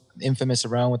goes infamous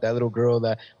around with that little girl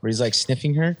where he's like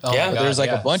sniffing her. Oh yeah, there's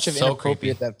like a bunch of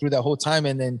inappropriate that through that whole time,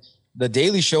 and then the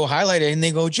Daily Show highlighted, and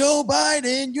they go, "Joe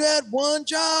Biden, you had one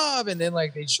job," and then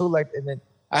like they show like, and then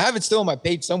I have it still on my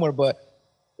page somewhere, but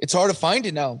it's hard to find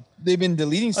it now. They've been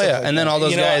deleting stuff. and then all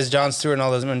those guys, Jon Stewart and all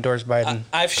those endorse Biden.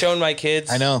 I've shown my kids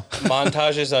I know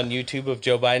montages on YouTube of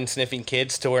Joe Biden sniffing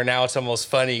kids to where now it's almost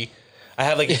funny. I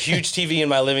have like a huge TV in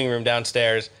my living room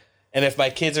downstairs, and if my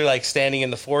kids are like standing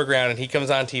in the foreground and he comes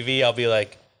on TV, I'll be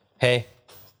like, "Hey,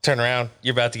 turn around.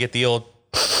 You're about to get the old."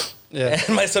 Yeah.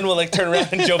 And my son will like turn around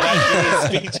and Joe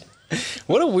Biden doing his speech.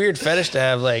 What a weird fetish to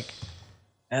have. Like,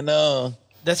 I know.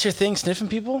 That's your thing, sniffing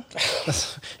people?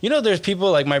 You know, there's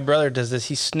people like my brother does this.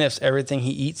 He sniffs everything he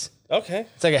eats. Okay.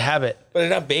 It's like a habit. But they're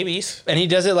not babies. And he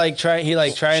does it like try and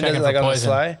does it like on the poison.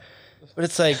 sly. But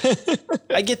it's like,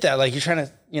 I get that. Like you're trying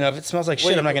to, if it smells like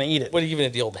shit, I'm not going to eat it. What are you giving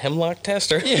it, the old hemlock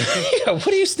test? Or? Yeah. What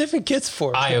are you sniffing kids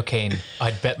for? Iocane.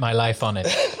 I'd bet my life on it.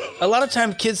 A lot of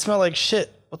time kids smell like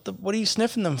shit. What are you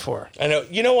sniffing them for? I know.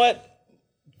 You know what?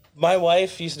 My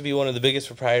wife used to be one of the biggest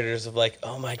proprietors of like,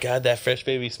 oh my God, that fresh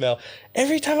baby smell.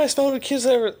 Every time I smelled with kids,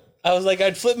 I was like,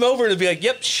 I'd flip them over and be like,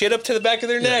 yep, shit up to the back of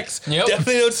their necks. Yep.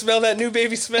 Definitely don't smell that new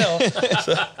baby smell.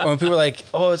 When people are like,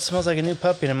 oh, it smells like a new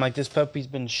puppy. And I'm like, this puppy's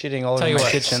been shitting all over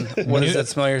my kitchen. What does that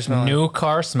smell you're smelling? New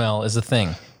car smell is a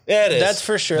thing. Yeah, it is. That's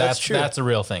for sure. That's true. That's a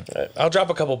real thing. I'll drop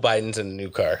a couple Bidens in a new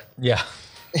car. Yeah.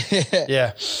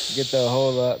 Yeah. Get the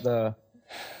whole,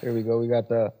 here we go. We got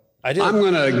the. I'm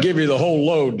going to give you the whole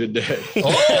load today.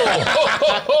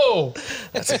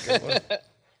 That's a good one.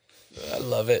 I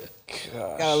love it.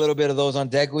 Got a little bit of those on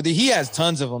deck. He has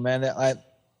tons of them, man.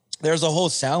 There's a whole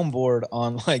soundboard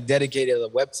on dedicated to the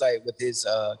website with his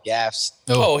gaffes.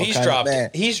 Oh,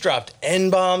 he's dropped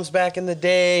N-bombs back in the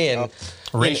day and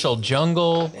racial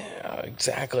jungle. Yeah,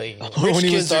 exactly. When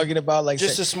he was talking about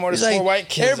just as smart as he's four white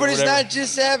kids. Everybody's not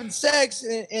just having sex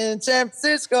in San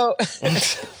Francisco.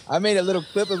 I made a little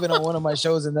clip of it on one of my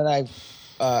shows, and then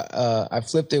I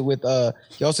flipped it with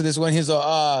he also this one. He's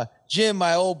Jim,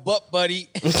 my old butt buddy.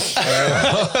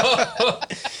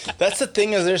 That's the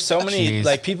thing is there's so many, Jeez.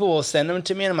 like, people will send them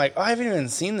to me, and I'm like, oh, I haven't even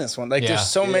seen this one. Like, Yeah. there's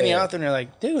so many out there, and you're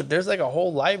like, dude, there's like a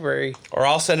whole library. Or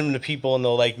I'll send them to people and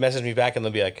they'll like message me back and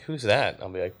they'll be like, "Who's that?" I'll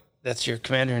be like, That's your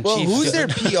commander-in-chief. Well, who's their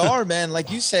PR, man? Like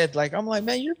you said, like, I'm like,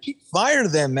 man, fire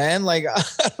them, man. Like, I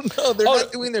don't know. They're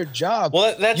not doing their job.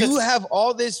 Well, you have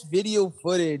all this video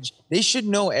footage. They should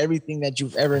know everything that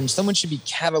you've ever, and someone should be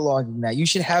cataloging that. You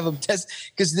should have them test,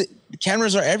 because the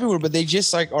cameras are everywhere, but they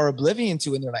just like are oblivion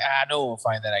to it. And they're like, no one will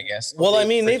find that, I guess. Well, I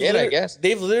mean, guess.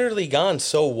 they've literally gone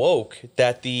so woke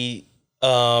that the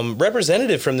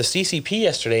representative from the CCP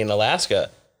yesterday in Alaska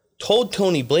told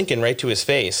Tony Blinken right to his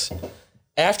face,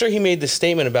 after he made the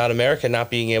statement about America not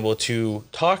being able to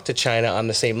talk to China on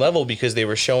the same level because they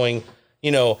were showing,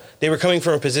 they were coming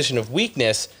from a position of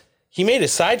weakness, he made a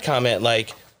side comment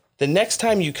like, the next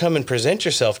time you come and present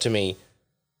yourself to me,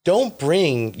 don't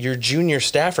bring your junior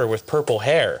staffer with purple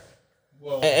hair.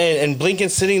 And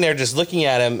Blinken's sitting there just looking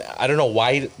at him. I don't know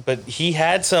why, but he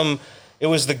had it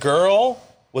was the girl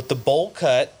with the bowl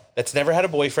cut that's never had a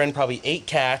boyfriend, probably 8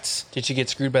 cats. Did she get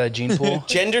screwed by the gene pool?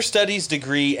 Gender studies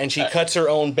degree, and she cuts her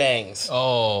own bangs.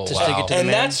 Oh, To stick it to the And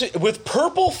man? that's with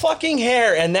purple fucking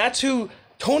hair, and that's who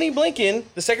Tony Blinken,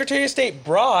 the Secretary of State,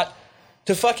 brought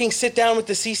to fucking sit down with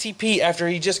the CCP after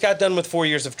he just got done with 4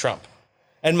 years of Trump.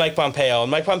 And Mike Pompeo. And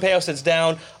Mike Pompeo sits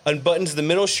down, unbuttons the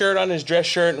middle shirt on his dress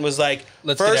shirt, and was like,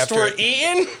 Let's get first after we're it."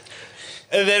 eating,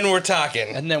 and then we're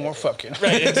talking. And then we're fucking.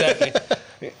 Right, exactly.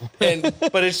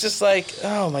 But it's just like,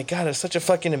 oh my God, it's such a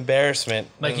fucking embarrassment.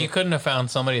 Like, you couldn't have found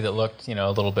somebody that looked,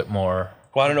 a little bit more.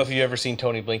 Well, I don't know if you've ever seen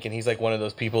Tony Blinken. He's like one of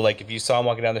those people, like, if you saw him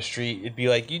walking down the street, it'd be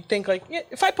like, you'd think, like, yeah,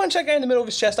 if I punch that guy in the middle of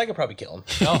his chest, I could probably kill him.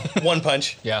 Oh. One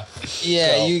punch. Yeah.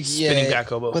 Yeah, So, spinning back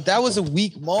hobo. But that was a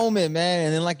weak moment, man.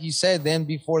 And then, like you said, then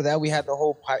before that, we had the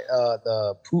whole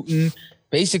the Putin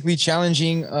basically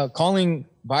challenging, calling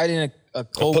Biden a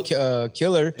cold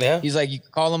killer. Yeah. He's like, you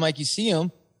can call him like you see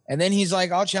him. And then he's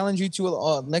like, I'll challenge you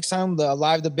to next time the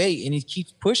live debate. And he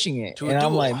keeps pushing it. To a And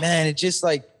I'm duel. like, man, it's just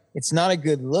like, it's not a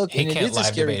good look. He And it can't is a live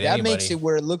scary. debate That makes anybody. it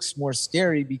where it looks more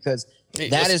scary, because Hey,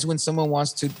 that listen. is when someone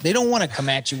wants to, they don't want to come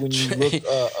at you when you look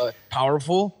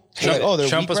powerful. They're Trump, like, they're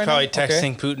Trump weak was right probably now? Okay.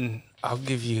 texting Putin,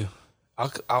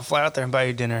 I'll fly out there and buy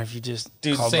you dinner if you just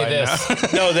call say Biden this.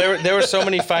 out." No, there were so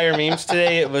many fire memes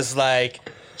today. It was like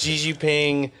Xi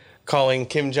Jinping calling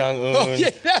Kim Jong-un,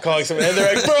 calling someone, and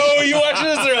they're like, bro, you watching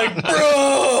this? They're like,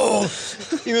 bro.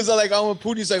 He was like, I'm with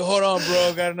Putin. He's like, hold on,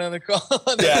 bro, got another call.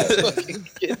 Yeah.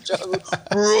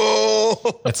 Bro.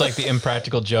 It's like the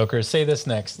Impractical Jokers. Say this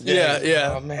next.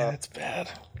 Yeah. Oh, man, it's bad.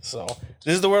 So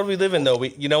this is the world we live in, though.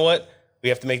 You know what? We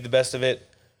have to make the best of it.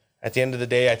 At the end of the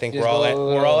day, I think we're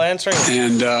all answering.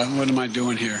 And what am I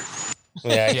doing here?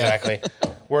 Yeah, exactly.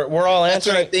 We're all That's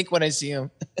what answering. I think when I see him.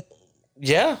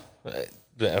 Yeah,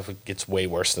 it gets way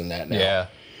worse than that now. Yeah.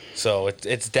 So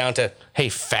it's down to, hey,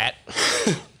 fat.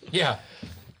 Yeah.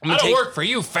 gonna I don't take- work for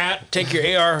you, fat. Take your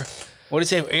AR. What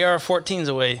do you say? AR-14s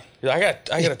away. I got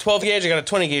a 12 gauge. I got a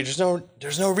 20 gauge.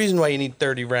 There's no reason why you need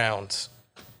 30 rounds.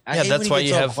 I Yeah, hate that's when he why gets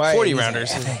you all have quiet. 40 He's like,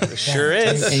 rounders. Sure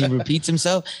is. and he repeats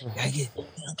himself. Gotta get, you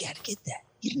gotta get that.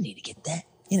 You don't need to get that.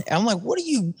 I'm like, what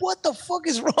the fuck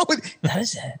is wrong with that?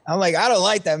 Is that? I'm like, I don't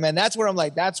like that, man. That's where I'm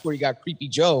like, that's where you got Creepy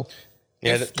Joe.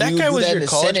 Yeah, If that guy do was that in your the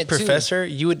college Senate, too. professor,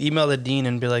 you would email the dean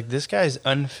and be like, this guy's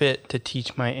unfit to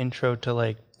teach my intro to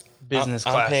like business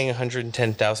I'm class. paying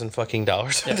 $110,000 fucking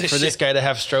dollars Yeah, for this guy to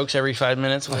have strokes every 5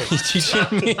 minutes while he's teaching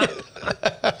me.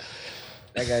 That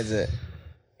guy's it.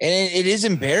 And it is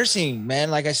embarrassing, man.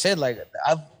 Like I said, like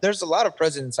there's a lot of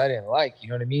presidents I didn't like. You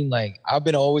know what I mean? Like I've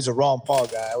been always a Ron Paul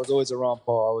guy. I was always a Ron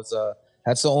Paul. I was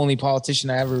that's the only politician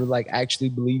I ever like actually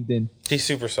believed in. He's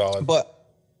super solid.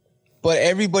 But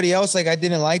everybody else, like I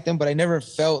didn't like them, but I never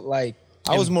felt like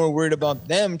I was more worried about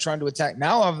them trying to attack.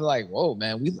 Now I'm like, whoa,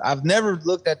 man. I've never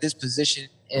looked at this position,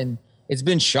 and it's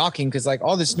been shocking because like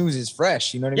all this news is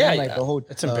fresh. You know what I mean? Like the whole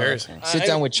it's embarrassing. sit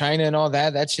down with China and all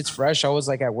that. That shit's fresh. I was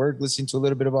like at work listening to a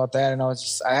little bit about that, and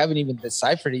I haven't even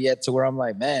deciphered it yet to where I'm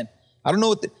like, man, I don't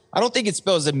know I don't think it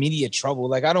spells immediate trouble.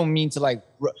 Like I don't mean to like,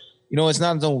 it's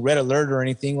not no red alert or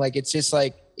anything. Like it's just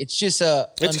a It's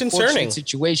unfortunate concerning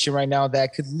situation right now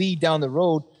that could lead down the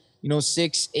road,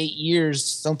 6-8 years,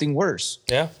 something worse.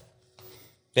 Yeah.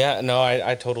 Yeah, no,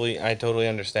 I totally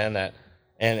understand that.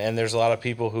 And there's a lot of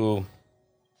people who,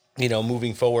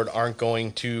 moving forward aren't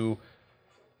going to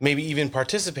maybe even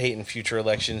participate in future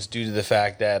elections due to the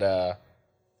fact that,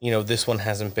 this one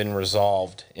hasn't been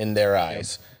resolved in their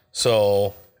eyes.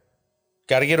 So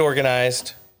got to get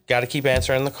organized, got to keep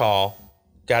answering the call,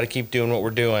 got to keep doing what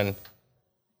we're doing,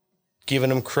 giving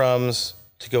them crumbs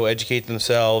to go educate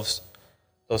themselves,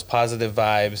 those positive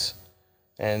vibes,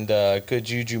 and good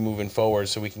juju moving forward,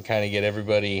 so we can kind of get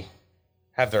everybody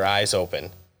have their eyes open.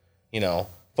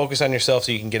 Focus on yourself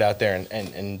so you can get out there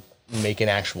and make an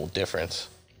actual difference.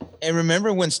 And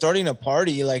remember, when starting a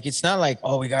party, like, it's not like,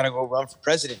 oh, we got to go run for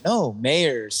president. No,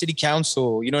 mayor, city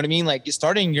council, you know what I mean? Like, it's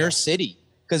starting in your city,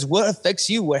 because what affects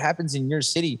you, what happens in your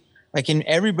city. Like, and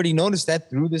everybody noticed that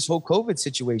through this whole COVID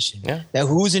situation. Yeah. That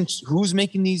who's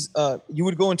making these, you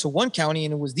would go into one county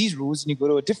and it was these rules, and you go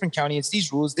to a different county, it's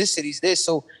these rules, this city's this.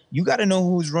 So you got to know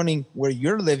who's running where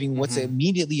you're living, what's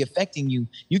immediately affecting you.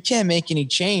 You can't make any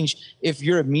change if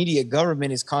your immediate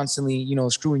government is constantly,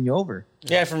 screwing you over.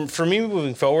 Yeah, for me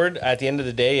moving forward, at the end of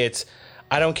the day,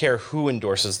 I don't care who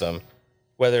endorses them,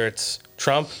 whether it's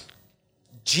Trump,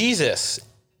 Jesus,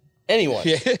 anyone.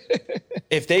 Yeah.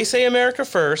 If they say America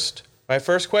first, my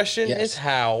first question is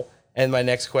how, and my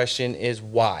next question is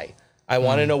why. I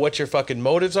want to know what your fucking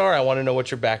motives are. I want to know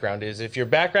what your background is. If your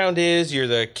background is you're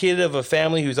the kid of a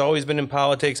family who's always been in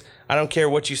politics, I don't care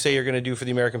what you say you're going to do for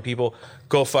the American people.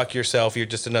 Go fuck yourself. You're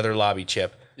just another lobby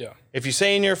chip. Yeah. If you're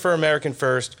saying you're for American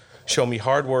first, show me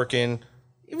hardworking.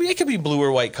 It could be blue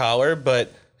or white collar,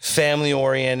 but family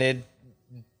oriented.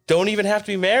 Don't even have to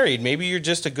be married. Maybe you're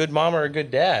just a good mom or a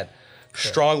good dad. Sure.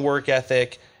 Strong work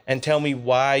ethic, and tell me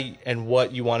why and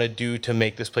what you want to do to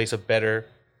make this place a better,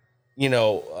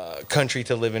 country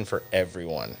to live in for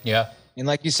everyone. Yeah. And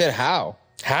like you said, how?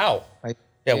 Like,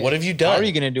 what have you done? How are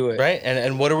you going to do it? Right?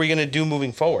 And what are we going to do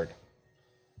moving forward?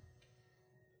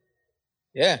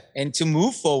 Yeah. And to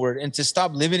move forward and to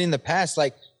stop living in the past.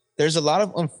 Like, there's a lot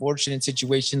of unfortunate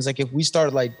situations. Like, if we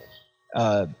start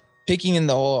picking in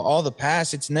all the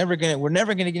past, we're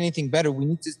never gonna get anything better. We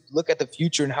need to look at the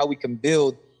future and how we can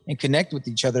build and connect with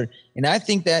each other. And I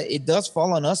think that it does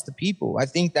fall on us, the people. I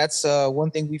think that's one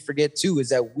thing we forget too, is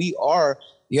that we are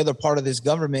the other part of this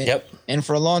government. Yep. And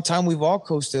for a long time, we've all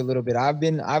coasted a little bit. I've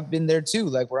been there too,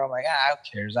 like, where I'm like, who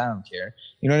cares? I don't care.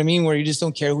 You know what I mean? Where you just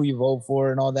don't care who you vote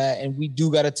for and all that. And we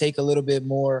do got to take a little bit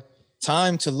more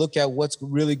time to look at what's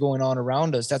really going on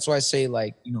around us. That's why I say,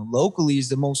 locally is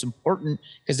the most important,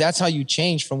 because that's how you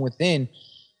change from within.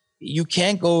 You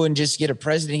can't go and just get a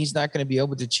president. He's not going to be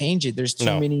able to change it. There's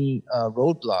too many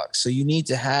roadblocks. So you need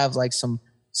to have some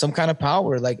kind of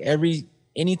power. Like,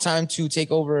 anytime to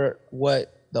take over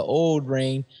what the old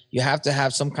reign, you have to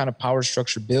have some kind of power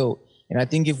structure built. And I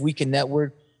think if we can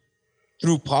network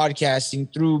through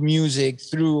podcasting, through music,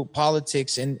 through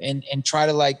politics, and try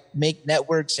to make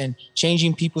networks and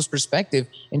changing people's perspective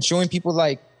and showing people,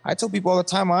 I tell people all the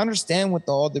time, I understand with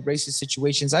all the racist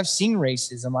situations. I've seen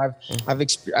racism.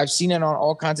 I've seen it on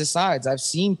all kinds of sides. I've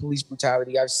seen police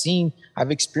brutality.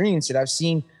 I've experienced it. I've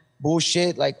seen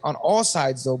bullshit on all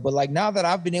sides though. But now that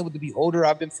I've been able to be older,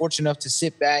 I've been fortunate enough to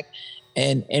sit back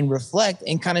and reflect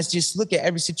and kind of just look at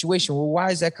every situation. Well,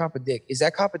 why is that cop a dick? Is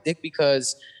that cop a dick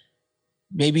because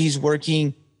maybe he's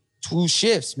working 2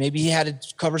 shifts? Maybe he had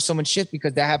to cover someone's shift,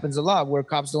 because that happens a lot where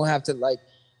cops don't have to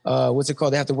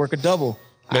they have to work a double.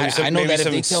 I know that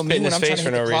if they tell me when I'm trying to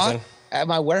hit the clock at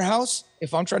my warehouse,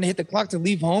 if I'm trying to hit the clock to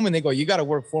leave home and they go, you got to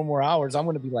work 4 more hours, I'm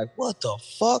going to be like, what the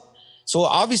fuck? So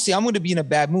obviously I'm going to be in a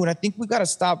bad mood. I think we got to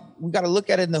stop. We got to look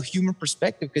at it in the human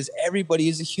perspective, because everybody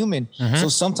is a human. Mm-hmm. So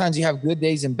sometimes you have good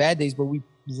days and bad days, but we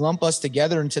lump us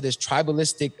together into this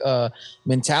tribalistic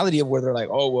mentality of where they're like,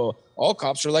 oh, well, all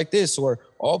cops are like this, or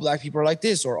all black people are like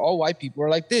this, or all white people are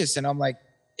like this. And I'm like,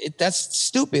 that's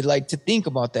stupid, to think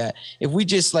about that. If we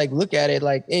just look at it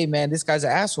hey, man, this guy's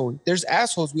an asshole. There's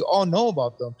assholes. We all know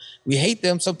about them. We hate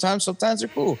them sometimes. Sometimes they're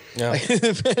cool. Yeah. It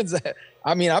depends.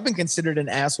 I mean, I've been considered an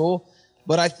asshole,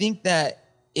 but I think that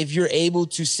if you're able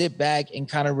to sit back and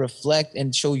kind of reflect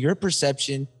and show your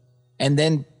perception, and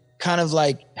then kind of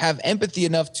have empathy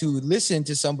enough to listen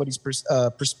to somebody's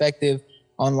perspective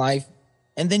on life,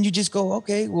 and then you just go,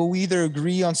 okay, well, we either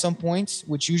agree on some points,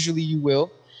 which usually you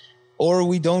will, or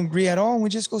we don't agree at all, and we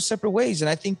just go separate ways. And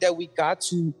I think that we got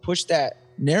to push that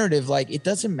narrative. It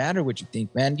doesn't matter what you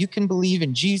think, man. You can believe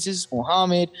in Jesus,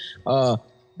 Muhammad,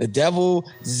 the devil,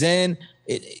 Zen,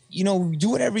 do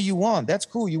whatever you want. That's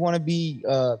cool. You want to be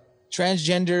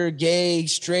transgender, gay,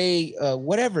 straight,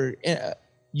 whatever.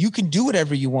 You can do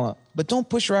whatever you want, but don't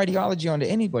push your ideology onto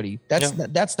anybody.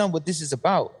 That's not what this is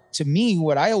about. To me,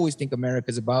 what I always think America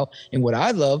is about, and what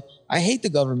I love, I hate the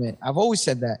government. I've always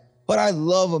said that, but I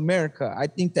love America. I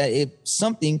think that it's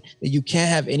something that you can't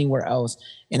have anywhere else.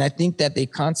 And I think that they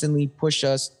constantly push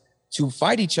us to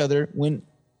fight each other. When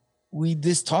we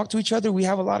just talk to each other, we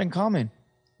have a lot in common.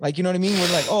 You know what I mean?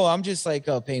 We're like, oh, I'm just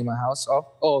paying my house off.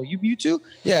 Oh, you too?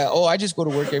 Yeah. Oh, I just go to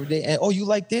work every day. And oh, you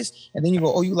like this? And then you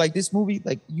go, oh, you like this movie?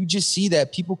 You just see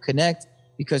that people connect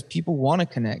because people want to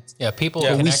connect. Yeah, people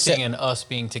connecting and us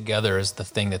being together is the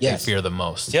thing that they fear the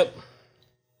most. Yep.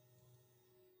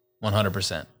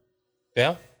 100%.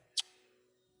 Yeah.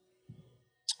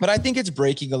 But I think it's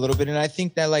breaking a little bit. And I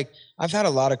think that, like, I've had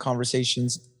a lot of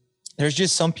conversations. There's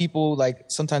just some people, like,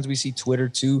 sometimes we see Twitter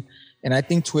too. And I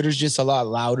think Twitter's just a lot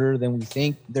louder than we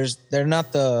think. They're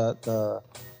not the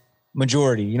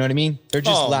majority. You know what I mean? They're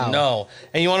just loud. No.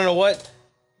 And you want to know what?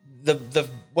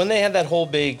 When they had that whole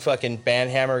big fucking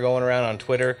banhammer going around on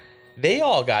Twitter, they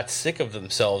all got sick of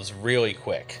themselves really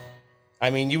quick. I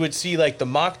mean, you would see like the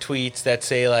mock tweets that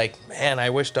say like, man, I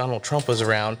wish Donald Trump was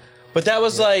around. But that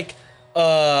was like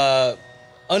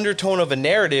undertone of a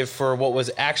narrative for what was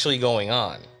actually going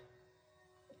on.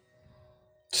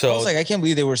 So I was like, I can't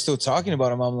believe they were still talking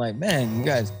about him. I'm like, man, you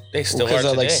guys. They still are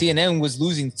like today. CNN was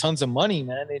losing tons of money,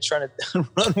 man. They're trying to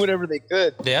run whatever they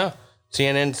could. Yeah.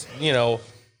 CNN's,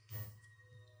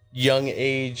 young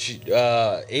age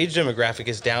demographic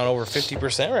is down over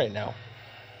 50% right now.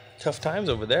 Tough times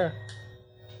over there.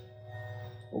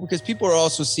 Well, because people are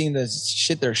also seeing the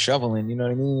shit they're shoveling. You know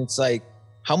what I mean? It's like,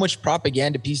 how much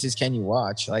propaganda pieces can you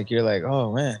watch? Like, you're like,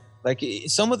 oh man. Like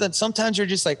sometimes you're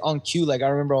just like on cue. Like I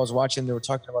remember I was watching, they were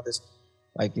talking about this,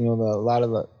 like, a lot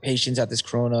of the patients at this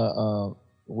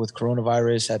with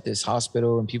coronavirus at this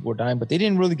hospital and people were dying, but they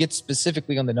didn't really get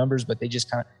specifically on the numbers, but they just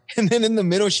kind of, and then in the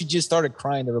middle, she just started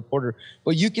crying, the reporter,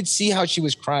 but you could see how she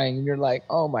was crying and you're like,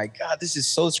 oh my God, this is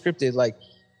so scripted. Like,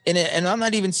 and I'm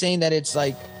not even saying that it's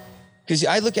like, because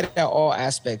I look at it at all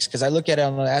aspects, because I look at it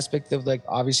on the aspect of like,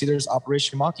 obviously there's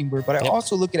Operation Mockingbird, but I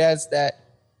also look at it as that,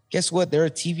 guess what? They're a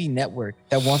TV network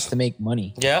that wants to make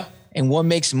money. Yeah. And what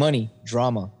makes money?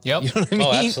 Drama. Yep. You know what I mean?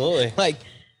 Oh, absolutely. Like,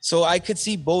 so I could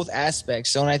see both aspects.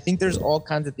 So, and I think there's all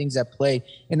kinds of things at play.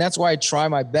 And that's why I try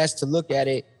my best to look at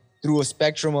it through a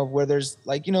spectrum of where there's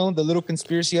like, the little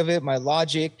conspiracy of it, my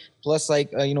logic, plus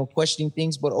like, questioning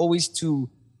things, but always to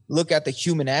look at the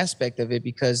human aspect of it,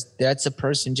 because that's a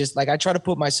person just like, I try to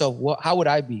put myself, how would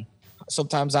I be?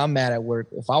 Sometimes I'm mad at work.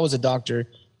 If I was a doctor,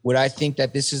 would I think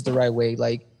that this is the right way?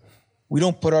 Like, we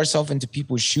don't put ourselves into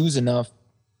people's shoes enough.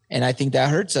 And I think that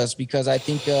hurts us, because I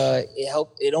think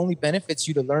it only benefits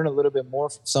you to learn a little bit more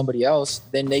from somebody else.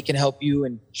 Then they can help you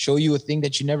and show you a thing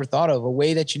that you never thought of, a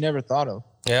way that you never thought of.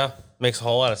 Yeah, makes a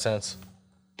whole lot of sense.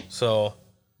 So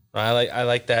I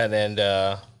like that. And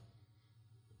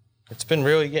it's been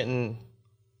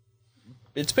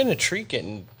a treat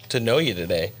getting to know you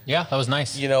today. Yeah, that was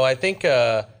nice. I think,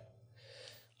 I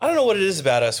don't know what it is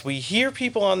about us. We hear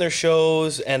people on their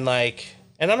shows and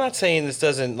I'm not saying this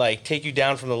doesn't like take you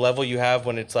down from the level you have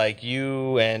when it's like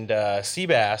you and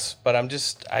Seabass, but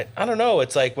I don't know.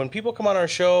 It's like when people come on our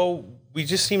show, we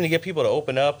just seem to get people to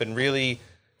open up and really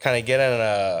kind of get on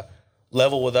a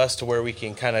level with us to where we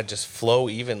can kind of just flow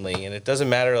evenly. And it doesn't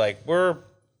matter, like we're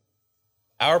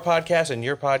our podcast and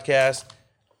your podcast,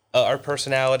 our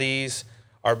personalities,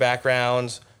 our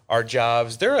backgrounds, our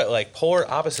jobs, they're at like polar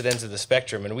opposite ends of the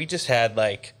spectrum. And we just had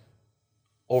like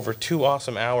over 2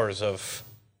 awesome hours of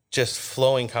just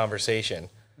flowing conversation,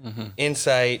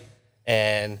 insight,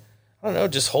 and I don't know,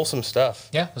 just wholesome stuff.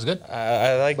 Yeah, it was good.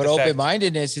 I like but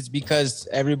open-mindedness, it's because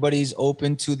everybody's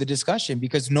open to the discussion,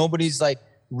 because nobody's like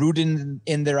rooted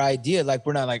in their idea. Like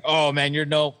we're not like, oh man,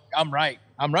 I'm right.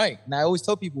 And I always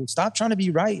tell people, stop trying to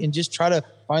be right and just try to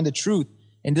find the truth.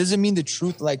 And doesn't mean the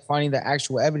truth like finding the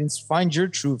actual evidence. Find your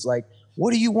truth. Like,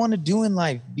 what do you want to do in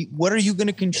life? What are you going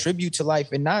to contribute to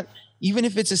life? And not even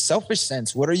if it's a selfish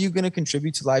sense, what are you going to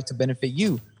contribute to life to benefit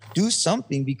you? Do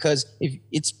something, because if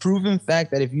it's proven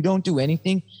fact that if you don't do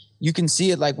anything, you can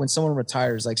see it like when someone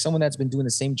retires, like someone that's been doing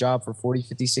the same job for 40,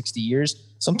 50, 60 years.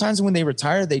 Sometimes when they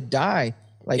retire, they die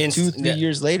like 2-3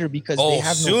 years later because they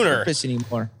have no purpose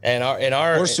anymore.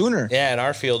 Or sooner. Yeah, in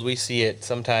our field, we see it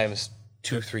sometimes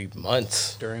 2-3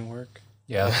 months during work.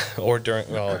 Yeah, or during.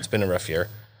 Well, it's been a rough year.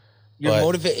 You're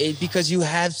motivated because you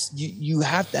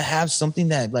have to have something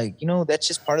that like that's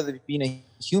just part of being a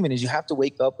human, is you have to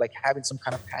wake up like having some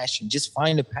kind of passion. Just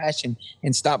find a passion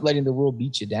and stop letting the world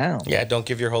beat you down. Yeah, don't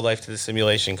give your whole life to the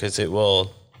simulation, because it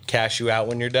will cash you out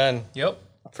when you're done. Yep,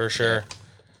 for sure.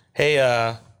 Hey,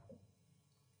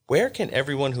 where can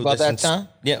everyone who listens? That time?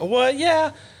 Yeah, well,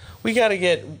 yeah, we got to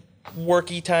get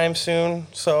worky time soon,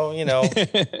 so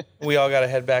we all got to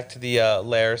head back to the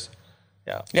lairs.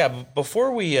 Yeah.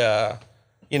 Before we,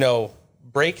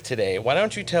 break today, why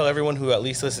don't you tell everyone who at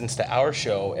least listens to our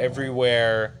show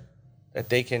everywhere that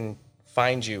they can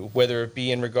find you, whether it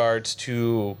be in regards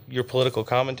to your political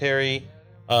commentary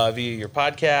via your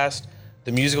podcast,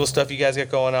 the musical stuff you guys got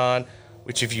going on,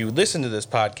 which if you listen to this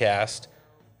podcast,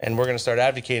 and we're going to start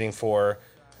advocating for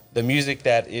the music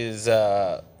that is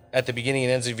at the beginning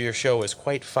and ends of your show is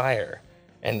quite fire.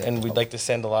 And we'd like to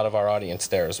send a lot of our audience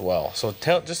there as well. So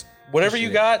just whatever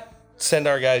you got, send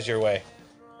our guys your way.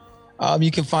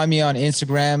 You can find me on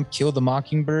Instagram, Kill the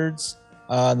Mockingbirds.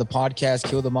 The podcast,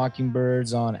 Kill the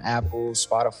Mockingbirds, on Apple,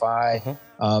 Spotify,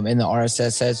 in the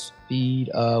RSS feed.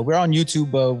 We're on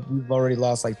YouTube, but we've already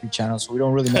lost like 3 channels, so we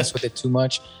don't really mess with it too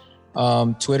much.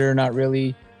 Twitter, not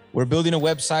really. We're building a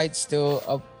website, still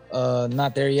up,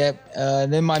 not there yet.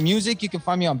 And then my music, you can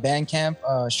find me on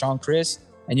Bandcamp, Sean Chris,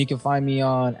 and you can find me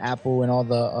on Apple and all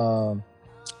the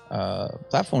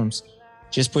platforms.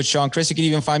 Just put Sean Chris. You can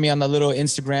even find me on the little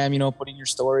Instagram, putting your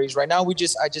stories. Right now, I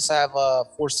just have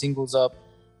 4 singles up.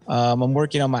 I'm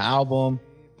working on my album,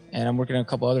 and I'm working on a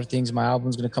couple other things. My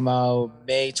album's going to come out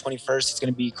May 21st. It's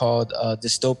going to be called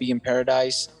Dystopian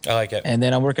Paradise. I like it. And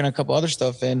then I'm working on a couple other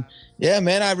stuff. And yeah,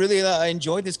 man, I really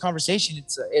enjoyed this conversation.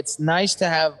 It's nice to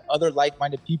have other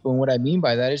like-minded people. And what I mean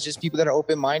by that is just people that are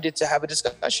open-minded to have a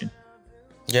discussion.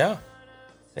 Yeah.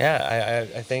 I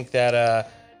think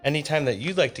that anytime that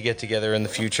you'd like to get together in the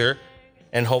future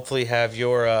and hopefully have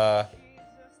your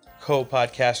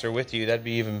co-podcaster with you, that'd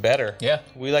be even better. Yeah.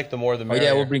 We like the more the merrier. Oh,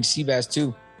 yeah, we'll bring Seabass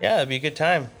too. Yeah, it'd be a good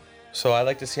time. So I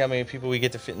like to see how many people we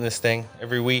get to fit in this thing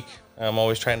every week. I'm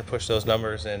always trying to push those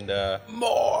numbers and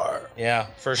more. Yeah,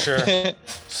 for sure.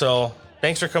 So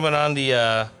thanks for coming on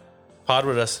the pod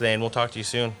with us today, and we'll talk to you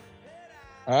soon.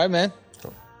 All right, man.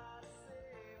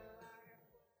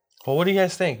 Well, what do you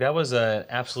guys think? That was an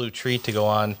absolute treat to go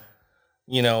on,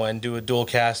 and do a dual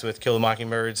cast with Kill the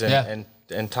Mockingbirds and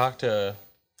talk to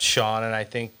Sean. And I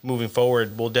think moving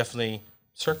forward, we'll definitely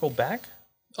circle back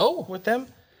with them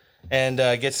and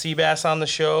get Seabass on the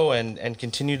show and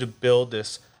continue to build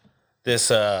this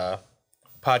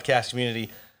podcast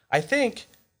community. I think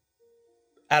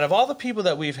out of all the people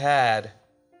that we've had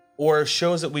or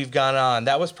shows that we've gone on,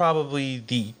 that was probably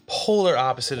the polar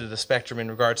opposite of the spectrum in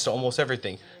regards to almost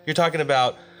everything. You're talking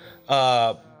about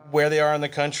where they are in the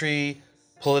country,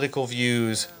 political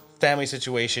views, family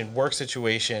situation, work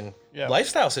situation,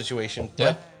 lifestyle situation.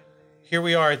 But here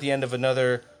we are at the end of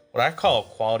another, what I call a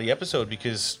quality episode,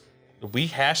 because we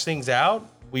hashed things out.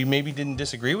 We maybe didn't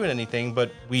disagree with anything,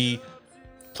 but we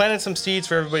planted some seeds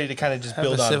for everybody to kind of just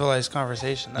build a on. Civilized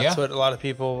conversation. That's what a lot of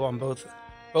people on both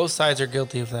sides are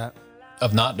guilty of that.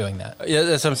 Of not doing that. Yeah,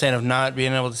 that's what I'm saying, of not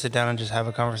being able to sit down and just have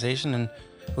a conversation and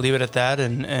leave it at that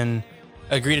and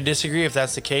agree to disagree if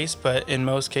that's the case. But in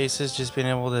most cases, just being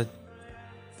able to,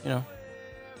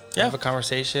 have a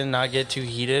conversation, not get too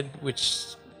heated, which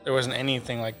there wasn't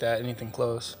anything like that, anything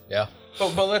close. Yeah.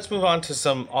 But let's move on to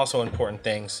some also important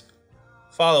things.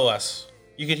 Follow us.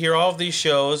 You could hear all of these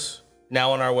shows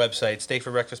now on our website,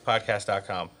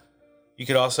 steakforbreakfastpodcast.com. You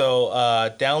could also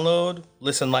download,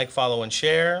 listen, like, follow, and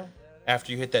share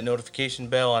after you hit that notification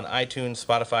bell on iTunes,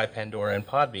 Spotify, Pandora, and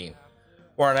Podbean.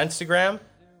 We're on Instagram,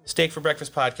 Steak for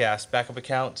Breakfast Podcast, backup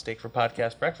account, Steak for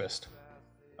Podcast Breakfast.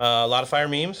 A lot of fire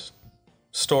memes.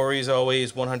 Stories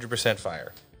always 100%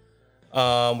 fire.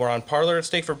 We're on Parler at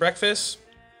Steak for Breakfast,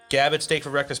 Gab at Steak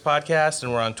for Breakfast Podcast,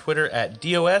 and we're on Twitter at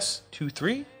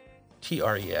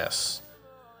DOS23TRES.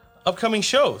 Upcoming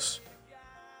shows.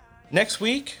 Next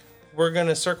week, we're going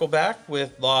to circle back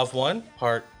with Law of One,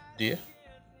 Part D.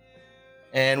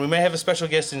 And we may have a special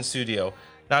guest in studio.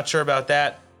 Not sure about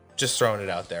that. Just throwing it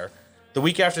out there. The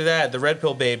week after that, the Red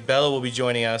Pill Babe, Bella, will be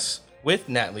joining us with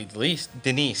Natalie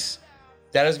Denise.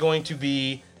 That is going to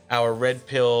be our Red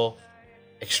Pill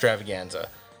extravaganza.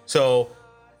 So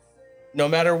no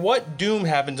matter what doom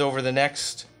happens over the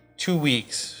next 2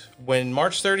 weeks, when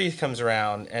March 30th comes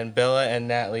around and Bella and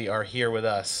Natalie are here with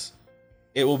us,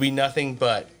 it will be nothing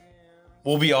but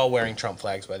we'll be all wearing Trump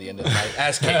flags by the end of the night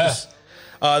as kings.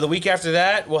 The week after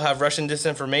that, we'll have Russian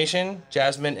disinformation.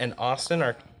 Jasmine and Austin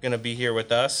are going to be here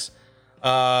with us.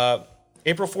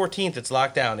 April 14th, it's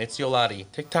lockdown. It's Yolati,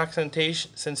 TikTok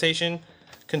sensation,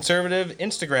 conservative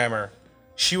Instagrammer.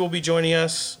 She will be joining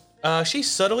us. She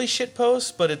subtly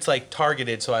shitposts, but it's like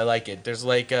targeted, so I like it. There's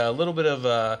like a little bit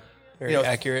of very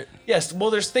accurate. Yes, well,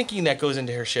 there's thinking that goes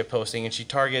into her shitposting, and she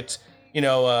targets.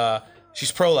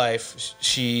 She's pro-life.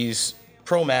 She's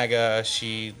pro-MAGA.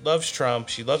 She loves Trump.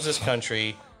 She loves this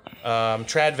country.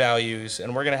 Trad values,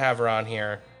 and we're gonna have her on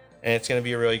here, and it's gonna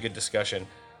be a really good discussion.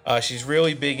 She's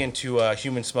really big into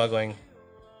human smuggling.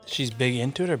 She's big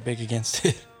into it or big against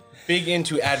it? Big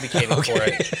into advocating for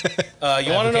it.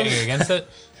 You want to know against it?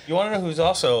 You want to know who's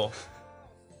also?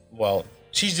 Well,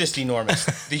 she's just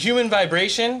enormous. The Human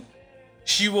Vibration.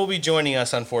 She will be joining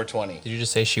us on 420. Did you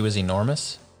just say she was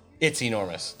enormous? It's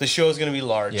enormous. The show is going to be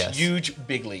large, huge,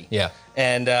 bigly. Yeah.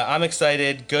 And I'm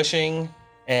excited, gushing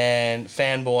and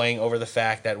fanboying over the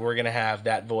fact that we're going to have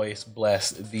that voice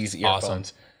bless these earphones.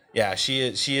 Awesome. Yeah, she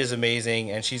is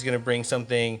amazing, and she's going to bring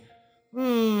something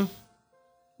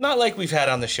not like we've had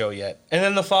on the show yet. And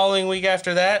then the following week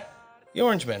after that, the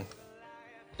Orangemen.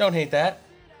 Don't hate that.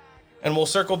 And we'll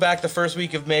circle back the first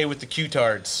week of May with the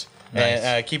Q-Tards. Nice.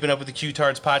 And keeping up with the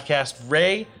Q-Tards podcast.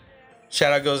 Ray,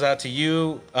 shout out goes out to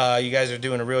you. You guys are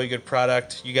doing a really good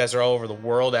product. You guys are all over the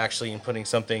world, actually, and putting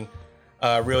something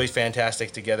really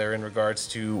fantastic together in regards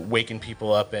to waking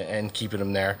people up and keeping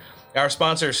them there. Our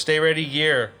sponsor, Stay Ready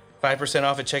Gear, 5%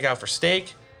 off at checkout for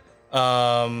steak. They're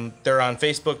on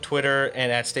Facebook, Twitter,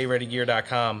 and at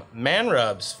StayReadyGear.com. Man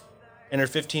Rubs, enter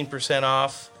 15%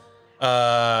 off.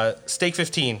 Steak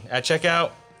 15 at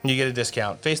checkout, you get a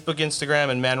discount. Facebook, Instagram,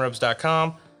 and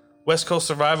manrubs.com. West Coast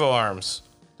Survival Arms,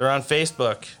 they're on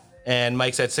Facebook, and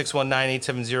Mike's at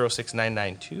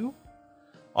 619-870-6992.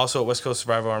 Also at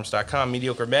westcoastsurvivalarms.com.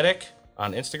 Mediocre Medic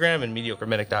on Instagram and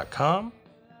mediocremedic.com.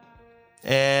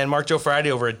 And Mark Joe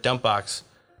Friday over at Dumpbox.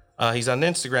 He's on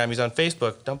Instagram. He's on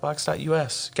Facebook.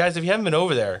 Dumpbox.us. Guys, if you haven't been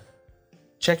over there,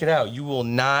 check it out. You will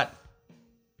not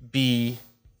be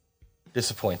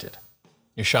disappointed.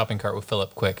 Your shopping cart will fill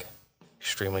up quick.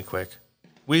 Extremely quick.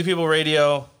 We People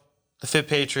Radio, The Fit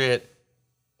Patriot,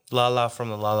 Lala from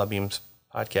the Lala Beams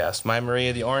podcast. My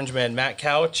Maria, the Orange Man, Matt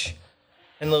Couch,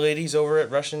 and the ladies over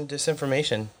at Russian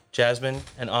Disinformation, Jasmine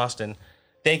and Austin.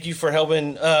 Thank you for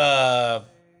helping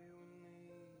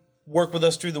work with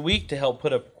us through the week to help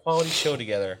put a quality show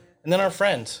together. And then our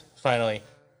friends, finally.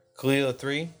 Kalila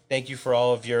 3, thank you for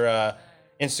all of your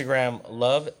Instagram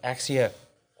love. Axia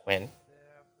Quinn.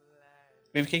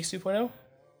 Baby Cakes 2.0?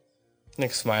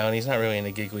 Nick's smiling. He's not really in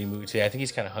a giggly mood today. I think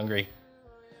he's kind of hungry.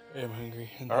 I am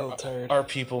hungry and a little tired. Our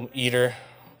people eater.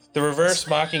 The Reverse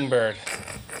Mockingbird.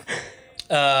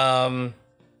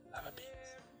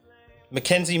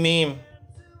 Mackenzie Meme.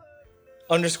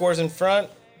 Underscores in front.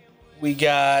 We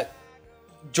got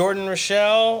Jordan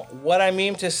Rochelle, What I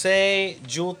Meme to Say,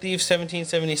 Jewel Thief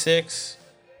 1776.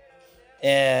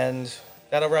 And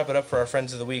that'll wrap it up for our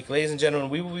Friends of the Week. Ladies and gentlemen,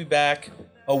 we will be back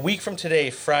a week from today,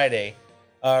 Friday,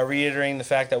 reiterating the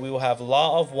fact that we will have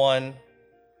Law of One,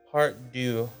 Part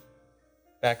 2,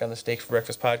 back on the Steak for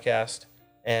Breakfast podcast.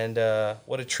 And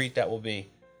what a treat that will be.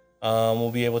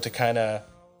 We'll be able to kind of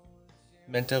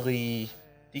mentally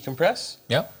decompress.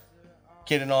 Yep.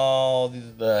 Get in all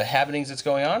the happenings that's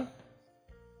going on.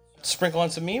 Sprinkle on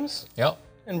some memes. Yep.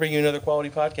 And bring you another quality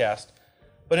podcast.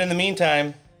 But in the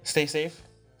meantime, stay safe,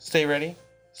 stay ready,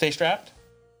 stay strapped.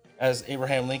 As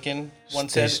Abraham Lincoln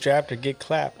once said. Stay strapped or get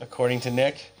clapped. According to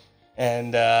Nick.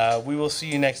 And we will see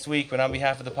you next week. But on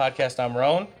behalf of the podcast, I'm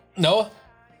Roan. Noah.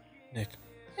 Nick.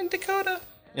 And Dakota.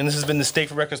 And this has been the Steak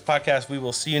for Breakfast podcast. We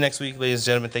will see you next week, ladies and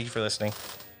gentlemen. Thank you for listening.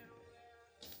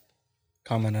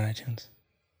 Comment on iTunes.